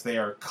out as they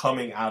are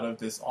coming out of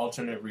this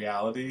alternate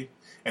reality,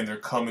 and they're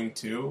coming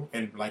to,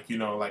 and like, you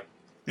know, like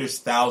there's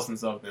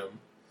thousands of them.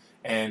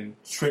 And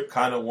Trip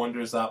kind of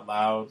wonders out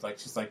loud, like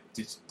she's like,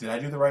 did I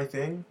do the right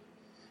thing?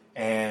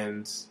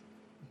 And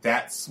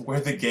that's where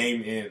the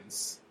game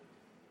ends.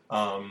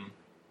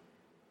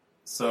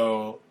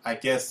 So I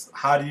guess,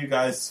 how do you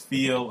guys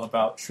feel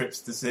about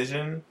Trip's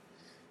decision?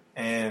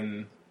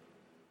 And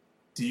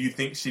do you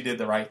think she did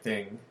the right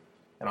thing?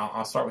 And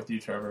I'll start with you,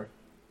 Trevor.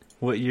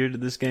 What year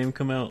did this game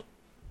come out?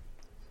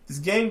 This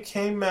game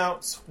came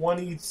out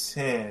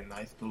 2010,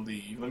 I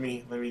believe. Let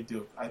me do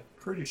it. I'm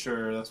pretty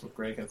sure that's what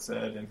Greg had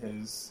said in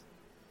his...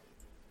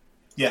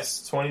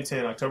 Yes,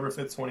 2010, October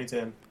 5th,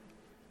 2010.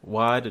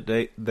 Why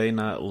did they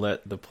not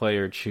let the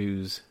player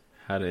choose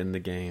how to end the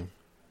game?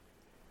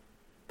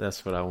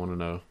 That's what I want to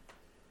know.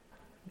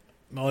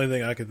 The only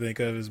thing I could think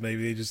of is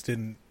maybe they just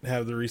didn't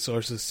have the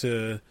resources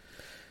to,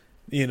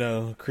 you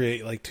know,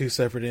 create like two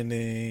separate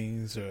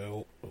endings,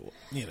 or,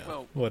 you know,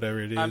 well,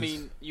 whatever it is. I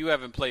mean, you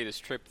haven't played as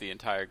Trip the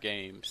entire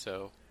game,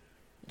 so...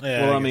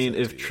 Yeah, well, I mean,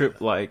 if Trip,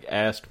 like,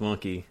 asked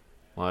Monkey,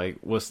 like,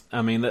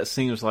 that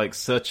seems like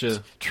such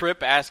a...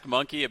 Trip asked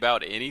Monkey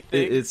about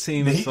anything? It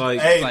seems like...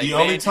 Hey, like, the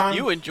only time...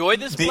 You enjoy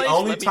this place?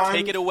 Let me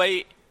take it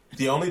away.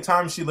 The only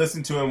time she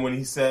listened to him when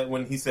he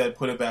said,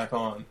 put it back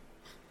on.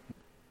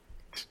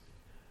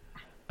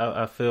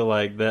 I feel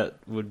like that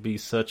would be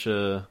such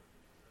a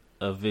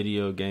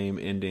video game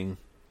ending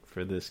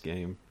for this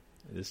game,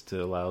 is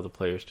to allow the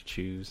players to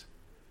choose.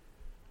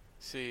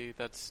 See,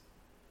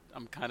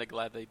 I'm kind of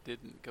glad they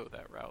didn't go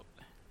that route.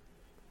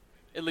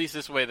 At least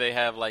this way they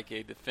have like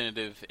a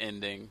definitive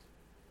ending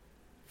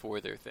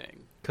for their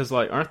thing. Because,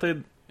 like, aren't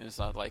they... It's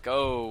not like,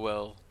 oh,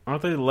 well...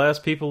 Aren't they the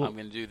last people... I'm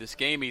going to do this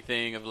gamey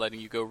thing of letting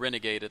you go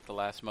renegade at the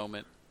last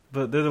moment.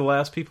 But they're the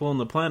last people on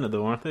the planet,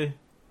 though, aren't they?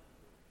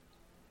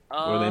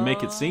 Or they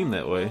make it seem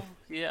that way.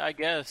 Yeah, I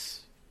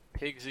guess.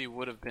 Pigsy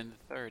would have been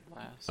the third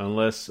last.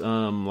 Unless,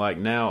 like,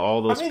 now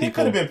all those people... it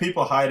could have been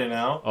people hiding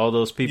out. All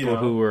those people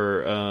who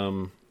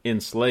were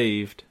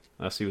enslaved,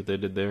 I see what they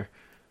did there,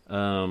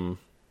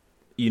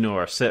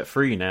 are set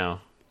free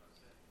now.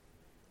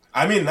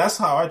 I mean, that's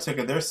how I took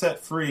it. They're set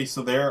free,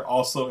 so they're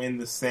also in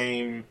the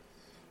same,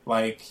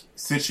 like,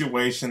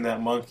 situation that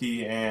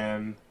Monkey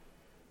and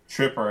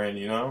Trip are in,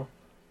 you know?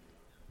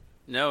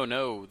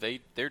 No,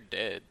 they're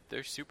dead.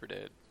 They're super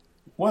dead.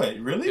 What,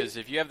 really? Because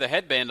if you have the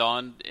headband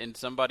on and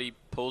somebody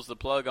pulls the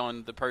plug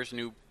on the person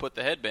who put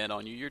the headband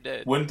on you, you're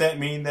dead. Wouldn't that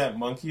mean that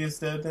Monkey is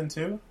dead then,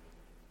 too?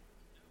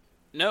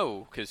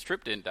 No, because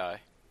Trip didn't die.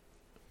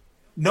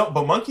 No,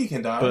 but Monkey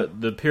can die. But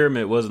the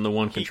Pyramid wasn't the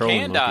one controlling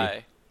Monkey. He Monkey. can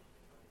die.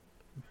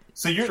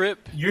 So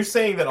you're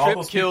saying that all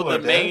those people killed are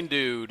the dead? main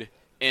dude,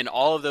 and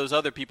all of those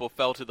other people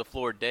fell to the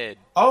floor dead.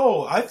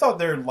 Oh, I thought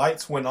their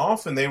lights went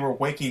off and they were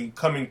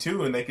coming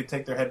to, and they could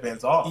take their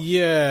headbands off.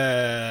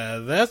 Yeah,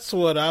 that's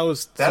what I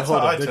was. That's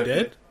how I took dead?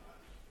 it.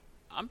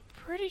 I'm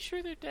pretty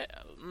sure they're dead.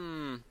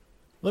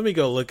 Let me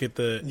go look at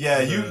the. Yeah,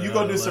 you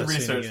go do some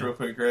research real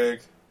quick, Greg.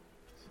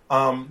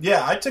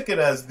 Yeah, I took it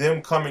as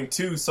them coming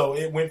to, so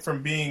it went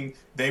from being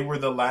they were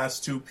the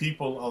last two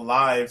people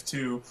alive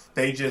to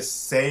they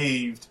just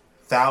saved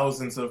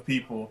thousands of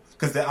people.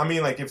 Because I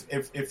mean, like, if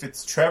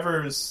it's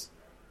Trevor's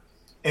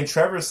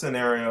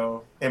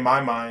scenario, in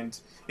my mind,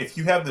 if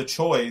you have the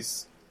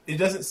choice, it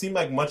doesn't seem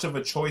like much of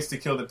a choice to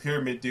kill the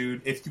Pyramid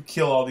dude if you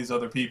kill all these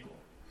other people.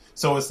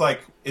 So it's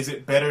like, is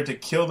it better to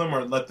kill them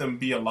or let them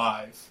be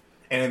alive?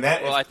 And in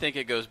that, I think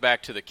it goes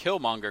back to the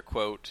Killmonger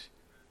quote.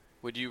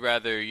 Would you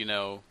rather,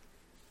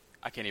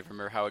 I can't even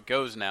remember how it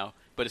goes now,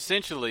 But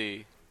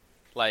essentially,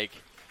 like,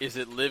 is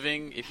it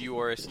living if you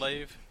are a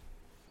slave?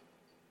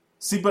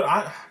 See, but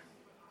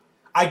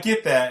I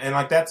get that, and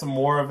like that's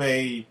more of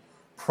a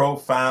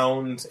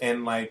profound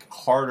and like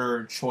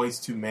harder choice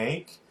to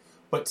make.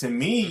 But to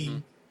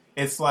me,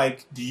 it's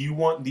like, do you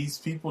want these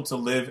people to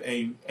live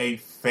a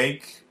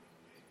fake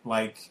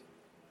like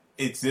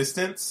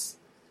existence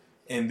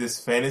in this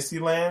fantasy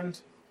land,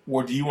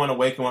 or do you want to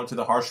wake them up to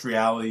the harsh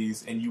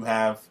realities and you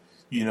have,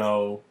 you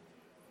know,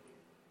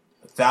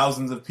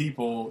 thousands of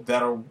people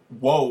that are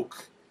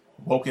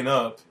woken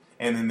up,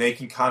 and then they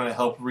can kind of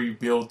help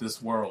rebuild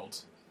this world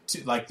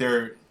to like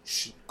their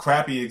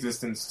crappy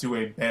existence to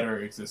a better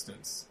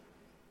existence.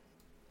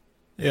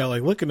 Yeah,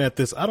 like looking at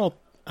this, I don't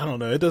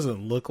know. It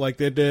doesn't look like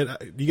they're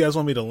dead. You guys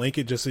want me to link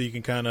it just so you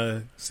can kind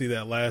of see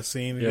that last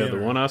scene? Yeah, again,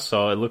 the one I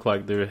saw, it looked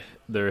like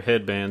their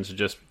headbands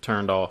just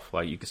turned off.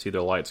 Like you could see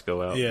their lights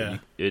go out. Yeah.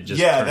 It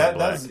just Yeah, turned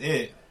black. that's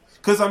it.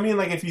 Because I mean,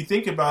 like if you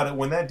think about it,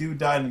 when that dude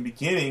died in the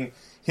beginning,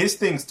 his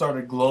thing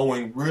started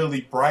glowing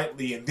really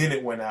brightly, and then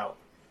it went out.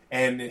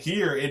 And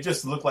here, it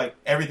just looked like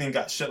everything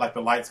got shut, like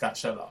the lights got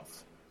shut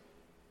off.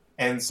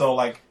 And so,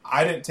 like,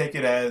 I didn't take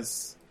it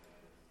as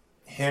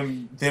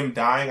them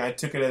dying. I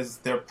took it as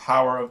their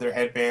power of their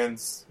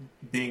headbands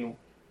being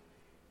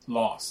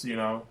lost, you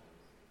know?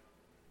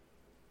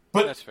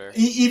 But That's fair.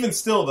 Even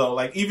still, though,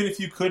 like, even if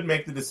you could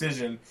make the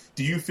decision,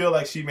 do you feel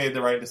like she made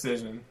the right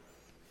decision?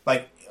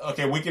 Like,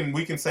 okay, we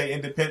can say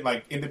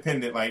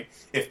independent, like,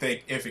 if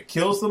it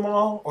kills them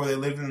all, or they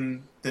live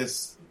in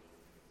this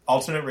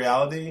alternate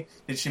reality,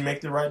 did she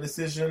make the right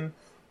decision?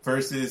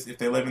 Versus if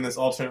they live in this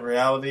alternate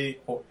reality,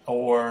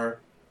 or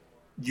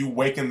you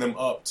waken them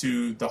up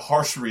to the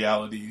harsh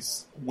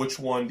realities, which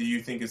one do you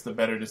think is the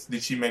better?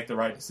 Did she make the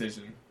right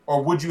decision,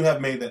 or would you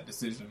have made that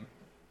decision?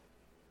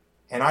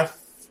 And I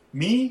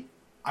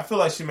feel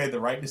like she made the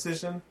right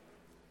decision.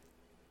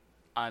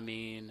 I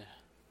mean,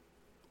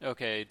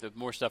 okay, the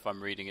more stuff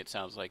I'm reading, it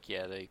sounds like,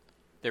 yeah,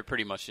 they're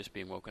pretty much just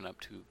being woken up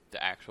to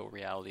the actual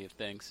reality of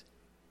things.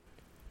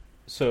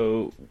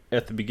 So,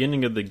 at the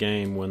beginning of the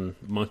game, when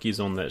Monkey's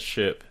on that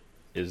ship,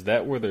 is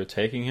that where they're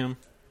taking him?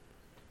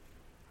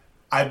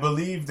 I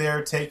believe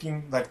they're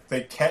taking, like,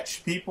 they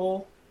catch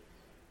people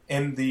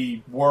in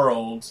the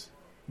world,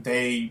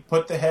 they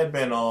put the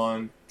headband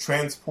on,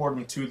 transport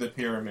them to the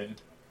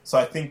pyramid. So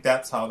I think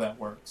that's how that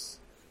works.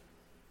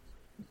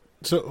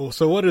 So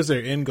what is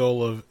their end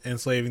goal of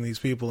enslaving these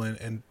people and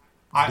doing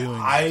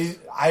this?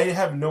 I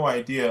have no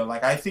idea.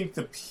 Like, I think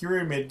the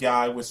pyramid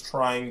guy was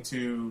trying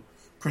to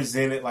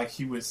present it like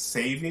he was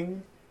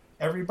saving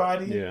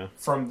everybody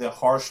from the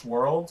harsh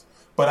world.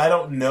 But I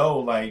don't know,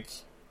 like...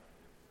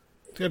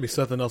 There's gotta be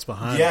something else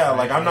behind it. Yeah,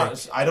 Right?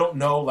 like, I don't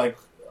know, like,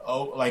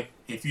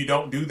 if you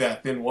don't do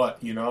that, then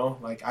what, you know?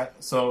 Like,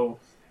 so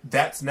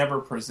that's never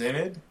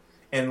presented.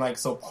 And, like,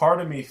 so part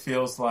of me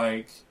feels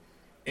like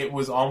it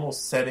was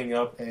almost setting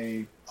up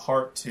a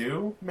part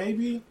 2,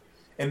 maybe?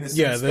 In the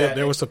sense that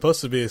there was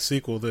supposed to be a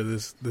sequel to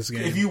this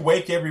game. if you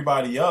wake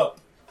everybody up,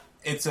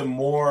 it's a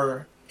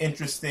more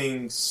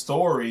interesting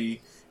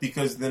story,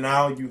 because then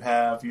now you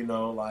have, you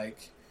know,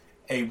 like,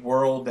 a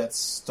world that's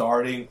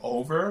starting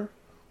over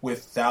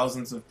with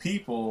thousands of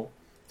people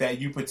that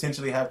you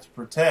potentially have to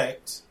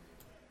protect,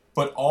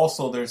 but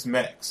also there's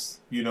mechs,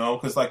 you know?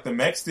 Because, like, the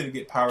mechs didn't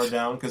get powered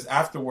down, because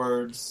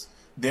afterwards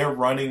they're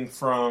running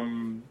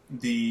from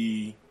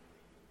the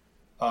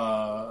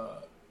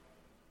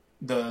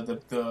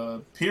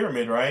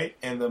pyramid, right?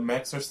 And the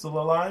mechs are still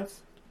alive.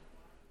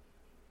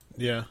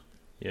 Yeah.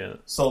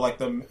 So, like,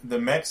 the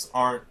mechs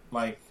aren't,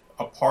 like,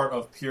 a part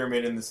of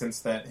pyramid in the sense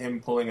that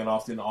him pulling it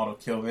off didn't auto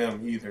kill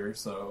them either.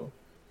 So,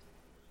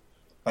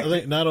 like, I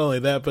think not only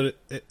that, but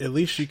at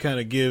least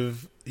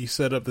you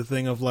set up the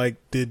thing of, like,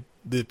 did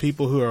the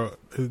people who are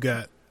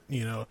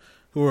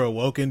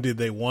awoken, did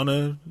they want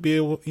to be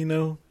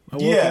awoken?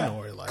 yeah,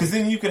 or, like, because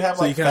then you could have,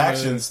 like,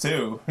 factions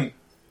too.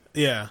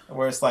 Yeah.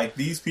 Where it's like,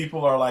 these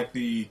people are like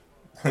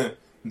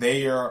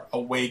they are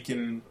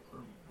awakened.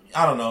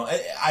 I don't know.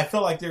 I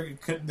feel like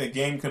the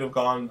game could have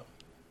gone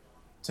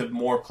to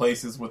more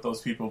places with those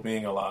people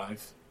being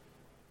alive.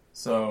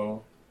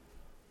 So,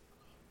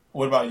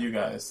 what about you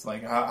guys?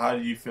 Like, how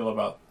do you feel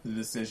about the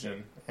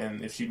decision,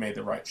 and if she made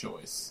the right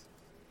choice?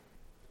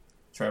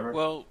 Trevor?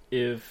 Well,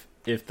 If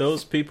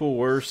those people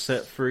were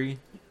set free,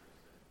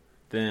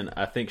 then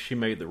I think she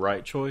made the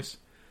right choice,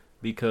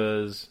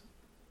 because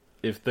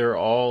if they're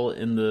all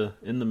in the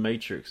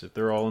Matrix, if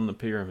they're all in the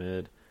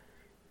pyramid,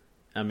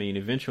 I mean,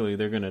 eventually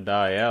they're going to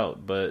die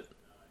out, but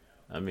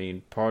I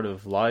mean, part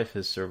of life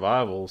is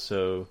survival,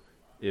 so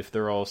if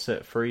they're all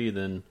set free,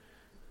 then,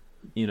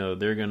 you know,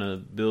 they're going to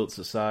build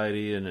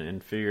society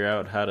and figure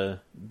out how to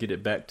get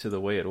it back to the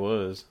way it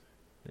was.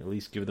 At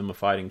least give them a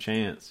fighting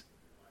chance.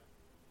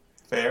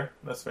 Fair.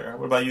 That's fair.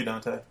 What about you,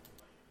 Dante?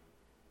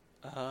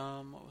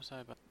 what was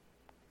I about?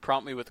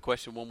 Prompt me with the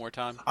question one more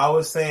time. I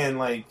was saying,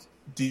 like,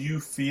 do you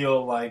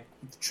feel like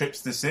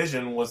Tripp's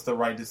decision was the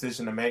right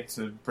decision to make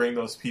to bring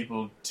those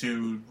people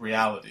to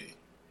reality?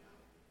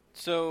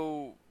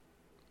 So,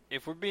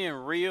 if we're being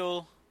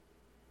real,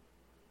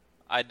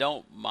 I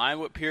don't mind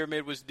what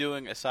Pyramid was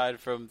doing aside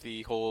from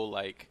the whole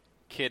like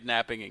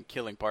kidnapping and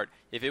killing part.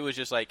 If it was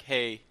just like,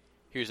 hey,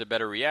 here's a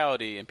better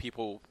reality and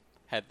people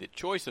had the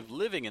choice of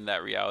living in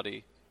that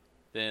reality,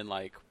 then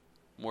like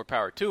more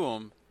power to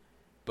him.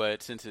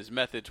 But since his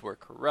methods were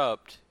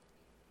corrupt,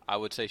 I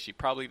would say she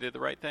probably did the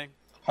right thing.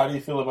 How do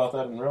you feel about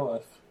that in real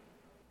life?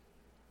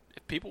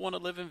 If people want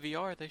to live in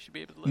VR, they should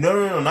be able to live.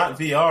 No, not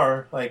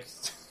VR. Like,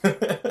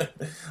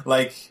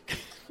 like.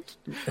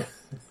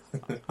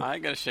 I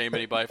ain't gonna shame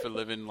anybody for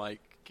living like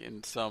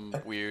in some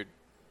weird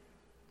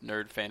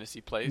nerd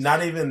fantasy place.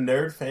 Not even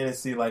nerd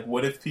fantasy. Like,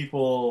 what if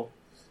people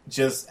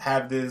just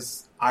have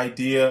this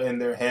idea in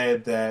their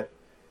head that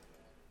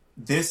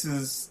this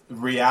is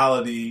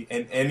reality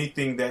and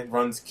anything that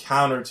runs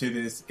counter to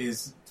this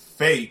is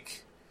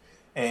fake,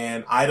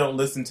 and I don't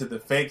listen to the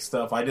fake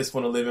stuff. I just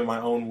want to live in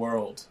my own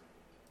world.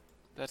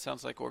 That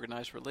sounds like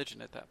organized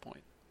religion at that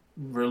point.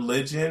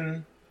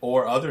 Religion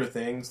or other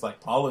things like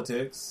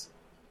politics.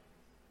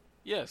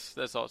 Yes,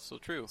 that's also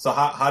true. So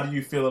how do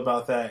you feel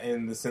about that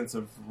in the sense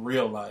of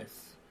real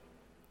life?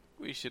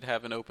 We should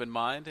have an open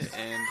mind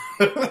and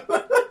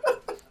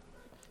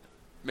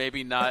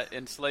maybe not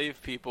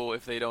enslave people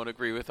if they don't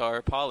agree with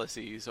our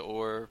policies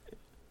or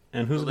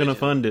And who's religion. going to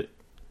fund it?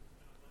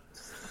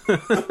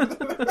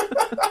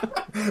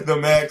 The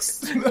Mex.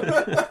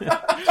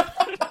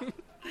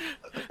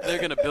 They're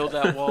going to build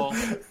that wall.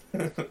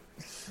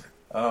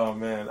 Oh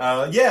man,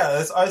 yeah,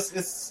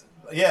 it's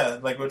yeah,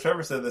 like what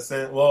Trevor said. Is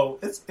it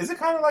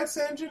kind of like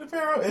San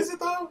Junipero? Is it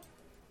though?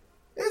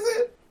 Is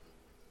it?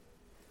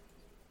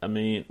 I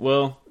mean,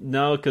 well,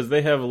 no, because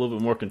they have a little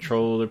bit more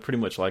control. They're pretty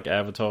much like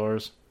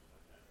avatars.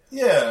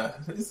 Yeah,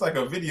 it's like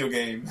a video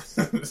game.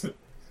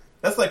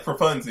 That's like for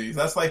funsies.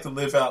 That's like to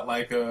live out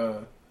like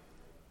a.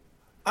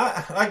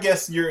 I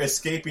guess you're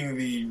escaping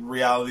the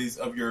realities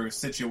of your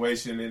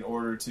situation in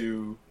order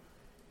to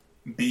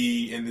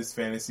be in this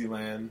fantasy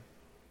land.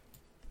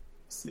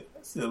 I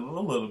see a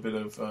little bit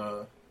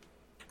of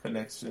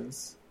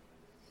connections.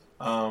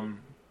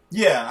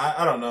 Yeah,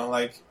 I don't know.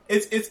 Like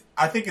it's.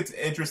 I think it's an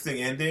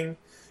interesting ending.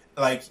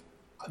 Like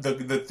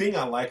the thing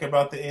I like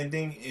about the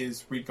ending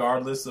is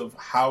regardless of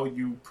how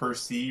you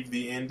perceive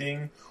the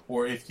ending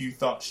or if you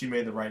thought she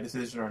made the right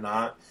decision or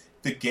not,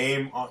 the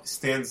game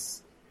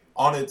stands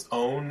on its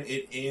own.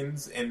 It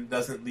ends and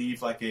doesn't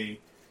leave like a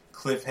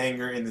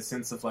cliffhanger in the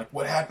sense of like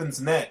what happens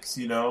next.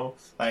 You know,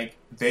 like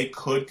they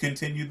could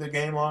continue the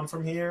game on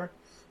from here.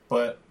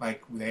 But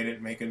like they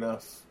didn't make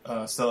enough,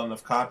 sell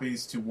enough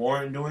copies to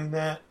warrant doing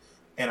that,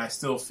 and I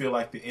still feel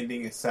like the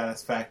ending is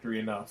satisfactory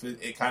enough.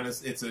 It kind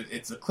of it's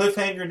a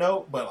cliffhanger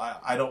note, but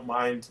I don't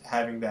mind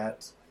having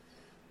that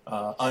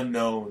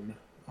unknown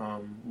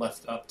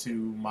left up to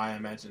my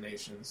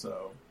imagination.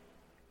 So,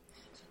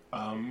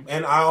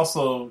 and I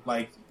also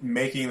like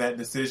making that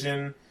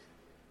decision.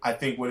 I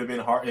think would have been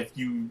hard if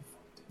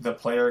the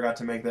player, got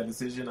to make that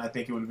decision. I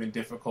think it would have been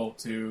difficult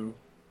to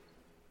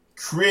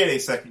create a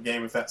second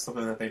game if that's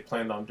something that they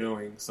planned on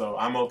doing. So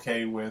I'm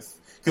okay with,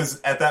 because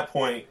at that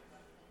point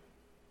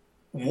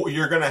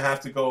you're going to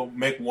have to go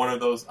make one of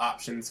those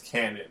options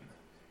canon.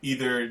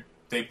 Either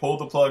they pulled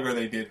the plug or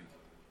they didn't.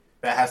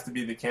 That has to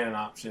be the canon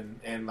option,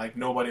 and like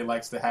nobody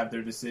likes to have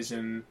their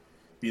decision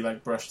be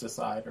like brushed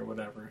aside or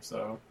whatever.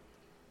 So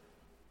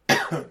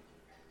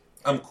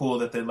I'm cool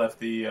that they left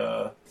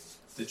the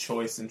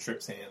choice in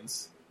Tripp's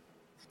hands.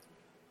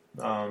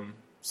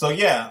 So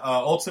yeah,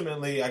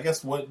 ultimately, I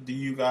guess what do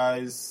you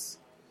guys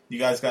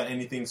got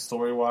anything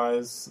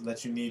story-wise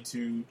that you need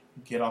to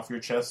get off your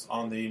chest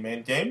on the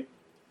main game?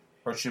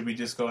 Or should we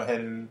just go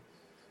ahead and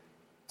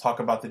talk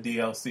about the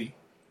DLC?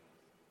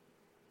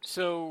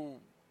 So,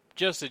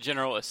 just a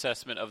general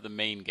assessment of the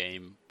main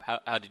game.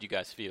 How did you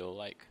guys feel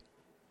like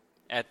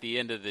at the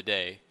end of the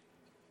day?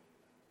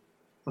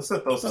 Let's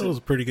set those That two. was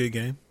a pretty good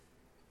game.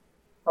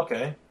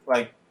 Okay,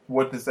 like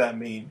what does that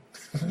mean?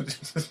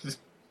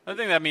 I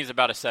think that means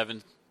about a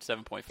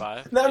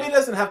 7.5. No, I mean it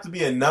doesn't have to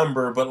be a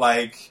number, but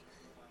like,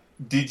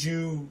 did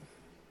you?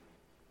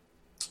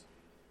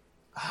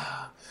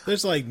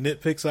 There's like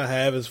nitpicks I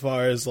have as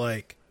far as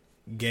like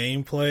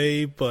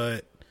gameplay,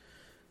 but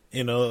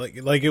you know,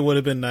 like it would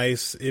have been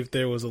nice if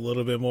there was a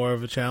little bit more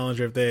of a challenge,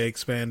 or if they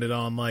expanded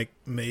on like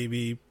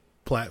maybe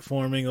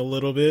platforming a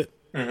little bit,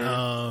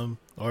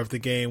 or if the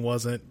game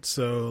wasn't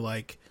so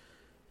like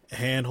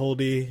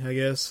handholdy, I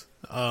guess.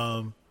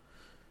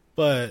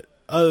 But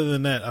other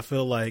than that, I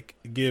feel like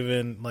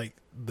given like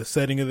the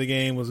setting of the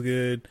game was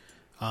good.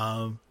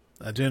 I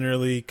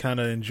generally kind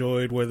of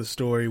enjoyed where the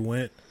story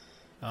went.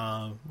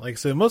 Like I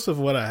said, most of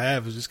what I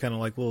have is just kind of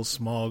like little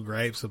small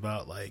gripes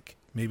about like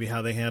maybe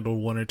how they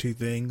handled one or two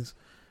things.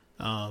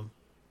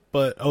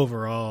 But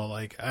overall,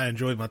 like I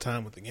enjoyed my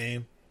time with the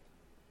game.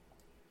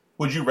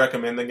 Would you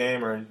recommend the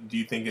game, or do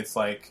you think it's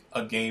like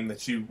a game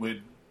that you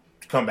would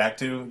come back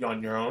to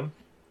on your own?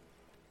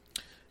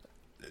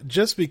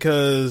 Just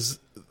because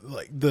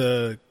like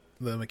the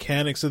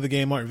mechanics of the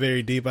game aren't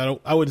very deep,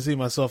 I wouldn't see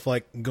myself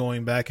like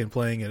going back and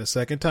playing it a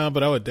second time,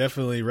 but I would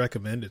definitely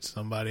recommend it to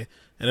somebody.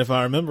 And if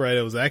I remember right,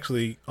 it was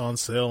actually on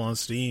sale on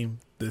Steam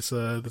this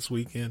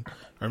weekend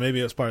or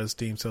maybe it's part of the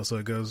Steam sale, so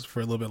it goes for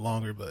a little bit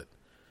longer. But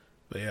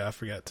yeah, I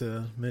forgot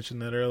to mention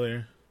that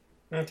earlier.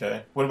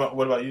 Okay. What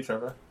about you,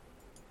 Trevor?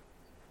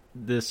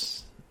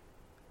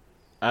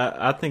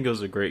 I think it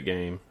was a great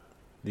game.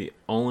 The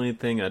only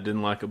thing I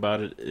didn't like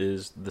about it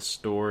is the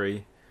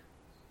story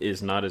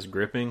is not as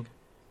gripping.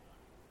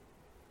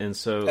 And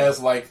so, As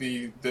like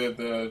the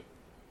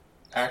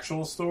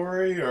actual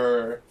story,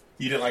 or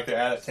you didn't like the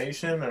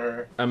adaptation,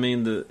 or I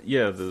mean,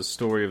 the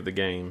story of the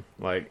game,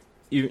 like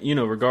you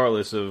know,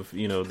 regardless of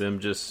them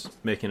just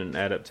making an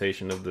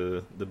adaptation of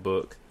the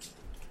book,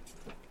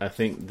 I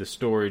think the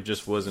story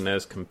just wasn't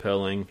as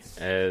compelling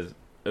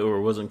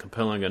or wasn't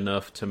compelling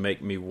enough to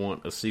make me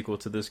want a sequel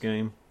to this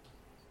game.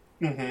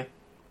 Mm-hmm.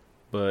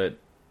 But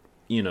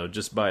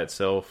just by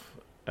itself,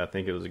 I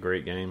think it was a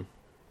great game.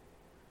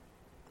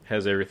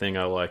 Has everything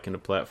I like in a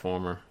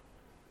platformer.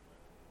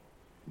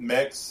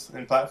 Mechs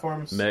and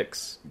platforms.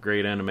 Mechs,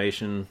 great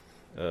animation,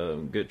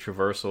 good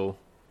traversal,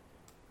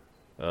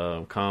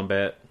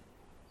 combat.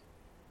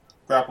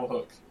 Grapple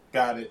hook.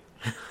 Got it.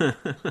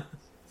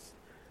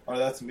 Oh,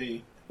 that's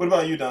me. What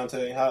about you,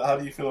 Dante? How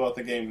do you feel about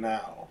the game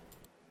now?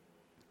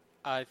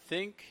 I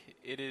think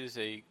it is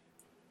a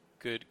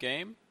good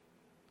game.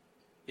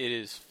 It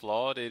is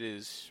flawed. It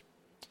is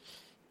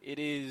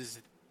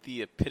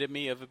the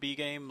epitome of a B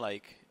game.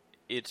 Like,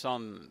 it's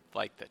on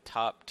like the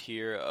top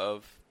tier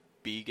of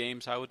B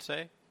games, I would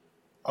say.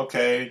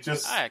 Okay,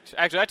 just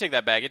Actually, I take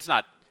that back. It's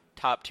not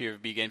top tier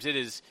of B games. It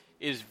is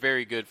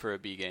very good for a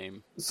B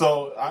game.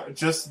 so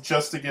just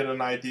to get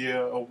an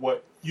idea of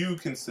what you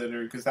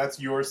consider, because that's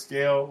your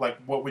scale. Like,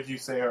 what would you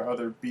say are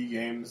other B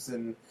games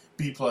and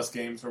B plus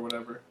games or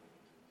whatever?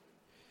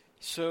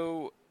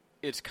 So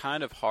it's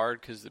kind of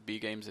hard because the B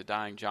game's a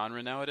dying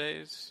genre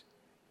nowadays.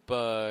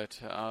 But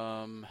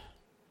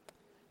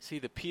see,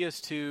 the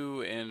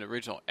PS2 and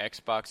original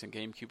Xbox and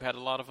GameCube had a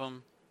lot of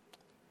them.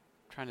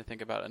 I'm trying to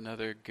think about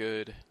another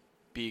good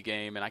B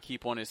game, and I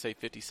keep wanting to say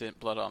 50 Cent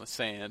Blood on the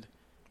Sand.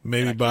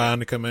 Maybe Bionic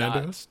Not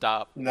Commando.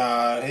 stop.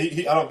 Nah,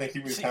 I don't think he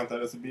would count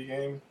that as a B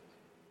game.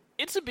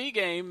 It's a B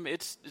game.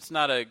 It's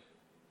not a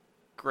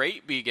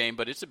great B game,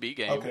 but it's a B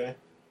game. Okay.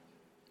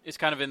 It's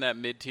kind of in that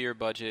mid-tier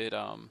budget.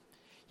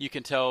 You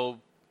can tell,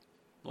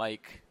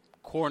 like,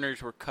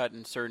 corners were cut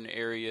in certain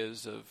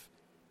areas of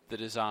the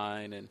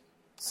design, and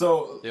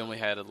So they only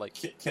had like.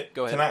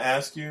 Go ahead. Can I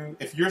ask you,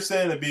 if you're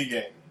saying a B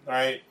game,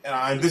 right?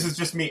 And this is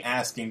just me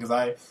asking,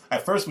 because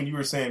at first when you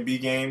were saying B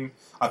game,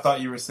 I thought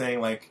you were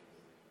saying like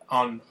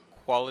on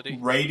Quality.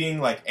 rating,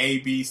 like A,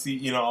 B,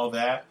 C, all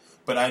that.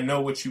 But I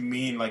know what you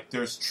mean. Like,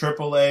 there's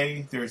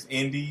AAA, there's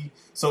indie.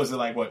 So is it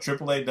like what,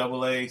 AAA,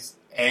 AA,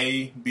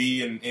 A,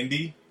 B, and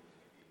indie?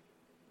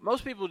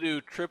 Most people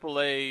do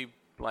AAA,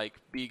 like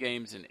B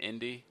games and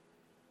indie,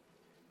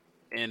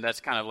 and that's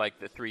kind of like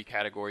the three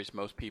categories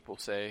most people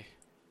say,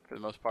 for the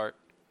most part.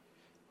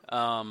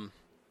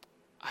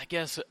 I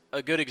guess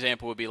a good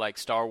example would be like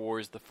Star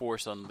Wars: The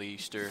Force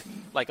Unleashed, or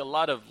like a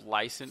lot of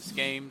licensed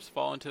games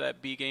fall into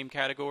that B game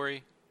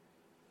category.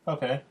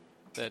 Okay.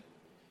 That,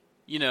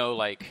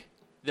 like,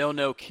 they'll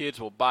know kids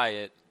will buy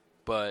it,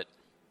 but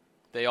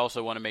they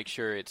also want to make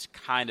sure it's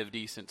kind of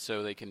decent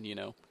so they can,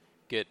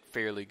 get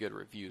fairly good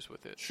reviews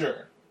with it.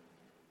 Sure.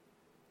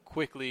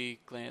 Quickly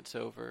glance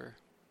over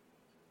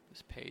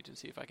this page and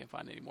see if I can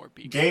find any more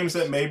B Games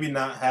that maybe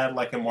not had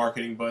like a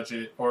marketing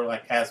budget, or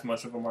like as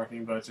much of a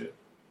marketing budget.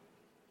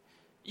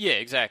 Yeah,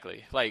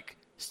 exactly. Like,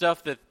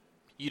 stuff that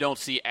you don't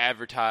see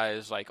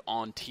advertised, like,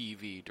 on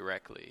TV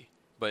directly,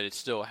 but it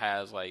still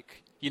has,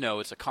 like,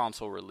 it's a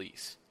console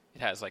release. It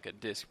has, like, a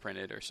disc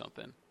printed or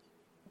something.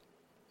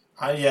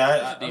 I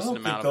decent don't think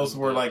amount of those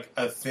them, were but- like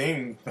a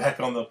thing back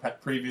on the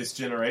previous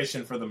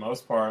generation for the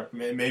most part.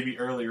 Maybe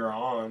earlier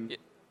on. Yeah.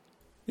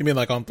 You mean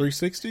like on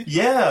 360?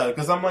 Yeah,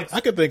 because I'm like,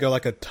 I could think of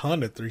like a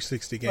ton of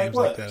 360 games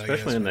what? like that.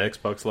 Especially I in guess. the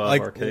Xbox Live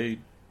Like-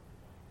 Arcade.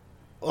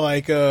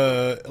 Like if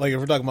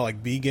we're talking about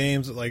like B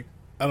games, like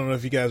I don't know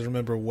if you guys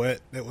remember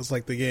Wet. It was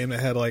like the game that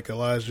had like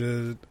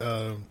Elijah,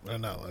 or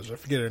not Elijah, I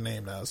forget her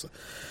name now. It's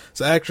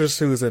an actress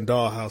who was in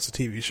Dollhouse, a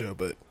TV show,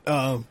 but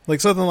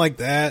like something like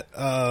that.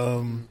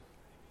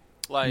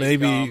 Like,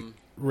 Maybe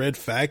Red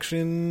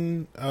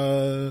Faction.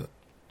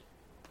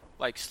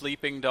 like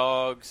Sleeping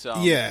Dogs.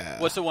 Yeah.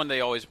 What's the one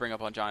they always bring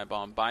up on Giant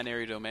Bomb?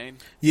 Binary Domain?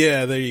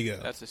 Yeah, there you go.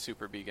 That's a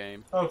super B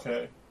game.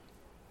 okay.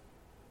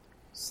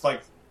 It's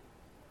like,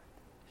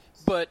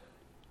 But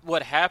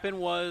what happened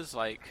was,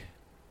 like,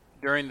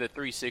 during the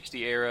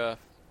 360 era,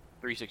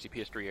 360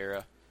 PS3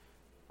 era,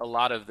 a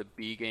lot of the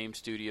B game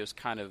studios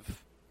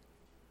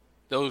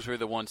those were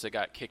the ones that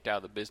got kicked out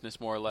of the business,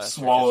 more or less.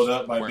 or Swallowed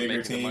just up by weren't bigger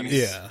making the money.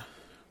 teams. Yeah,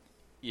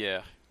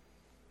 Yeah.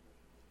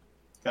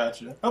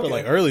 gotcha. Okay. but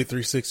like early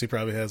 360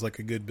 probably has like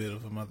a good bit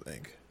of them, I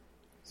think.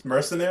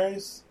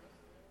 Mercenaries?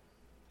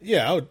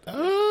 Yeah, I would.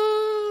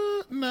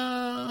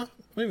 Nah,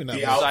 maybe not.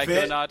 The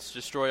outfit? Psychonauts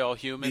Destroy All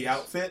Humans. The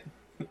outfit?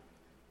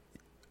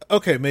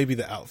 Okay, maybe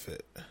the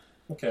outfit.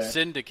 Okay.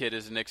 Syndicate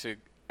is an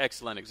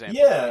excellent example.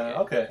 of a Yeah, game.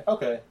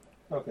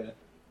 okay.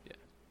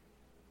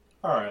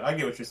 All right, I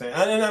get what you're saying.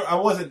 And I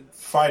wasn't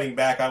fighting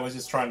back. I was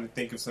just trying to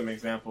think of some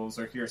examples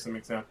or hear some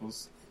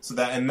examples, so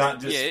that and not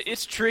just. Yeah,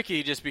 it's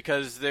tricky just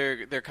because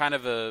they're kind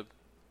of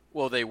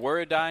they were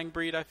a dying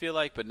breed, I feel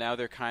like, but now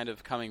they're kind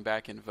of coming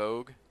back in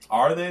vogue.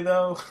 Are they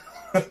though?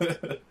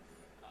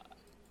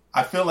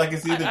 I feel like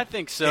it's either I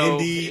think so.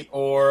 indie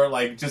or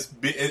like just.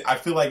 I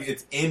feel like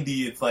it's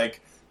indie. It's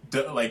like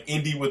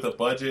indie with a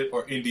budget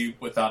or indie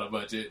without a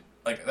budget.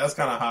 Like that's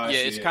kind of how I see it.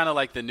 Yeah, it's kind of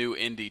like the new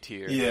indie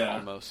tier,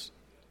 almost.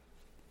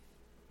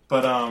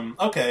 But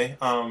okay.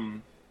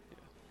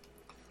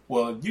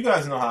 Well, you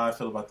guys know how I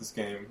feel about this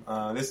game.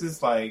 This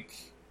is like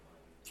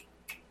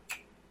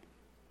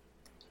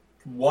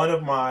one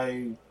of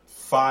my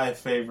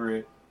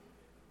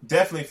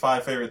definitely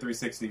five favorite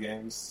 360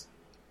 games.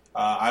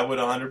 I would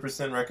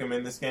 100%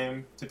 recommend this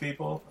game to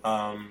people.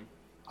 I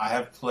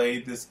have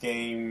played this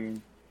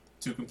game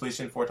to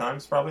completion 4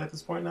 times probably at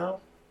this point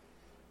now.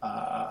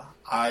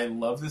 I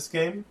love this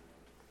game.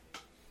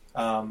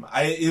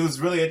 It was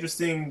really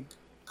interesting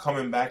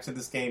coming back to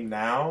this game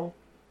now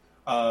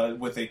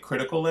with a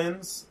critical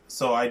lens.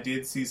 So I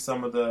did see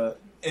some of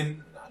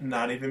and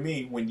not even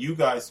me, when you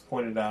guys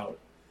pointed out,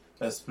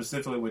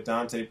 specifically with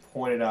Dante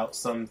pointed out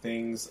some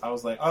things, I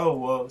was like, oh,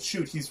 well,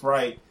 shoot, he's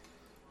right.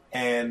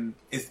 And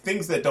it's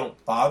things that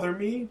don't bother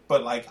me,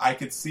 but like I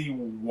could see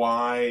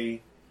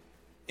why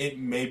it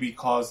maybe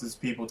causes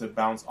people to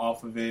bounce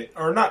off of it,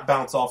 or not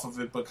bounce off of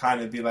it, but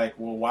kind of be like,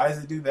 well, why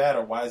does it do that,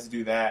 or why does it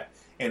do that?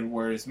 And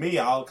whereas me,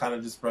 I'll kind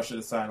of just brush it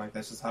aside, like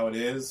that's just how it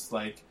is.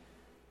 Like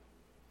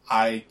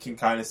I can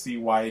kind of see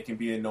why it can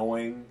be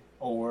annoying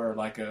or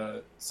like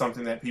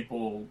something that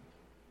people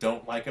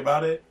don't like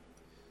about it.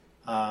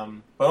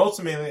 But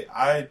ultimately,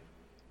 I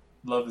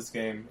love this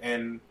game,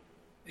 and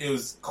it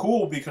was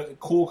cool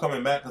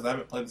coming back because I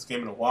haven't played this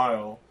game in a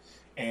while.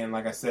 And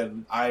like I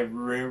said, I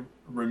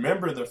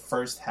remember the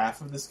first half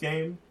of this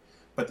game,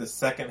 but the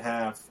second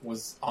half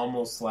was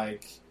almost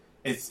like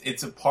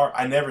it's a part.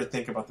 I never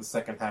think about the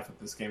second half of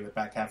this game, the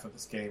back half of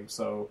this game.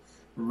 So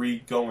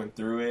going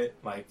through it,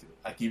 like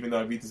even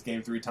though I beat this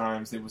game 3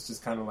 times, it was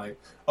just kind of like,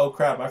 oh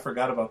crap, I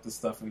forgot about this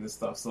stuff and this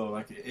stuff. So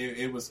like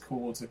it was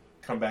cool to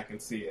come back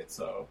and see it.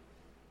 So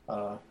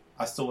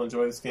I still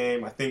enjoy this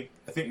game. I think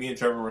me and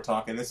Trevor were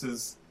talking. This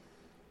is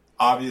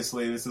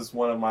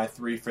one of my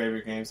 3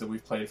 favorite games that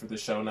we've played for the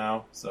show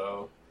now.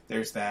 So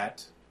there's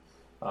that.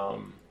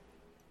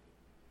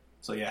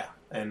 So yeah,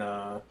 and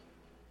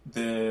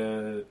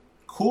the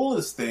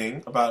coolest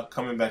thing about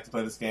coming back to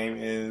play this game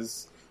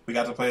is we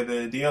got to play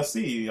the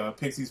DLC,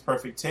 Pixie's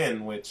Perfect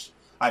 10, which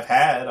I've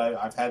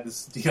had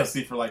this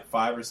DLC for like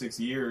 5 or 6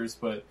 years,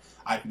 but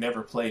I've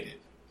never played it.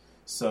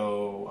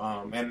 So,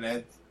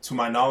 and to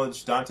my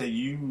knowledge, Dante,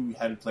 you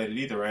hadn't played it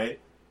either, right?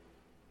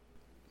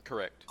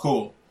 Correct.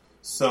 Cool.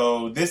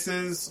 So this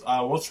is,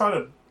 we'll try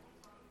to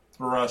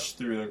go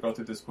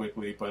through this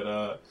quickly,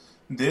 but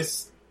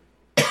this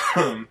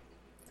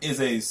is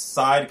a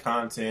side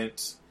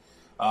content,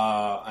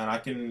 and I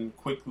can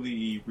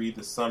quickly read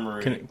the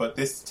summary, but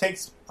this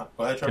takes... Go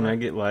ahead, Trevor. Can I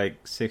get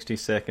like 60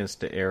 seconds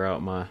to air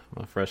out my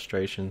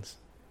frustrations?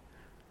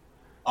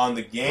 On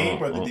the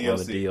game or the DLC?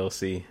 On the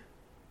DLC.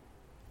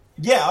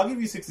 Yeah, I'll give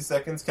you 60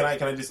 seconds. Can I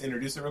just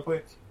introduce it real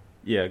quick?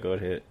 Yeah, go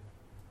ahead.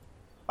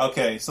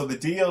 Okay, so the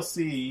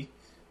DLC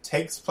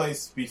takes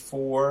place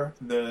before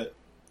the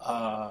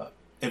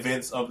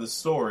events of the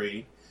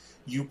story.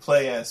 You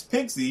play as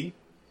Pigsy.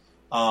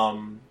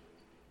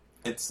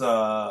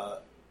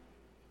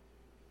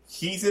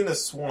 He's in the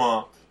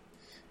swamp,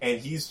 and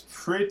he's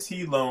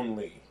pretty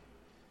lonely.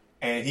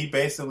 And he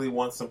basically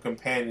wants some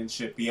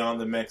companionship beyond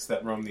the mechs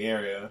that roam the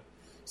area.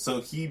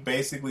 So he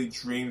basically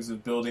dreams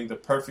of building the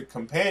perfect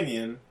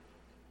companion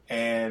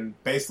and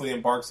basically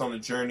embarks on a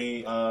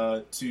journey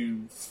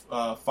to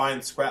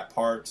find scrap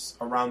parts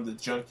around the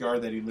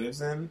junkyard that he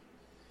lives in.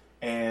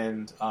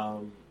 And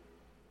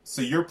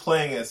so you're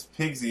playing as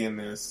Pigsy in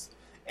this.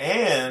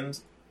 And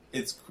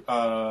it's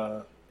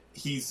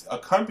he's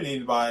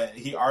accompanied by...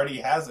 He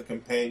already has a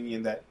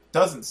companion that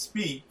doesn't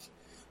speak,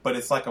 but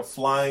it's like a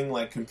flying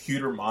like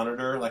computer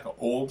monitor, like an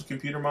old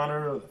computer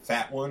monitor, the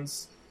fat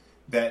ones,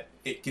 that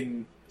it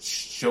can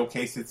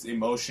showcase its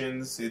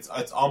emotions. It's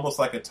almost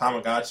like a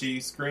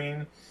Tamagotchi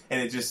screen,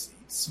 and it just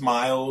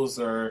smiles,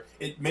 or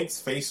it makes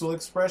facial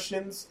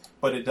expressions,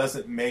 but it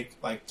doesn't make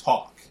like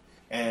talk.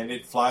 And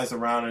it flies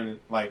around and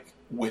like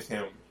with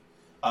him,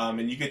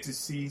 and you get to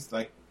see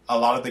like a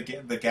lot of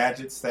the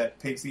gadgets that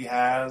Pigsy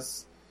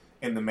has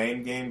in the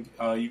main game.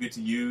 You get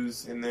to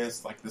use in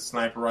this, like the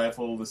sniper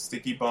rifle, the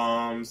sticky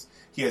bombs.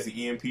 He has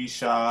the EMP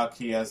shock.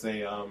 He has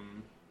a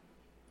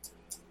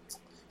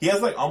he has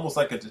like almost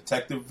like a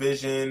detective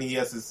vision. He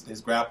has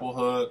his grapple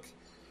hook.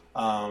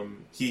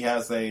 He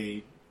has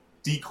a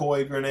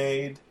decoy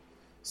grenade.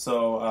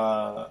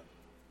 So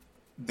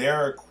there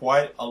are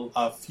quite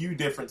a few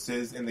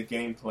differences in the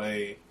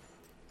gameplay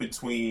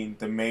between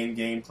the main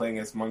game playing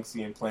as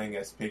Monksy and playing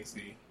as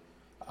Pigsy.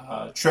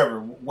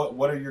 Trevor,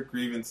 what are your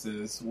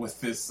grievances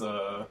with this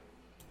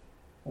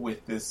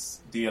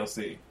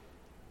DLC?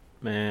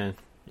 Man,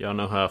 y'all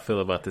know how I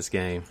feel about this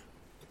game,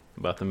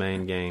 about the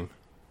main game.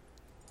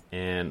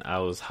 and I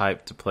was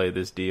hyped to play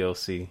this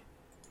DLC.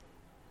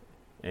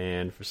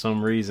 And for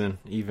some reason,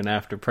 even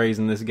after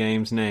praising this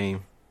game's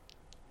name,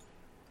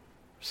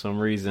 for some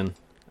reason,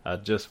 I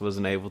just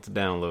wasn't able to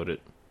download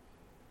it.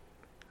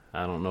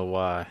 I don't know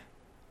why.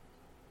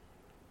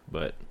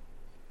 But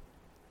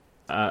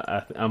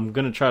I'm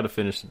going to try to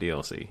finish the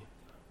DLC.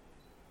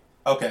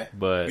 Okay,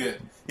 But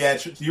good. Yeah,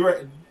 you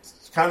were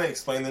kind of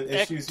explain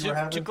the issues you were To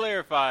having.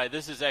 clarify,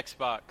 this is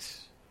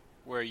Xbox,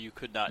 where you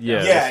could not.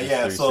 yeah, Yeah, this is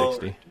yeah, so-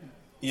 360.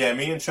 Yeah,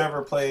 me and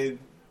Trevor played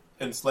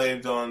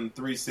Enslaved on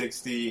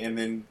 360, and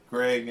then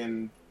Greg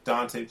and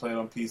Dante played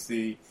on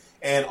PC.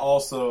 And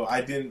also,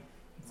 I didn't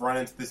run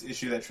into this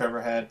issue that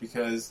Trevor had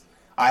because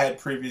I had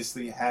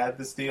previously had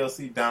this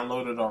DLC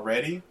downloaded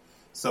already.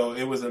 So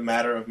it was a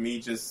matter of me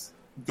just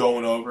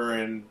going over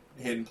and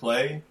hitting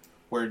play,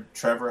 where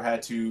Trevor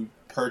had to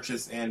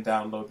purchase and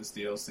download this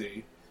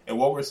DLC. And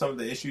what were some of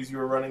the issues you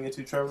were running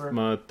into, Trevor?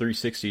 My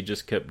 360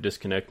 just kept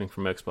disconnecting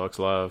from Xbox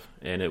Live,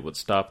 and it would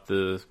stop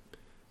the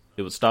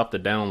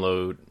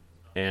download.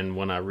 And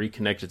when I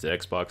reconnected to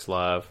Xbox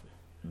Live,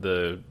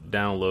 the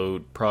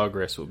download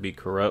progress would be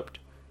corrupt,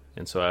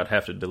 and so I'd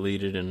have to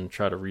delete it and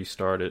try to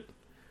restart it,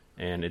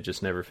 and it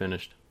just never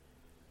finished.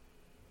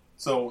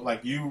 So,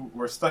 like, you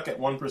were stuck at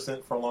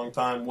 1% for a long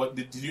time. What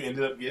did you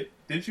end up get?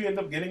 Did you end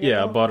up getting it?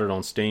 Yeah, I though? bought it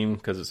on Steam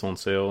because it's on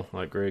sale,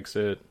 like Greg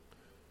said.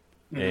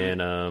 Mhm.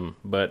 And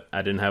but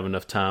I didn't have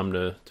enough time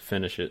to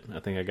finish it. I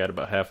think I got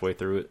about halfway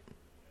through it.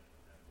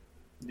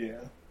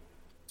 Yeah.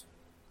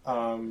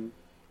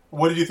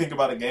 What did you think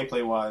about it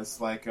gameplay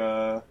wise? Like,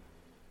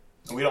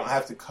 we don't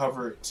have to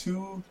cover it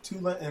too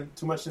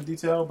much in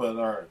detail, but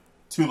or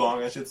too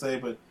long, I should say.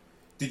 But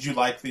did you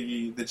like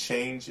the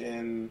change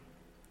in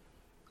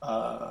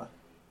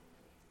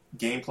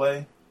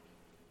gameplay?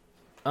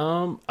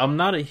 I'm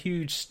not a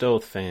huge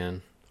stealth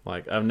fan.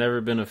 Like, I've never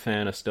been a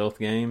fan of stealth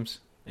games,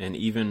 and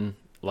even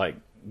like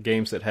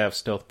games that have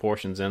stealth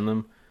portions in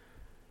them,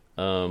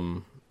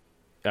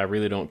 I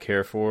really don't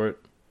care for it.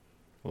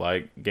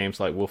 Like games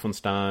like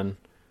Wolfenstein,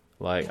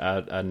 like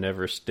I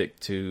never stick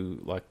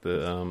to like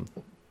the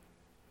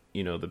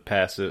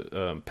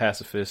the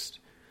pacifist.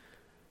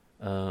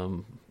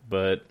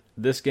 But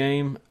this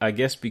game, I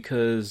guess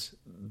because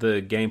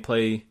the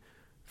gameplay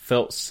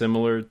felt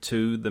similar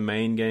to the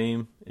main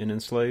game in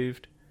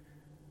Enslaved,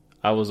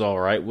 I was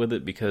alright with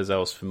it because I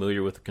was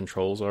familiar with the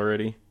controls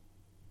already.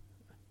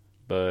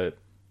 But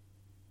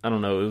I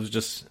don't know, it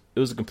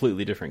was a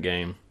completely different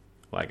game.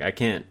 Like I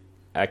can't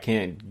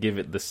give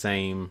it the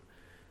same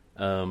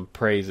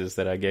praises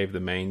that I gave the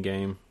main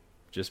game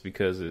just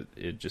because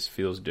it just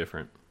feels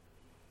different.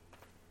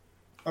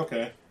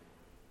 Okay.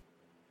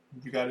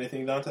 You got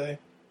anything, Dante?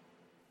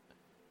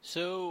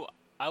 So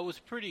I was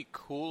pretty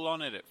cool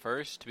on it at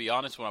first. To be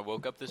honest, when I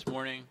woke up this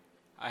morning,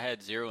 I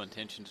had zero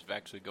intentions of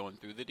actually going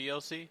through the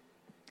DLC.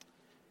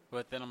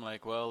 But then I'm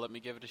like, well, let me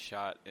give it a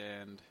shot.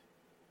 And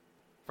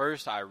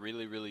first, I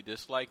really, really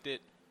disliked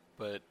it.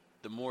 But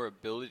the more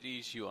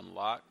abilities you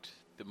unlocked,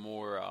 the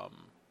more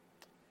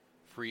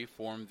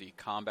free-form the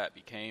combat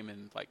became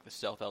and like the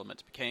stealth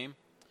elements became.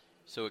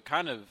 So it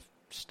kind of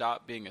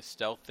stopped being a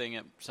stealth thing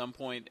at some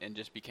point and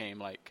just became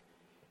like,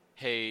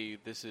 hey,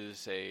 this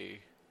is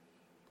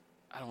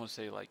I don't want to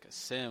say like a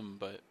sim,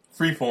 but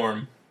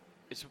Freeform.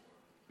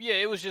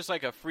 it was just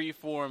like a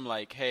free-form,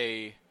 like,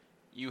 hey,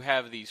 you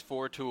have these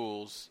 4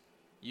 tools,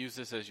 use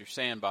this as your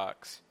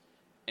sandbox,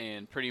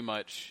 and pretty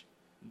much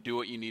do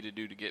what you need to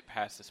do to get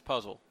past this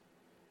puzzle.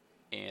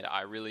 And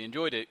I really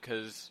enjoyed it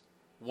because,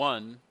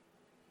 one,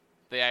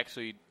 they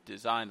actually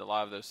designed a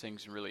lot of those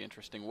things in really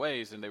interesting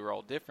ways, and they were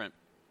all different.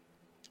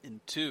 And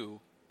 2,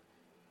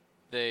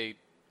 they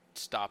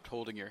stopped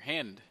holding your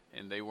hand,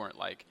 and they weren't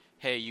like,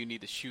 hey, you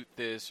need to shoot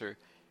this, or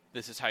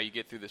this is how you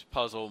get through this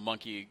puzzle,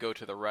 monkey, go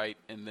to the right,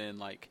 and then,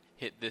 like,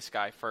 hit this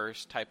guy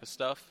first type of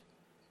stuff.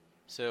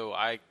 So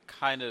I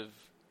kind of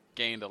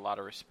gained a lot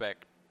of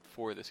respect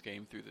for this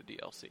game through the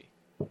DLC.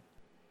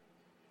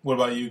 What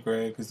about you,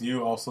 Greg? Because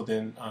you also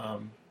didn't.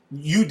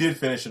 You did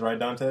finish it, right,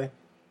 Dante?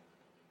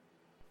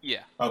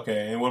 Yeah.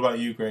 Okay. And what about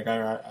you, Greg?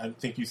 I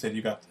think you said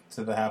you got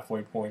to the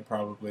halfway point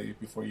probably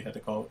before you had to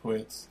call it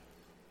quits.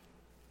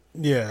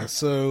 Yeah,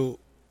 so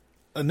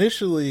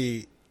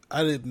initially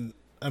I didn't,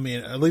 I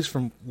mean, at least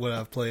from what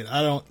I've played,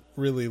 I don't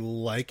really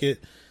like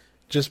it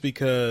just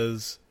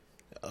because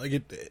I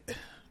get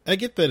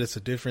that it's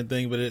a different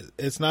thing, but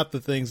it's not the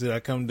things that I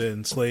come to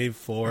Enslave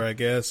for, I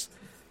guess.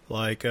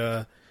 Like,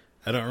 I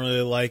don't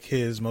really like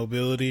his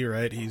mobility,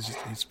 right?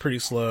 He's pretty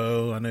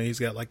slow. I know he's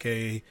got like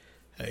a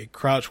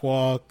crouch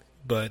walk,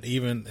 but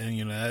even,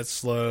 and that's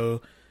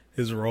slow.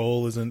 His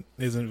roll isn't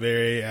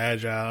very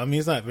agile. I mean,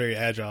 he's not very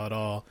agile at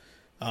all.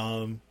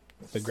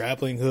 The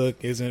grappling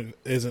hook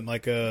isn't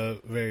like a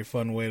very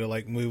fun way to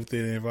like move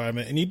through the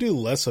environment, and you do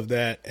less of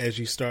that as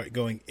you start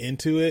going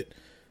into it.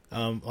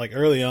 Like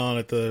early on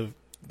at the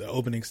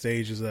opening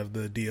stages of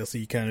the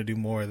DLC, you kind of do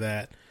more of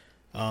that.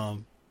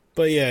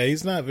 But yeah,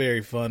 he's not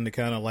very fun to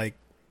kind of like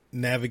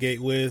navigate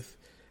with.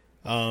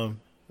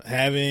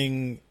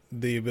 Having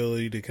the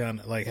ability to kind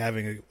of like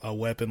having a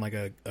weapon like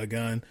a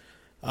gun,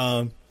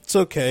 it's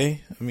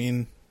okay. I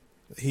mean,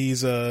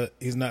 he's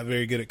not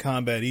very good at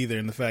combat either,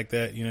 and the fact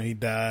that he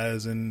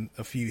dies in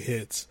a few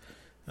hits,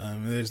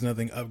 there's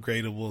nothing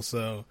upgradable.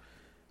 So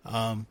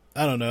I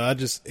don't know.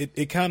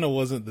 It kind of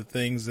wasn't the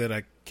things that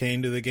I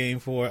came to the game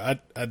for.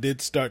 I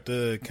did start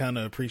to kind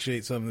of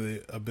appreciate some of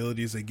the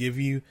abilities they give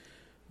you,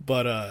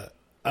 but I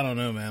don't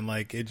know, man.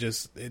 Like it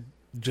just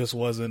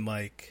wasn't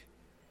like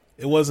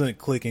it wasn't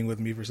clicking with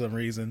me for some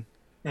reason.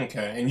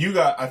 Okay, and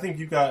I think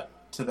you got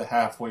to the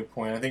halfway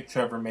point. I think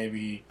Trevor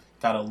maybe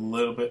got a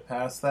little bit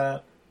past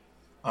that.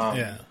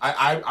 Yeah.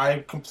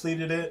 I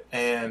completed it,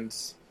 and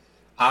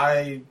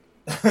I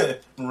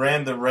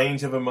ran the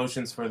range of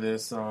emotions for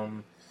this.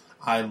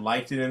 I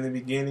liked it in the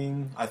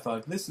beginning. I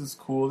thought, this is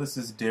cool, this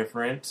is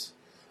different.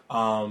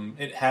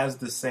 It has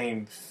the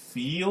same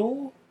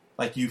feel.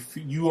 Like,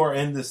 you are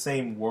in the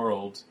same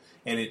world,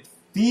 and it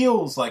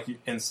feels like you're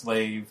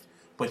enslaved,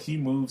 but he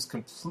moves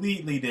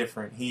completely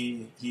different.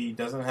 He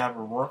doesn't have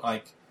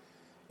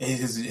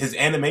his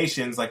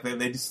animations, like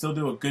they still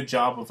do a good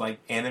job of like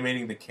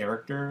animating the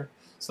character.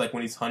 It's like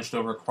when he's hunched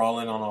over,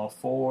 crawling on all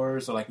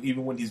fours, or like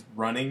even when he's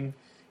running,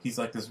 he's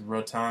like this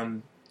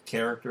rotund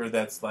character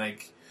that's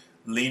like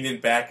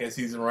leaning back as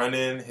he's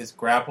running. His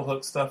grapple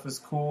hook stuff is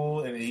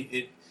cool, and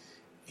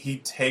he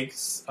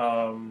takes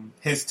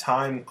his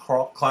time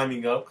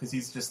climbing up because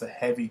he's just a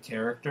heavy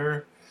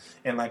character,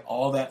 and like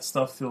all that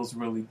stuff feels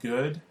really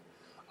good.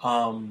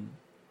 And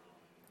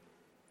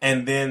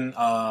then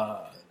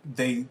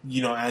they,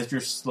 as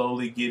you're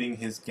slowly getting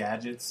his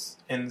gadgets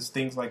and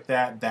things like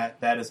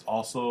that is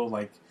also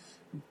like,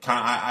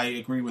 I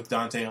agree with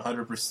Dante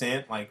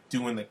 100%. Like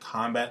doing the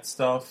combat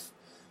stuff,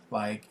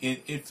 like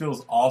it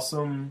feels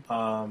awesome.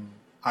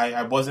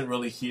 I wasn't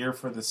really here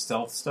for the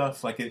stealth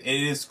stuff. Like it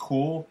is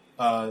cool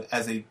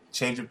as a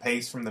change of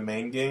pace from the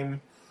main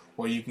game,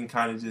 where you can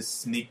kind of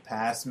just sneak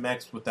past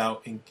mechs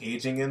without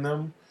engaging in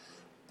them.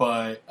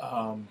 But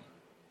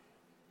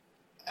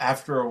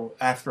after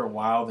a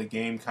while, the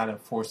game kind of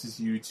forces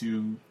you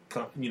to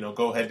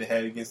go head to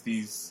head against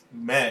these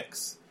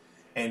mechs,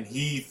 and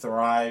he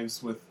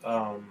thrives with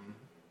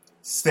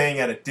staying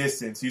at a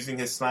distance, using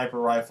his sniper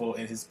rifle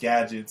and his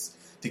gadgets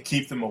to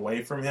keep them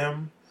away from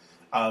him,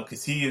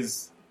 because he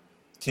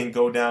can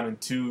go down in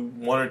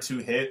one or two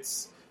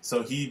hits.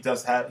 So he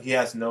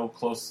has no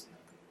close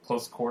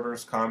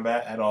quarters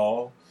combat at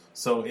all.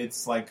 So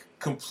it's like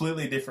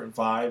completely different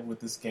vibe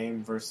with this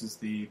game versus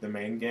the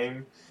main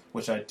game,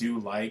 which I do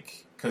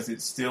like, because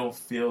it still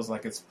feels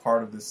like it's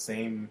part of the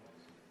same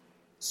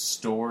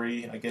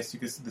story. I guess you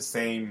could say the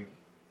same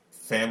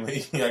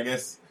family, I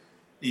guess,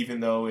 even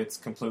though it's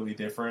completely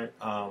different.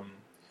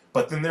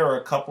 But then there are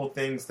a couple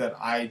things that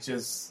I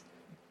just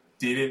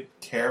didn't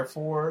care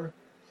for.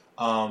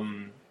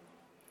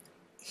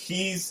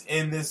 He's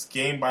in this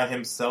game by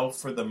himself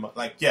for the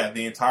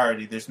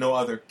entirety. There's no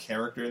other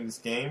character in this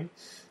game.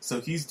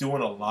 So he's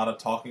doing a lot of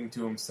talking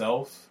to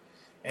himself.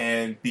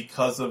 And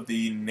because of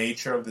the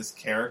nature of this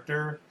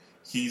character,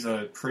 he's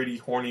a pretty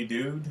horny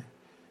dude.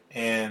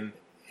 And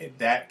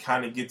that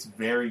kind of gets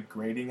very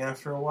grating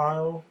after a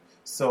while.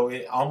 So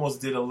it almost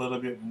did a little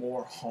bit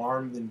more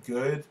harm than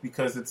good,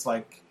 because it's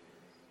like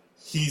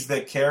he's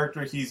the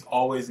character he's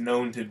always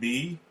known to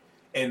be,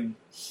 and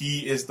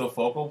he is the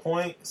focal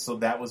point. So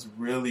that was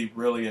really,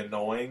 really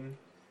annoying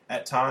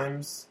at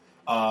times.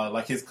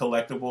 Like his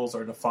collectibles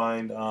are to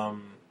find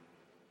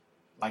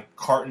like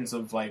cartons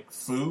of like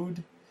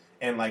food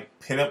and like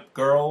pinup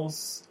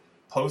girls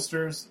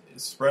posters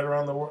spread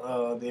around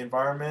the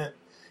environment,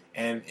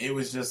 and it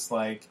was just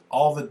like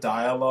all the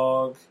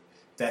dialogue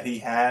that he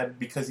had,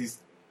 because he's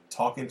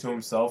talking to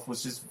himself,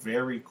 was just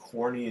very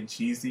corny and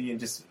cheesy, and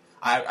just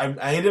I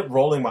ended up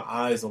rolling my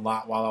eyes a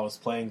lot while I was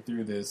playing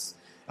through this.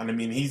 And I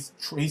mean, he's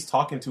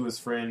talking to his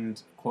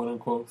friend, quote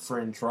unquote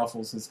friend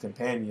Truffles, his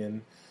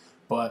companion,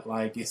 but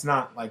like it's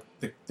not like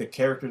the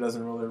character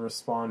doesn't really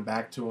respond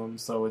back to him,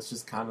 so it's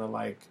just kind of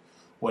like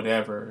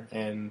whatever.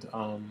 And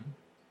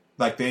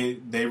like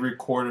they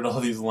recorded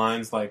all these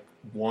lines like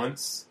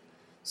once,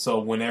 so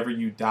whenever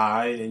you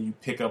die and you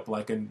pick up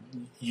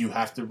you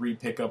have to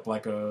re-pick up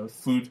like a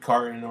food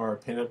carton or a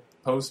pinup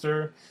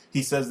poster,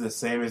 he says the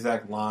same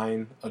exact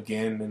line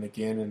again and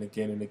again and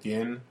again and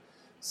again.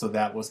 So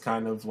that was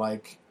kind of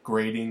like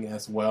grating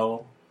as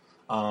well.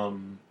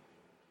 The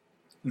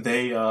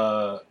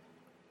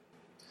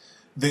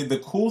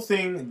cool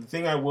thing, the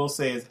thing I will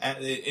say is,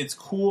 it's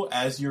cool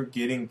as you're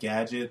getting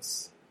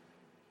gadgets,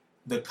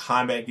 the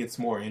combat gets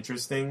more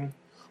interesting.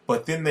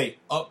 But then they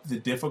up the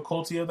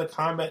difficulty of the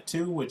combat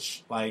too,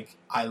 which like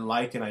I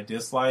like and I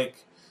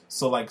dislike.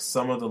 So like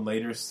some of the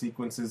later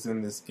sequences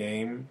in this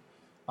game,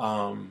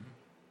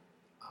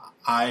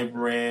 I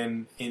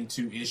ran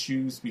into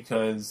issues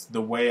because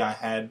the way I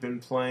had been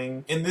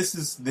playing, and this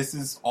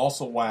is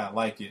also why I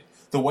like it,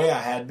 the way I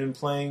had been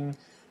playing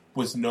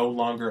was no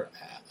longer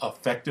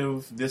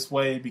effective this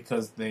way,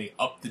 because they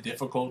upped the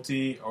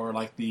difficulty, or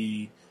like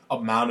the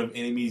amount of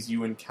enemies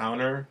you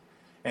encounter.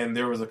 And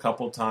there was a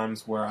couple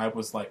times where I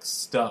was like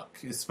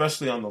stuck,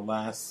 especially on the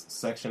last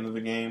section of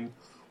the game,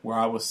 where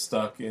I was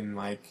stuck in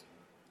like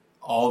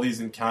all these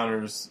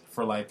encounters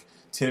for like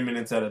 10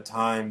 minutes at a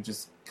time,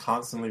 just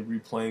constantly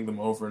replaying them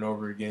over and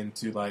over again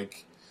to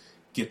like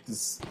get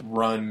this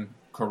run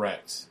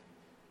correct.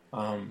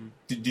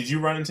 Did you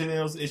run into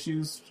those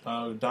issues,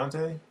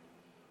 Dante?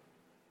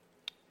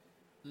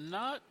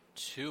 Not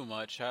too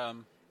much. I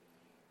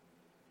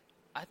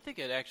think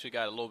it actually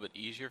got a little bit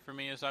easier for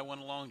me as I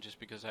went along, just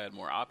because I had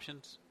more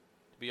options.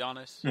 To be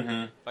honest,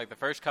 like the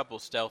first couple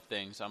stealth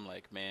things, I'm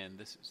like, man,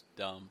 this is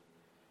dumb.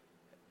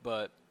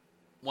 But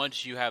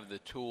once you have the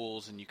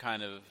tools and you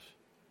kind of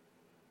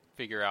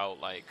figure out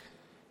like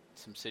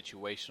some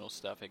situational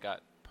stuff, it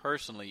got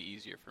personally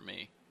easier for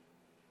me.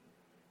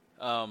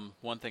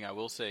 One thing I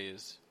will say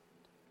is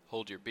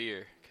hold your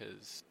beer,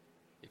 because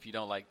if you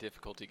don't like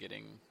difficulty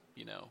getting,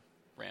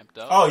 ramped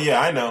up. Oh yeah,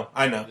 I know.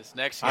 This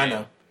next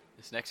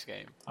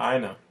game. I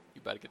know.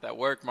 You better get that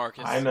work,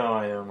 Marcus. I know.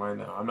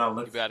 I'm not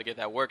looking. You better get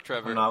that work,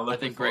 Trevor. I'm not looking I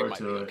think Greg forward might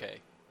to be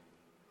it.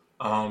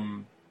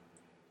 okay.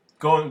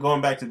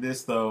 Going back to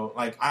this though,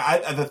 like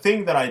I the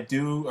thing that I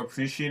do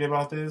appreciate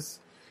about this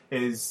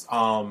is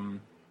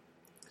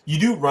you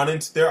do run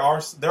into there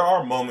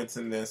are moments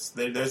in this.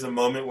 There's a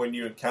moment when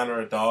you encounter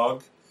a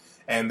dog,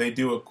 and they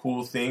do a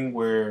cool thing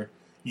where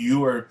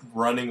you are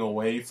running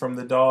away from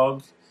the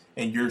dog,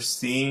 and you're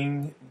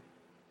seeing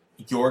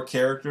your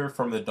character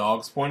from the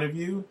dog's point of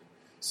view.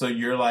 So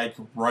you're like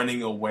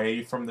running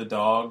away from the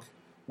dog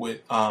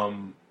with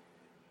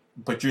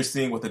but you're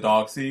seeing what the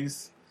dog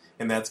sees,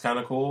 and that's kind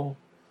of cool.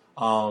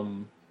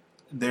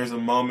 There's a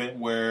moment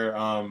where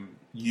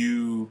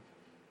you're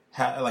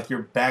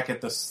back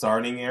at the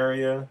starting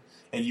area,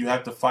 and you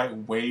have to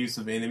fight waves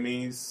of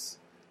enemies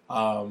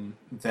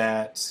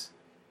that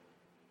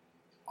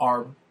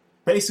are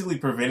basically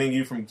preventing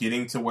you from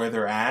getting to where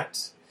they're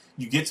at.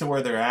 You get to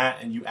where they're at,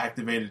 and you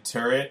activate a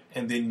turret,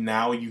 and then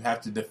now you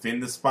have to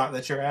defend the spot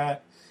that you're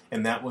at,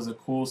 and that was a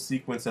cool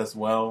sequence as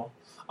well.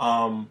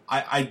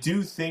 I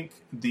do think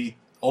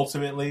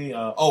ultimately,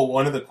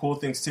 one of the cool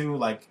things too,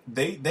 like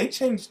they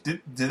changed.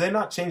 Did they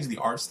not change the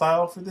art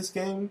style for this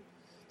game?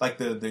 Like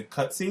the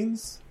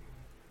cutscenes?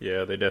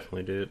 Yeah, they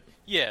definitely did.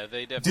 Yeah,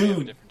 they definitely have a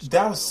Dude, different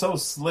style that was to them.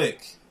 so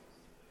slick.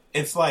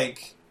 It's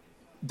like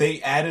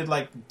they added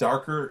like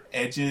darker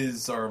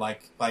edges, or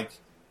like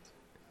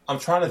I'm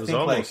trying to It was think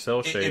almost like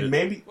cel-shaded. it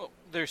maybe. Well,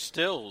 they're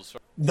stills.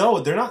 No,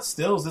 they're not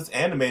stills. It's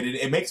animated.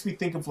 It makes me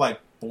think of like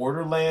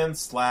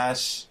Borderlands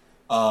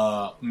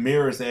 /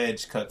 Mirror's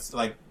Edge cuts,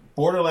 like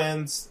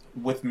Borderlands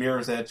with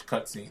Mirror's Edge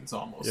cutscenes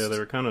almost. Yeah, they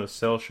were kind of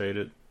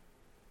cel-shaded.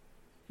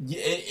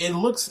 Yeah,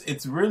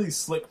 it's really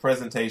slick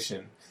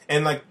presentation,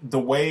 and like the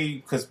way,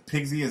 because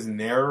Pigsy is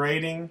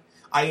narrating,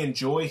 I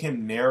enjoy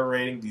him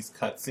narrating these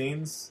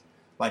cutscenes.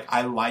 Like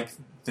I like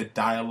the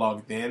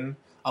dialogue. Then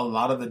a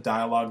lot of the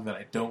dialogue that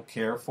I don't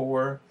care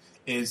for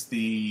is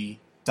the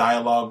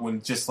dialogue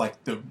when just like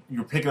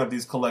you're picking up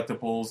these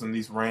collectibles and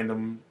these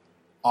random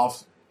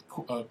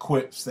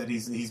quips that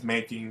he's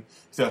making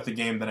throughout the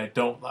game that I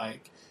don't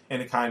like,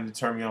 and it kind of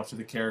turn me off to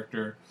the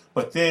character.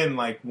 But then,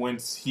 like,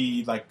 once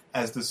he, like,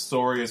 as the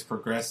story is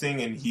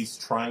progressing and he's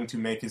trying to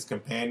make his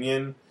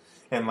companion,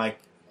 and, like,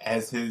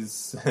 as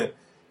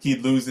he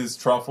loses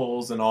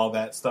truffles and all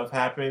that stuff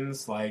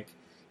happens, like,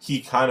 he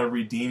kind of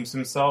redeems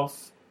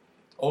himself,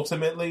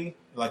 ultimately.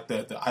 Like,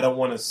 I don't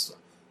want to,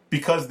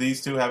 because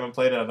these two haven't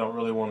played it, I don't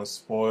really want to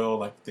spoil,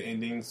 like, the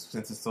endings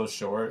since it's so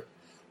short.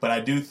 But I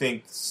do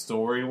think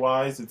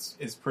story-wise,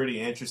 it's pretty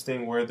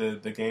interesting where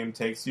the game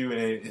takes you, and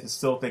I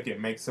still think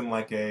it makes him,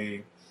 like,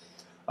 a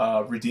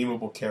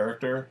redeemable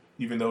character,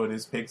 even though it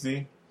is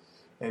Pigsy.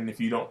 And if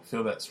you don't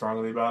feel that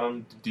strongly about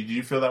him, did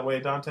you feel that way,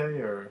 Dante?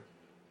 Or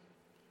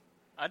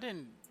I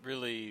didn't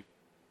really.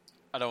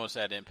 I don't want to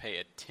say I didn't pay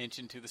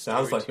attention to the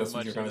sounds story like too that's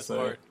what much you're in gonna this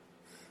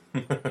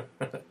say. part,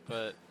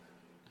 but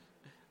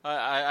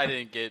I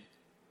didn't get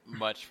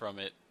much from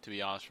it, to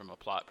be honest, from a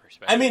plot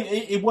perspective. I mean,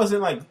 it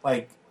wasn't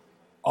like,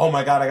 oh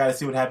my god, I got to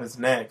see what happens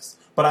next.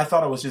 But I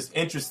thought it was just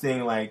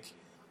interesting, like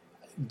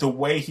the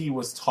way he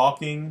was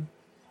talking,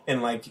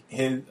 and like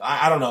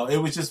I don't know, it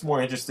was just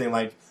more interesting.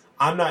 Like,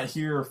 I'm not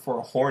here for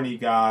a horny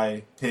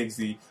guy,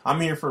 Pigsy. I'm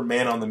here for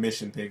man on the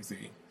mission,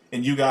 Pigsy.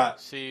 And you got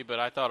See, but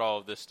I thought all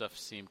of this stuff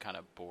seemed kind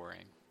of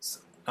boring.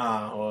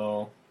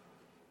 well,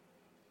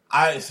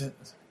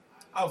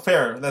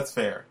 fair. That's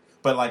fair.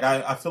 But like,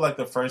 I feel like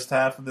the first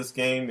half of this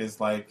game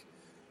is like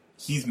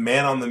he's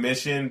man on the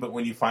mission, but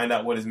when you find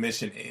out what his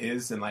mission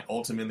is and like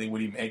ultimately what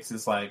he makes,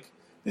 is like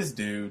this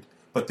dude.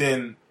 But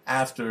then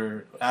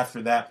after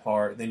that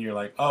part, then you're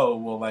like, oh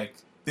well, like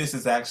this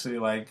is actually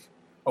like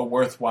a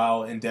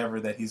worthwhile endeavor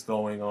that he's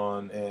going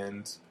on,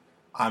 and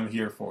I'm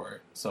here for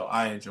it. So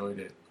I enjoyed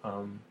it.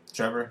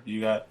 Trevor,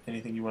 you got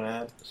anything you want to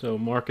add? So,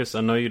 Marcus,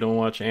 I know you don't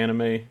watch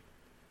anime,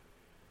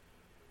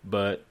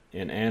 but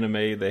in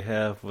anime they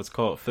have what's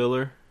called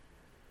filler,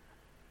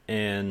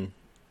 and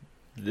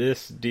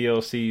this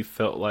DLC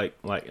felt like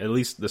at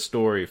least the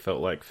story felt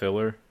like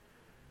filler,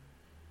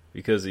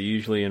 because it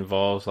usually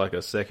involves like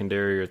a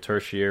secondary or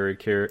tertiary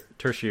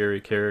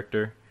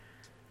character,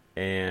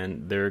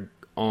 and they're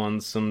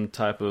on some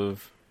type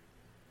of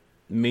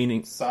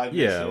Side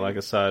mission. like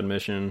a side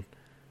mission,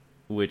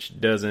 which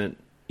doesn't,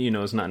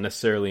 is not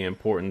necessarily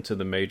important to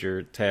the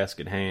major task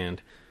at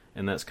hand,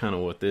 and that's kind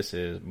of what this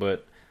is.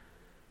 But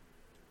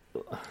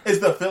is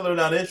the filler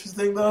not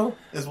interesting though?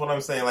 Is what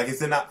I'm saying. Like,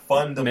 is it not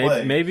fun to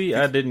play? Maybe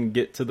I didn't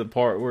get to the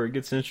part where it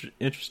gets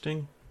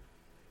interesting.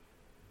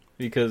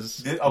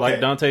 Because, like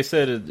Dante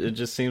said, it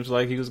just seems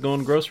like he was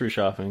going grocery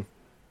shopping.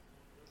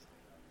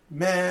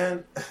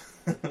 Man,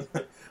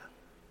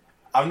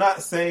 I'm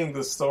not saying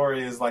the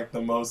story is like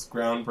the most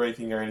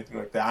groundbreaking or anything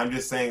like that. I'm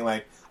just saying,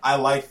 like, I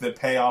like the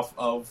payoff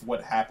of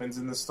what happens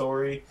in the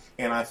story,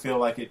 and I feel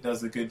like it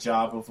does a good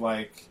job of,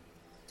 like,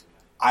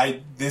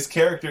 this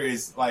character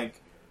is like,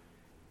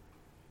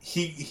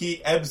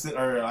 he ebbs it,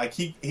 or like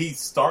he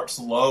starts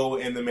low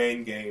in the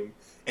main game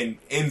and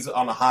ends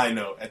on a high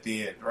note at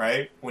the end,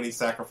 right? When he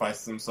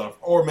sacrifices himself.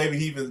 Or maybe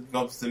he even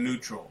goes to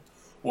neutral.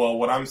 Well,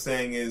 what I'm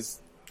saying is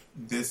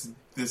this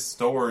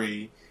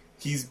story,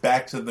 he's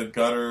back to the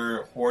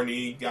gutter,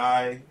 horny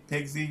guy,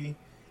 Pigsy,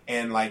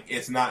 and, like,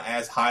 it's not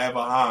as high of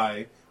a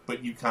high,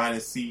 but you kind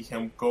of see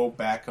him go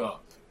back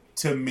up.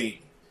 To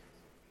me.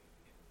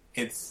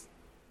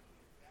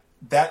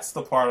 That's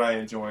the part I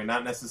enjoy,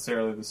 not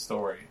necessarily the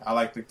story. I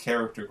like the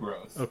character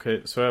growth.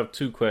 Okay, so I have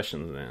two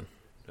questions then.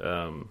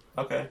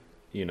 Okay.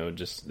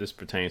 Just this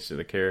pertains to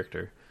the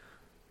character.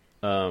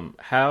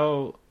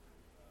 How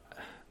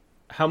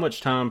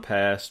much time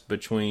passed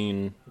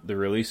between the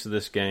release of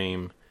this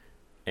game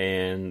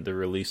and the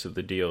release of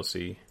the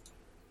DLC?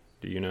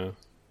 Do you know?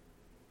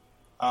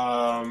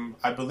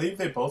 I believe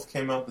they both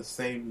came out the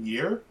same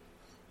year,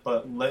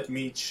 but let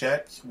me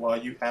check while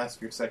you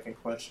ask your second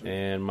question.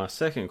 And my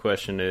second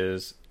question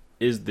is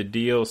the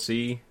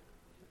DLC,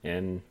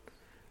 and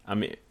I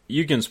mean,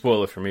 you can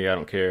spoil it for me, I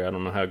don't care. I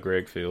don't know how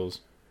Greg feels.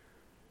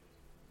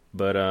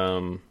 But,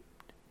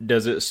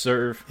 does it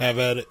serve... Have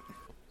at it.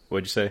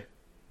 What'd you say?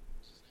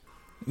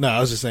 No, I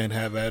was just saying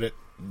have at it.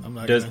 I'm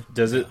not does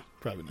gonna, it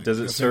probably not does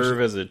gonna it serve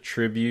finish as a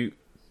tribute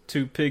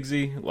to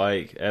Pigsy,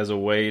 like as a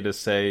way to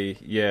say,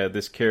 yeah,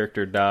 this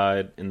character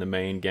died in the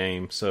main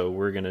game, so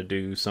we're gonna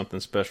do something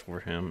special for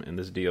him in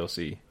this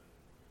DLC?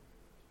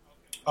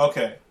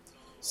 Okay,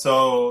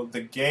 so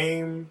the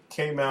game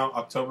came out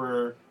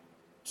October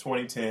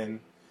 2010.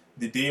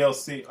 The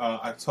DLC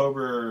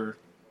October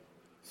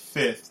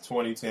 5th,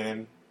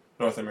 2010,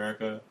 North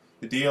America.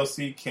 The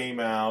DLC came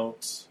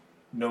out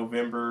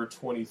November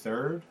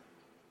 23rd.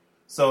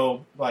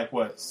 So, like,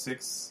 what,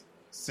 6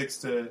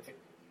 to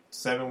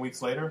 7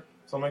 weeks later?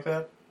 Something like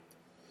that?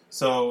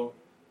 So,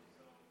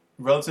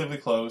 relatively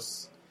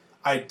close.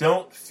 I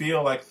don't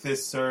feel like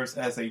this serves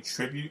as a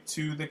tribute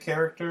to the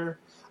character.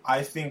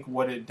 I think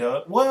what it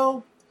does...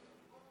 Well,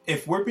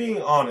 if we're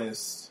being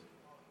honest,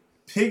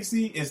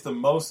 Pigsy is the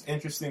most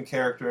interesting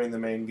character in the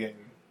main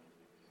game.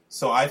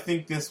 So I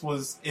think this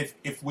was...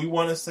 If we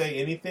want to say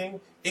anything,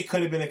 it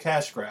could have been a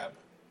cash grab.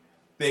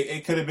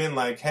 It could have been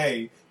like,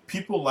 hey,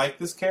 people like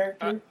this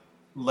character.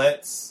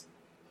 Let's.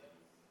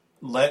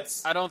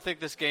 I don't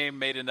think this game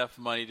made enough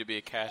money to be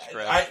a cash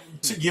grab.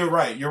 You're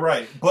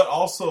right. But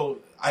also,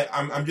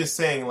 I'm just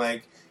saying,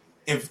 like,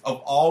 if of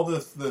all the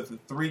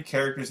three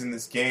characters in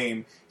this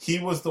game, he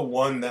was the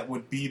one that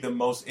would be the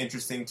most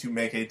interesting to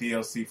make a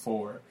DLC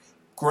for.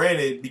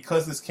 Granted,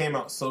 because this came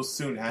out so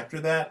soon after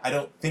that, I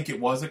don't think it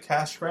was a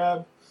cash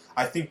grab.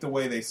 I think the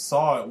way they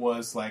saw it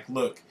was like,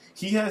 look,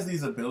 he has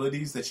these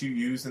abilities that you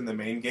use in the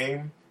main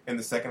game, in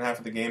the second half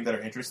of the game, that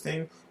are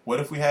interesting. What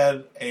if we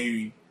had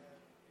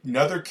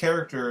another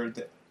character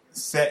that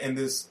set in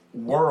this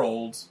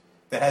world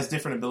that has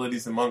different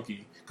abilities than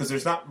Monkey? Because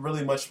there's not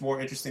really much more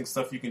interesting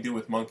stuff you can do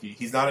with Monkey.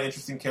 He's not an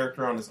interesting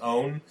character on his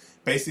own.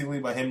 Basically,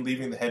 by him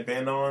leaving the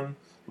headband on,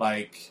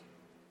 like,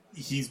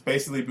 he's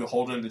basically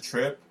beholden to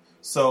Trip.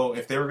 So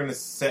if they were going to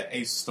set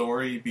a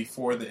story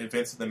before the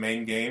events of the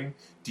main game,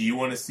 do you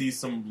want to see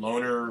some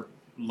loner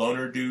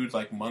dude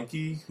like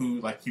Monkey, who,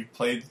 like, you've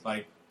played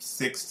like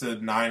 6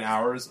 to 9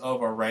 hours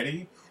of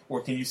already?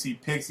 Or can you see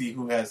Pigsy,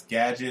 who has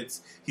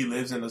gadgets, he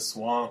lives in a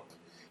swamp,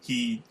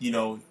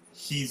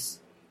 he's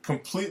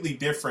completely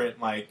different,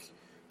 like,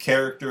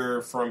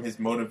 character from his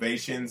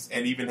motivations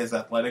and even his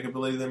athletic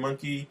ability than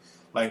Monkey?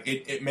 Like,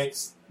 it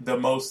makes the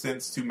most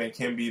sense to make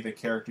him be the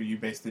character you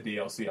base the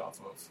DLC off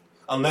of.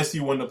 Unless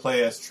you want to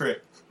play as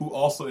Trip, who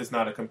also is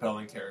not a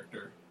compelling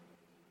character.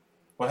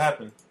 What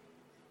happened?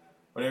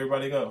 Where'd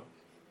everybody go?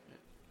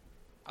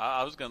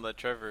 I was going to let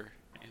Trevor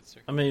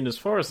answer. I mean, as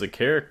far as the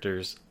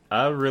characters,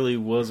 I really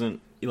wasn't,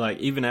 like,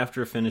 even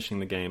after finishing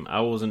the game, I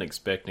wasn't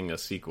expecting a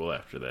sequel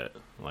after that.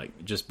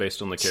 Like, just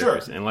based on the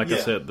characters. Sure. And like I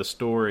said, the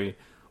story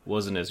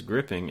wasn't as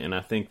gripping, and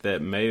I think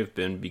that may have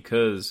been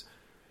because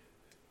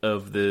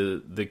of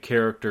the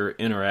character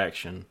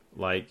interaction.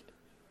 Like,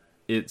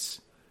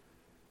 it's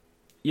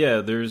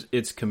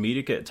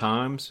comedic at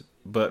times,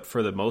 but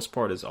for the most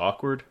part it's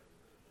awkward.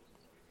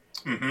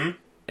 Mm-hmm.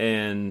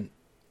 And,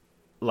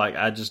 like,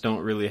 I just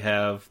don't really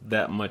have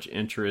that much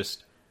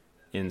interest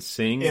in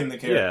seeing in the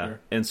character.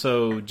 Yeah. And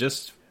so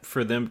just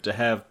for them to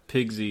have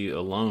Pigsy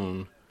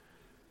alone,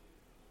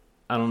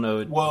 I don't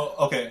know. Well,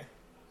 okay.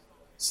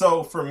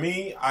 So for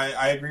me,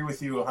 I agree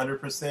with you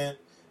 100%.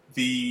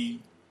 The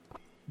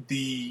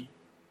the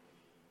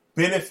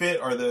benefit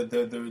or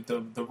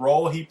the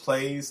role he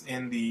plays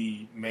in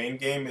the main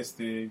game is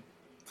the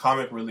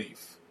comic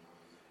relief.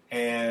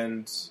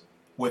 And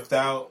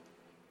without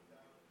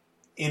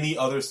any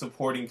other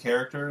supporting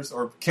characters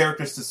or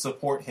characters to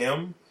support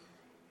him,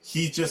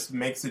 he just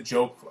makes a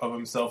joke of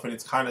himself, and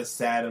it's kind of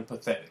sad and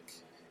pathetic.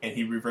 And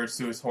he reverts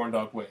to his horn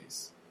dog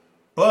ways.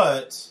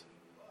 But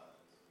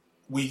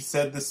we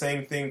said the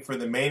same thing for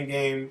the main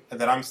game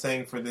that I'm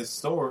saying for this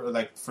story,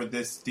 like for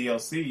this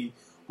DLC.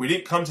 We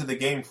didn't come to the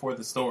game for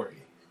the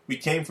story. We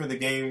came to the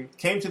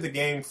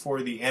game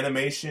for the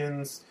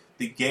animations,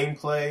 the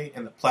gameplay,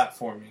 and the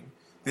platforming.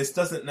 This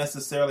doesn't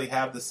necessarily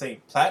have the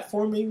same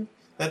platforming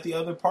that the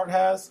other part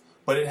has,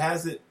 but it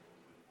has it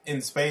in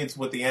spades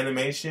with the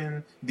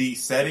animation, the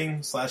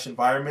setting /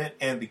 environment,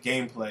 and the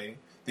gameplay.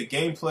 The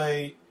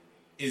gameplay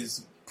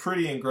is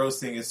pretty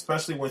engrossing,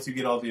 especially once you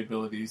get all the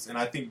abilities, and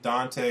I think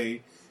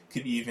Dante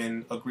could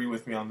even agree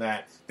with me on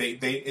that.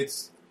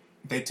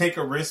 They take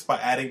a risk by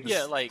adding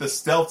the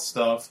stealth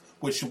stuff,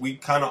 which we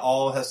kind of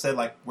all have said,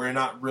 like, we're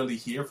not really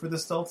here for the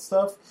stealth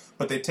stuff,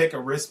 but they take a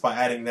risk by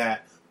adding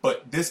that.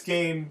 But this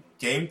game,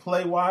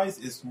 gameplay-wise,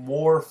 is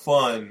more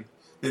fun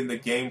than the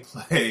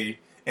gameplay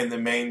in the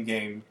main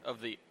game.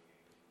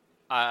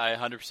 I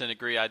 100%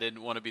 agree. I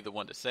didn't want to be the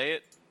one to say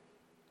it,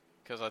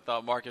 because I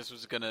thought Marcus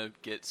was going to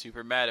get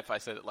super mad if I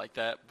said it like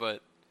that.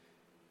 But,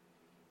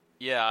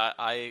 yeah,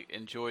 I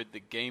enjoyed the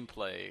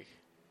gameplay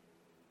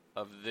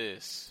of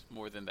this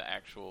more than the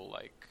actual,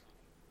 like,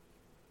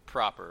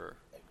 proper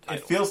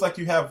title. It feels like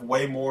you have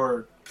way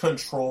more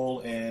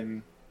control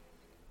and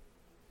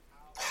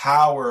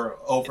power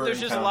over There's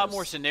encounters. just a lot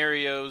more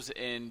scenarios,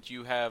 and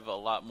you have a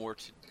lot more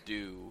to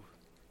do,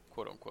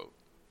 quote-unquote.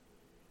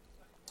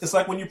 It's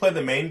like when you play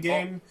the main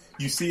game,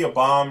 you see a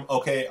bomb,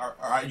 okay,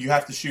 you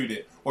have to shoot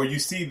it. Or you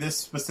see this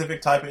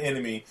specific type of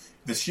enemy,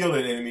 the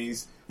shielded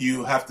enemies,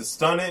 you have to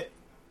stun it,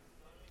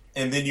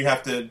 and then you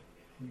have to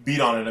beat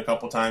on it a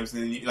couple times.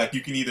 And then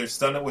you can either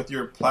stun it with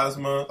your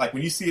plasma. Like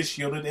when you see a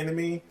shielded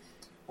enemy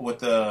in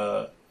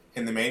the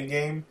main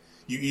game,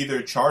 you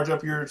either charge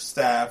up your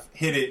staff,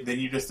 hit it, then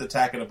you just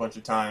attack it a bunch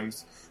of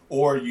times.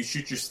 Or you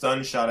shoot your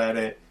stun shot at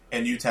it,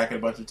 and you attack it a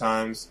bunch of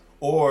times.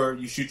 Or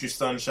you shoot your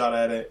stun shot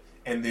at it,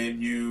 and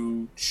then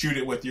you shoot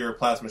it with your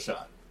plasma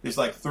shot. There's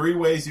like 3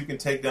 ways you can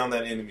take down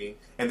that enemy,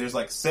 and there's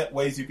like set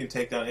ways you can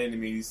take down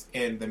enemies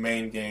in the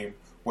main game,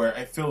 where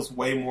it feels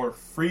way more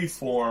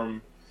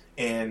freeform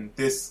in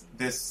this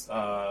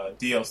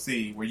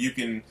DLC, where you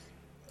can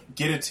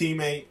get a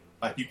teammate,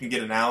 like you can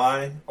get an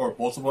ally or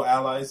multiple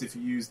allies if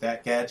you use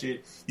that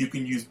gadget. You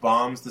can use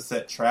bombs to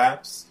set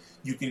traps.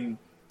 You can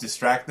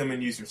distract them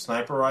and use your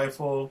sniper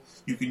rifle.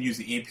 You can use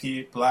the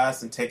EMP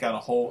blast and take out a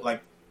whole,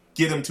 like,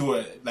 get them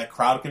to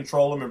crowd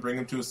control them and bring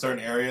them to a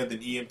certain area,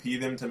 then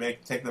EMP them to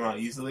take them out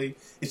easily.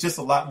 It's just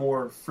a lot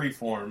more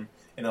freeform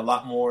and a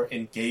lot more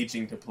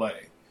engaging to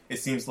play. It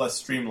seems less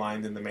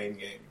streamlined than the main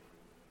game.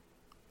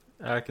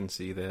 I can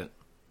see that.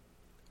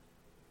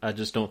 I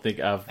just don't think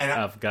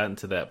I've gotten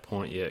to that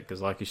point yet,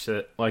 because like you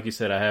said,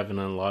 I haven't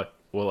unlocked.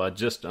 Well, I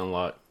just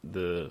unlocked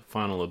the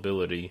final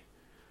ability,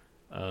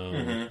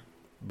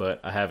 but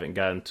I haven't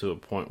gotten to a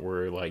point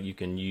where like you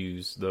can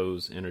use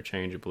those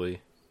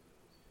interchangeably.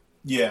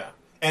 Yeah,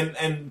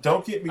 and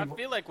don't get me. I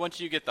feel like once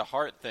you get the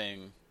heart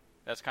thing,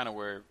 that's kind of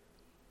where,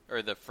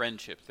 or the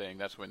friendship thing,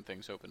 that's when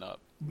things open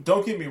up.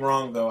 Don't get me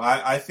wrong, though.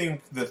 I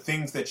think the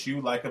things that you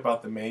like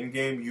about the main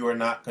game, you are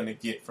not going to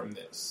get from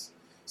this.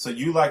 So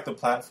you like the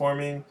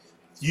platforming.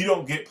 You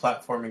don't get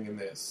platforming in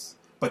this.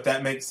 But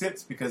that makes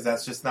sense because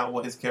that's just not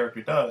what his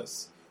character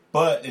does.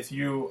 But if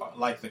you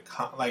like the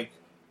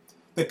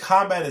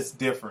combat is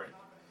different.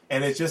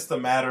 And it's just a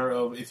matter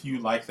of if you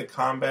like the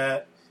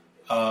combat,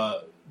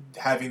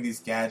 having these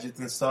gadgets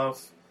and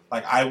stuff,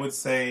 like I would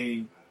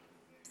say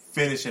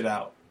finish it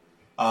out.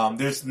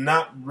 There's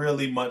not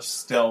really much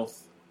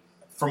stealth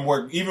from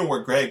where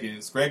Greg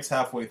is. Greg's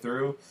halfway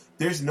through.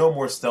 There's no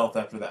more stealth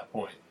after that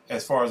point,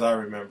 as far as I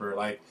remember.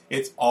 Like,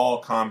 it's all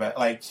combat.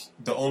 Like,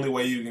 the only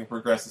way you can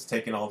progress is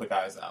taking all the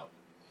guys out.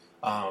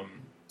 I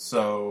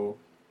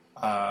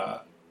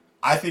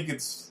think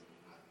it's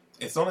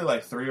only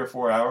like 3 or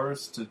 4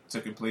 hours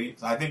to complete.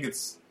 I think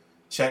it's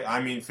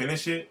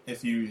finish it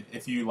if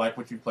you like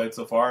what you've played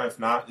so far. If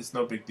not, it's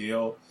no big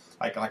deal.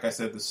 Like I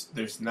said,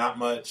 there's not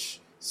much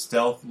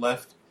stealth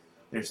left.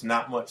 There's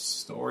not much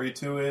story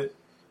to it.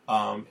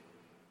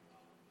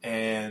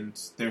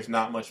 And there's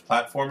not much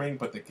platforming,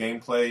 but the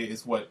gameplay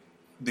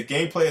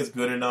is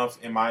good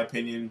enough, in my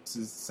opinion,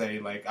 to say,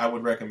 like, I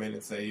would recommend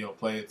it, say,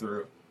 play it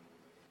through.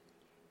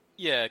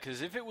 Yeah,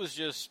 because if it was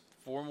just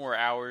 4 more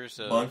hours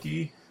of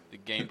Monkey? The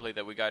gameplay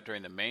that we got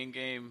during the main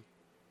game,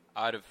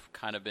 I'd have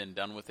kind of been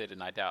done with it,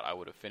 and I doubt I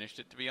would have finished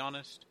it, to be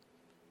honest.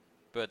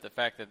 But the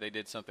fact that they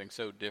did something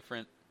so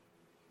different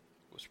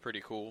was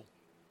pretty cool,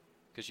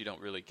 because you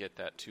don't really get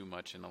that too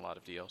much in a lot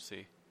of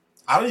DLC.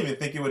 I don't even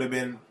think it would have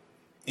been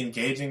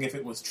engaging if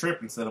it was Trip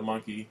instead of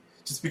Monkey,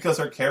 just because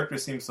her character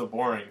seems so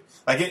boring.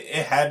 Like, it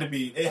had to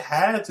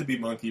be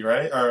Monkey,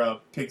 right?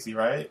 Or Pixie,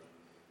 right?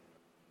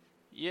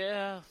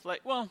 Yeah,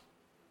 like, well,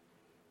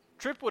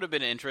 Trip would have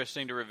been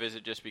interesting to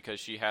revisit just because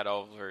she had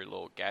all of her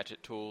little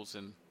gadget tools,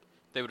 and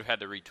they would have had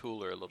to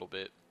retool her a little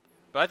bit.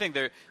 But I think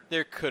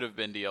there could have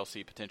been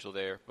DLC potential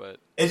there, but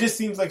It just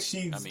seems like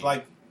she's I mean-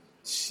 like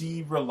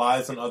she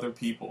relies on other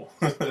people.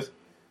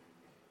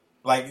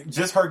 Like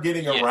just her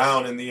getting Yes.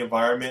 around in the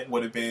environment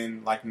would have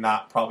been like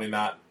probably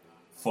not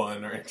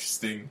fun or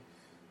interesting.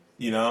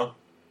 You know,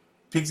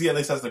 Pigsy at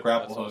least has the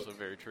grapple that's hook. also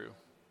very true.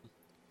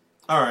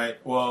 All right.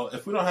 Well,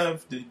 if we don't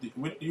have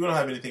you don't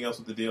have anything else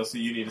with the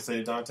DLC, you need to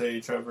say Dante,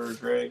 Trevor,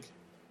 Greg.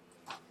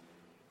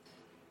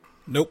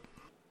 Nope.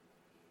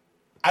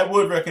 I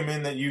would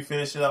recommend that you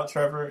finish it out,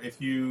 Trevor,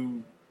 if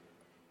you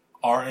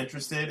are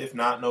interested. If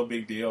not, no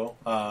big deal.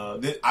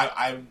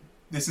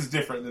 This is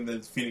different than the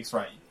Phoenix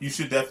Wright. You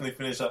should definitely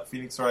finish up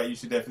Phoenix Wright. You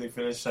should definitely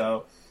finish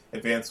out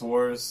Advance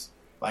Wars,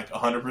 like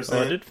 100%.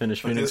 Oh, I did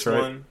finish But Phoenix this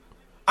Wright. one,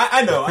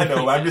 I know.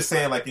 I'm just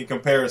saying, like in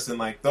comparison,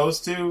 like those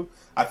two,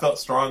 I felt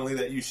strongly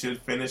that you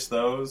should finish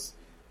those.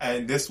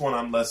 And this one,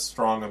 I'm less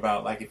strong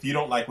about. Like, if you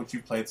don't like what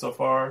you've played so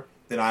far,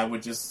 then I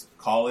would just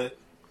call it.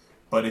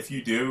 But if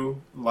you do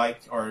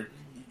like or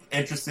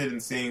interested in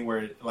seeing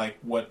where like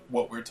what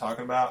we're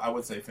talking about, I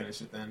would say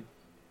finish it then.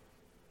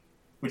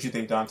 What you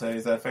think, Dante?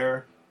 Is that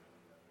fair?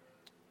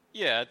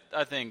 Yeah,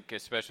 I think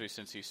especially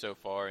since he's so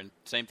far, and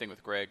same thing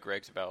with Greg.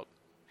 Greg's about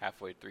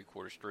halfway,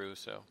 3/4 through,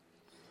 so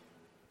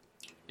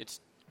it's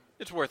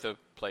worth a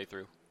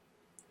playthrough.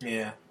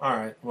 Yeah. All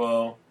right.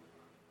 Well,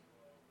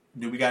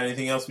 do we got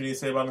anything else we need to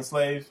say about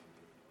Enslaved?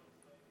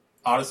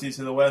 Odyssey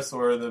to the West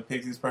or the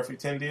Pigsy's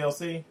Perfect 10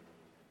 DLC?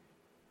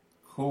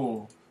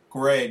 Cool.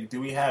 Greg,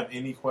 do we have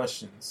any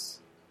questions?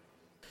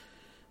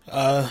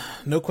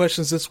 No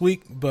questions this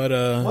week, but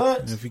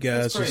What? if you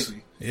guys That's just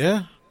crazy.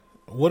 yeah,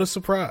 what a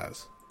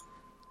surprise.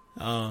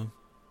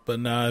 But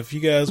nah, if you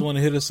guys want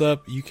to hit us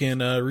up, you can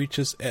reach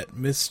us at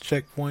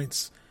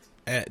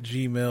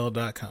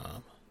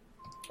misscheckpoints@gmail.com.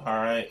 All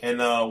right.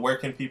 And where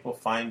can people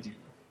find you?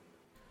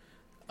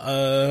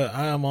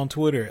 I am on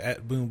Twitter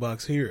at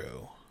Boombox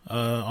Hero,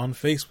 on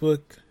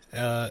Facebook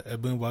at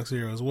Boombox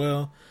Hero as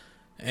well,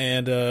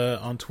 and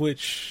on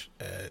Twitch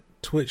at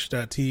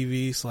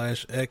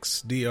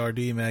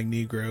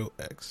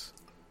twitch.tv/xdrdmagnegrox.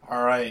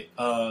 All right.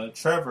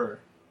 Trevor,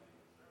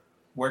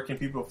 where can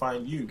people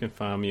find you? You can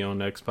find me on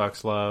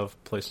Xbox Live,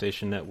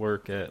 PlayStation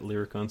Network at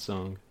Lyric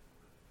Unsung.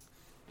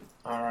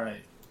 All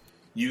right.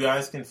 You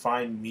guys can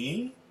find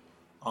me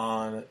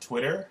on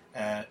Twitter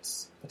at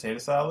Potato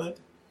Salad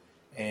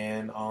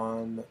and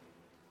on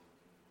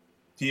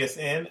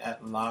PSN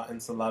at La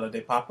Ensalada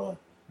de Papa.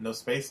 No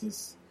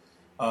spaces.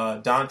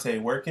 Dante,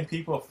 where can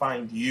people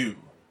find you?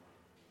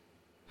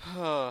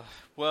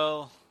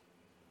 Well,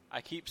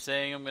 I keep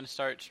saying I'm going to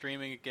start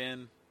streaming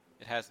again.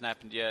 It hasn't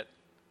happened yet.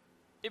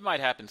 It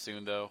might happen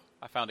soon, though.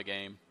 I found a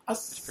game. I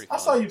pretty saw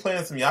fun. you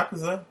playing some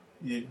Yakuza.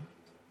 Yeah.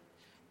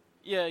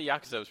 Yeah,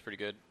 Yakuza was pretty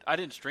good. I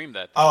didn't stream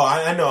that. Oh,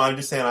 I know. I'm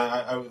just saying.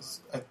 I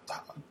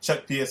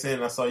checked PSN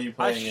and I saw you I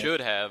playing. should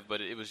have,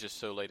 but it was just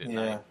so late at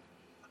Yeah.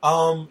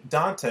 night.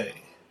 Dante.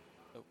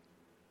 Oh.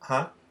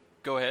 Huh?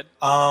 Go ahead.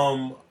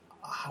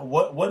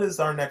 What is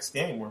our next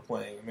game we're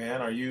playing,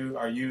 man? Are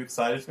you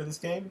excited for this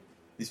game?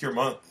 It's your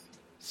month.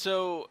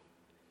 So,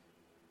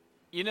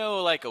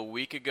 like a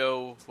week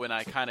ago when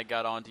I kind of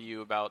got onto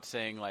you about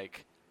saying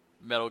like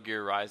Metal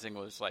Gear Rising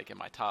was like in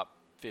my top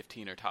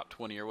 15 or top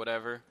 20 or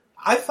whatever.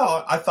 I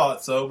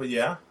thought so, but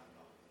yeah.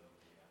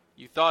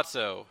 You thought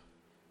so,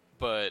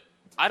 but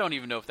I don't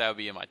even know if that would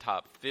be in my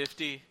top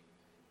 50.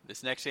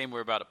 This next game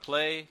we're about to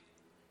play,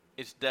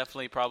 it's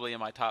definitely probably in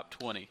my top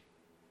 20.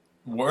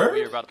 Word?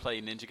 We're about to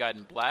play Ninja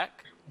Gaiden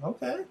Black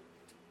Okay.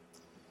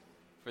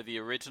 for the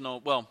original.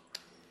 Well,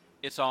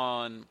 it's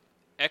on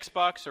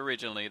Xbox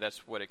originally.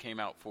 That's what it came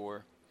out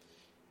for.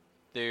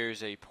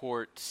 There's a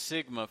port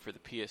Sigma for the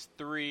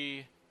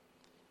PS3.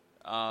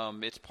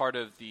 It's part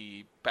of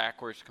the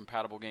backwards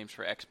compatible games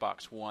for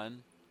Xbox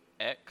One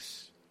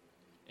X,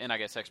 and I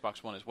guess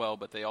Xbox One as well,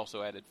 but they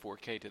also added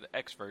 4K to the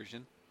X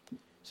version.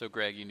 So,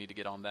 Greg, you need to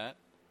get on that.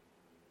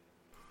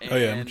 Oh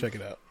yeah, I'm And gonna check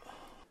it out.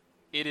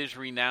 it is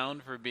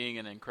renowned for being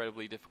an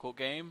incredibly difficult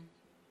game.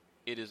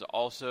 It is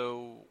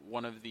also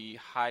one of the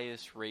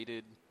highest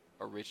rated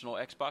original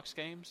Xbox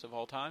games of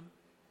all time.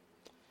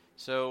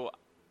 So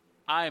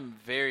I'm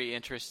very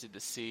interested to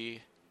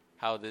see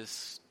how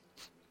this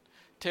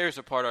tears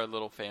apart our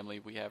little family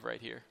we have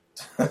right here.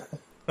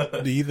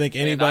 Do you think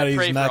And I anybody's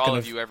pray for not all gonna?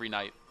 of you every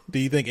night. Do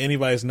you think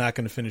anybody's not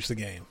gonna finish the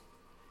game?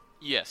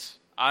 Yes,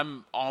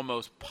 I'm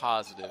almost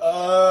positive.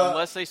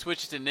 Unless they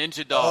switch to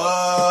Ninja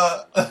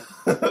Dog.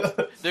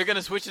 They're going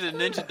to switch to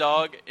Ninja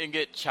Dog and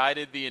get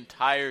chided the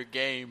entire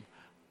game.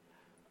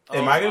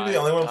 Am Oh I going to be the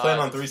my only one playing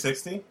on God.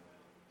 360?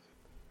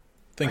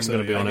 Think It's so.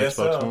 going to be Yeah. on I guess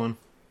Xbox so. One.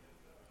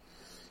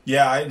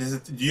 Yeah.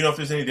 Do you know if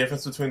there's any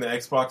difference between the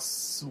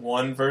Xbox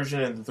One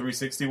version and the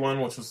 360 one,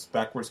 which was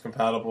backwards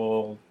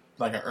compatible,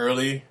 like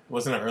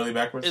wasn't an early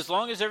backwards? As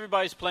long as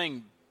everybody's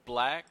playing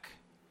Black,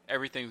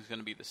 everything's going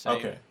to be the same.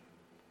 Okay.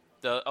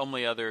 The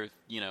only other,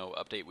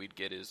 update we'd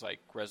get is like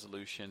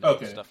resolution and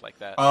Okay. stuff like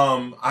that.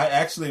 I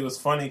actually, it was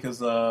funny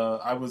because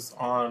I was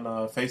on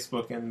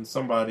Facebook and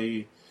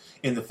somebody,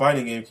 in the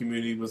fighting game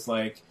community was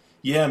like,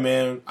 yeah,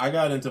 man, I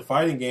got into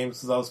fighting games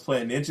because I was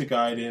playing Ninja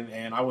Gaiden,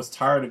 and I was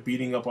tired of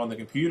beating up on the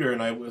computer,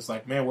 and I was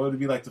like, man, what would it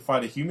be like to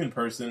fight a human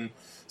person?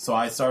 So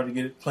I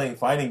started playing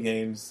fighting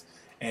games,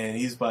 and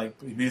he's like,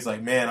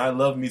 man, I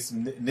love me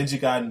some Ninja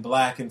Gaiden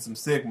Black and some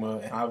Sigma,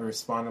 and I would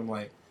respond, I'm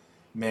like,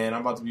 man,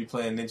 I'm about to be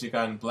playing Ninja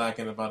Gaiden Black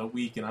in about a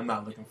week, and I'm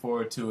not looking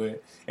forward to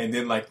it. And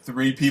then, like,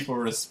 3 people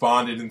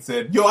responded and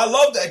said, yo, I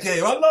love that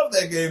game. I love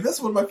that game.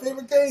 That's one of my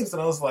favorite games.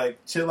 And I was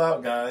like, chill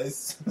out,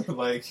 guys.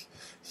 Like,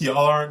 y'all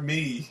aren't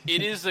me.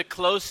 It is the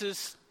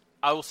closest.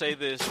 I will say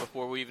this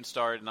before we even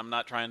start, and I'm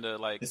not trying to,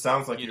 like, It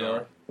sounds like you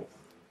are.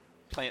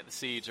 plant the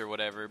seeds or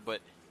whatever, but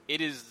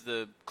it is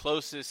the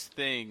closest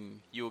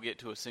thing you will get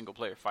to a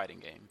single-player fighting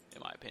game,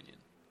 in my opinion.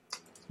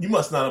 You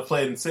must not have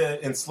played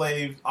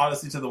Enslaved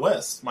Odyssey to the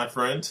West, my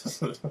friend.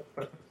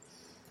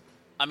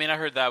 I mean, I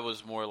heard that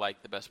was more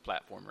like the best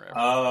platformer ever.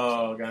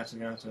 Oh,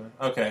 gotcha.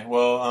 Okay,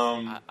 well,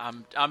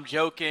 I'm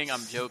joking.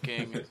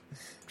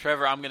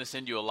 Trevor, I'm going to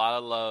send you a lot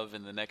of love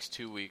in the next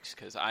 2 weeks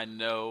because I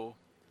know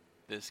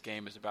this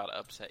game is about to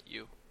upset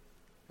you.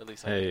 At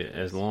least Hey,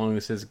 as long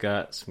as it's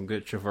got some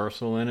good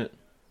traversal in it.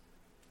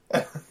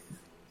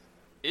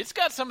 It's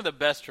got some of the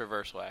best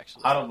traversal,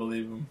 actually. I don't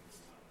believe him.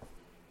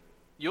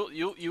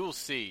 You will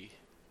see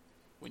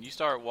when you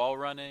start wall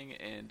running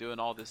and doing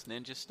all this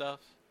ninja stuff.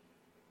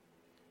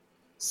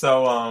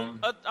 So,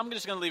 I'm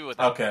just gonna leave it with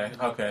that.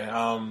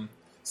 Okay.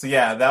 So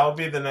yeah, that will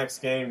be the next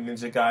game,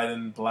 Ninja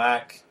Gaiden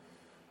Black.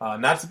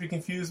 Not to be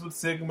confused with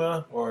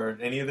Sigma or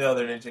any of the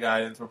other Ninja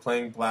Gaidens. We're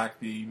playing Black,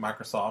 the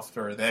Microsoft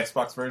or the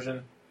Xbox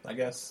version, I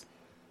guess.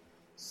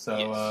 So,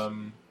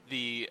 Yes.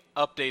 The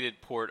updated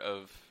port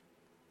of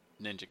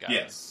Ninja Gaiden.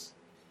 yes.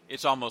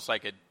 It's almost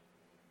like a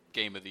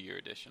Game of the Year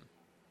edition.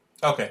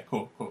 Okay,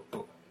 cool.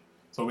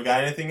 So we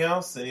got anything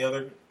else? Any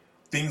other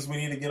things we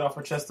need to get off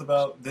our chest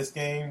about this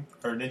game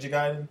or Ninja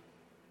Gaiden?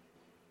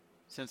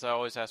 Since I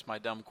always ask my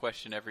dumb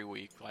question every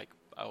week, like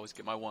I always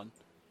get my one.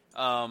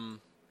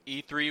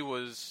 E3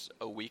 was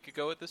a week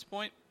ago at this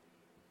point,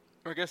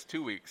 or I guess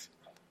 2 weeks.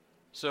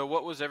 So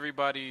what was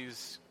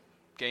everybody's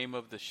game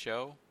of the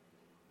show?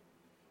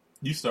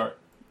 You start,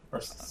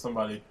 or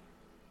somebody.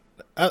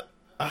 I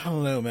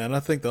don't know, man. I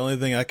think the only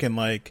thing I can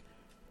like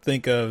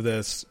think of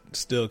that's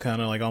still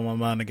kind of like on my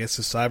mind, I guess,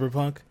 is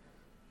Cyberpunk.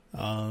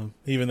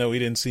 Even though we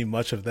didn't see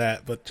much of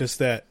that, but just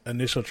that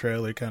initial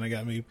trailer kind of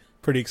got me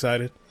pretty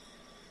excited.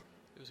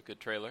 It was a good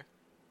trailer.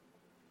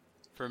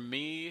 For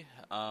me,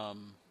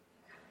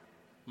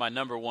 my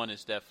number one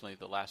is definitely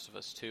The Last of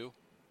Us 2.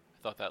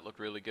 I thought that looked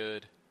really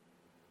good.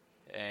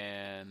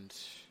 And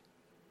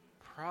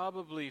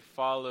probably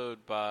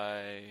followed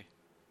by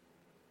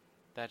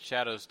that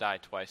Shadows Die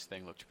Twice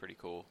thing looked pretty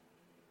cool.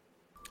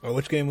 Oh,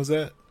 which game was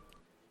that?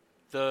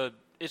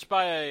 It's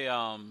by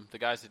the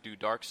guys that do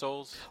Dark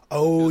Souls.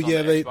 Oh, It was on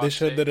yeah, the they Xbox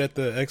showed stage. that at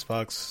the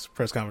Xbox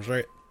press conference,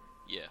 right?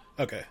 Yeah.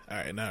 Okay, all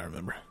right, now I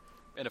remember.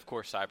 And of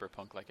course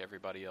Cyberpunk like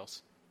everybody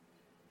else.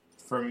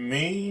 For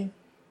me,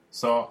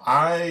 so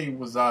I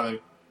was out of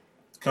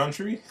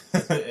country,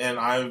 and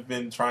I've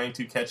been trying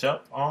to catch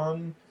up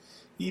on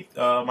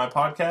my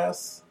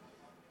podcasts.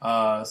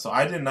 So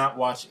I did not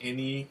watch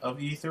any of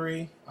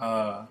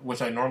E3,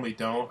 which I normally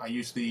don't. I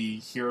usually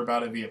hear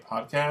about it via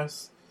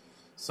podcasts.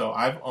 So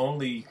I've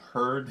only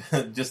heard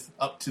just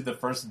up to the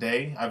first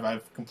day.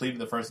 I've completed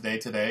the first day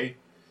today.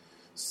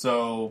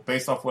 So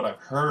based off what I've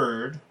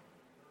heard,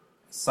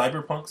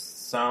 Cyberpunk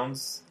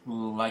sounds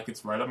like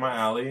it's right up my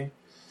alley.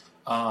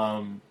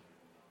 I'm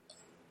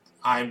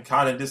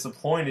kind of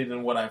disappointed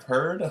in what I've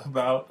heard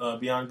about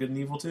Beyond Good and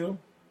Evil 2.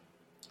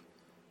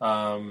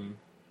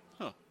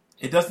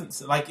 It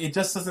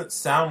just doesn't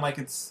sound like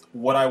it's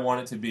what I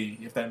want it to be,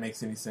 if that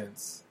makes any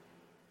sense.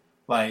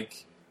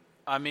 Like,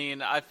 I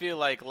mean, I feel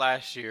like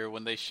last year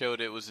when they showed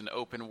it was an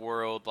open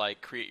world,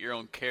 like create your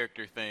own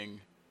character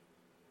thing,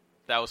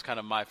 that was kind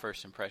of my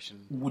first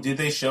impression. did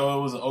they show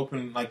it was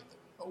open? Like,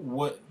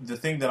 what the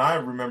thing that I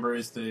remember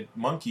is the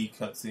monkey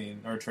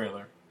cutscene or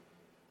trailer.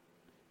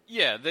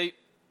 Yeah,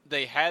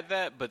 they had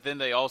that, but then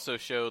they also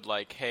showed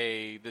like,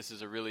 hey, this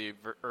is a really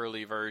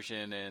early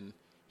version, and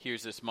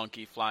here's this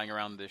monkey flying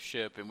around this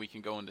ship, and we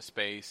can go into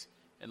space,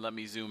 and let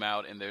me zoom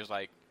out, and there's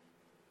like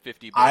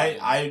 50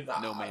 billion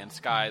No Man's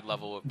Sky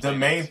level of The planets.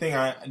 main thing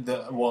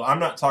I'm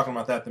not talking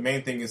about that. The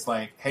main thing is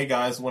like, hey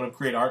guys, want to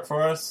create art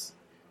for us?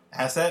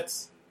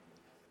 Assets?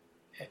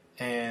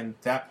 And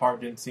that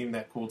part didn't seem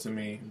that cool to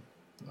me.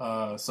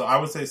 So I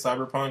would say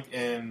Cyberpunk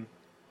and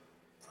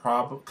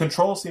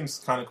Control seems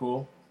kind of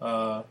cool.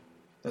 The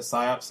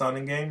PsyOps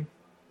sounding game.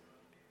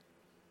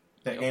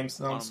 That game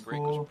sounds Quantum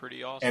Break cool. was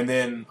pretty awesome. And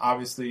then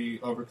obviously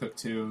Overcooked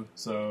 2.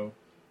 So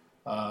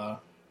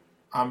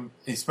I'm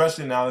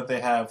especially now that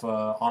they have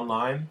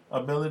online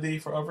ability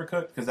for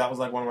Overcooked, because that was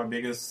like one of my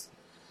biggest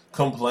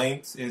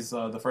complaints. Is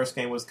the first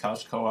game was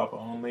couch co-op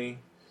only.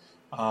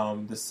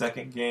 The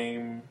second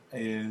game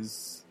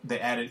is they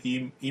added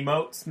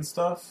emotes and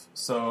stuff,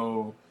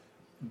 so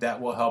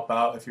that will help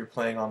out if you're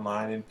playing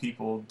online and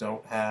people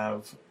don't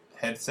have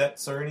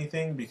headsets or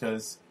anything,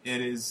 because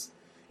it is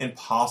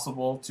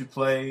impossible to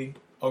play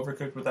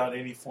Overcooked without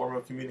any form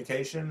of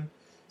communication.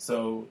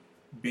 So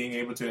being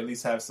able to at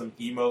least have some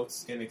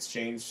emotes in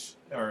exchange,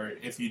 or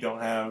if you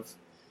don't have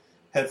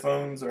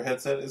headphones or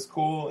headset, is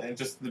cool. And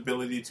just the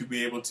ability to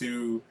be able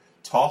to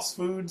toss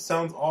food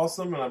sounds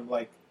awesome. And I'm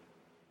like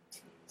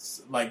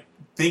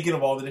thinking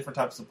of all the different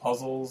types of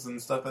puzzles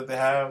and stuff that they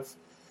have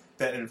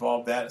that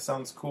involve that. It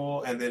sounds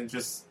cool. And then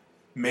just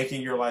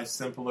making your life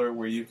simpler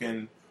where you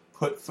can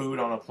put food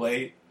on a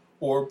plate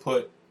or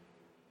put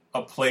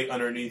a plate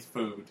underneath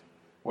food,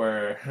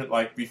 where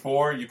like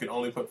before you could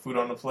only put food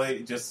on a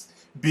plate. Just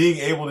being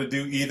able to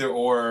do either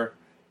or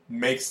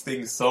makes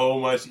things so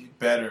much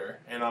better.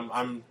 And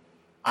I'm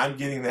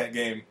getting that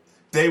game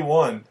day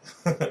one.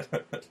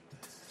 What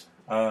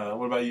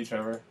about you,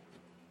 Trevor?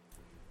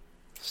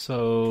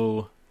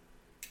 So,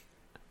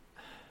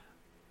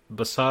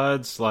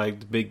 besides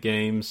like the big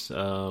games,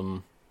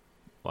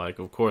 like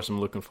of course I'm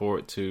looking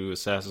forward to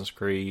Assassin's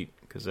Creed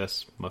because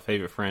that's my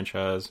favorite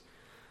franchise.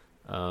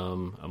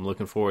 I'm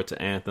looking forward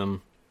to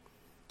Anthem.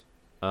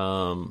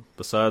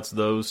 Besides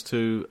those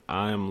two,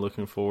 I am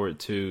looking forward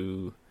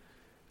to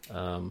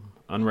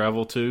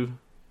Unravel 2.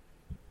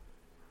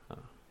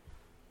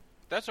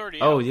 That's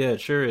already Oh out. yeah,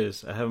 it sure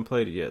is. I haven't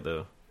played it yet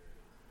though.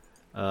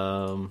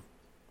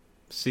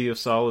 Sea of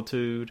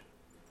Solitude,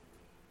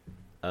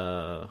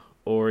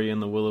 Ori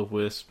and the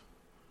Will-O-Wisp,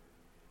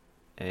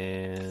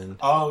 and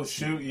Oh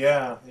shoot,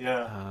 yeah.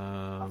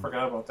 I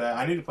forgot about that.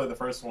 I need to play the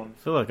first one.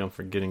 I feel like I'm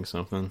forgetting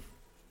something.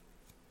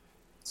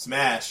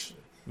 Smash.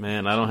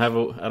 Man, I don't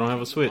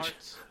have a Switch.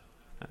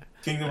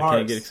 Kingdom I Hearts.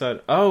 can't get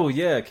excited. Oh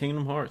yeah,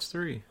 Kingdom Hearts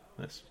 3.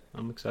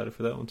 I'm excited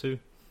for that one too.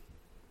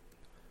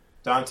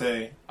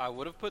 Dante. I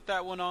would have put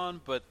that one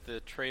on, but the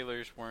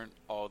trailers weren't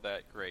all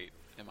that great,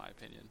 in my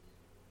opinion.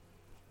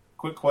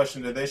 Quick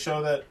question: did they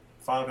show that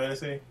Final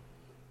Fantasy?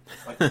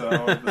 Like, so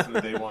I was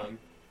listening to day one.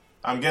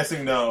 I'm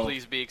guessing no.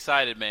 Please be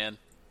excited, man.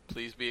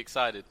 Please be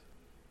excited.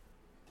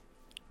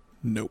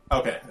 Nope.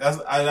 Okay,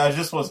 I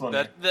just was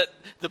wondering. That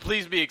the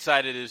please be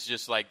excited is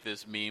just like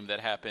this meme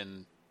that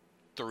happened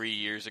 3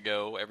 years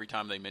ago. Every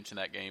time they mention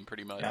that game,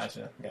 pretty much.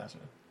 Gotcha.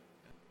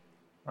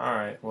 All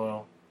right,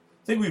 well,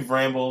 I think we've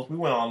rambled. We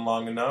went on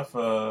long enough.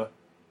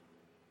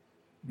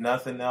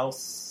 Nothing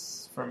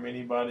else from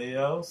anybody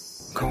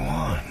else. Go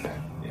on.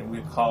 And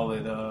we call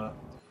it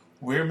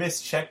we're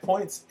missed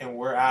checkpoints, and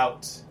we're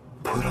out.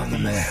 Put on the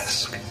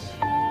mask.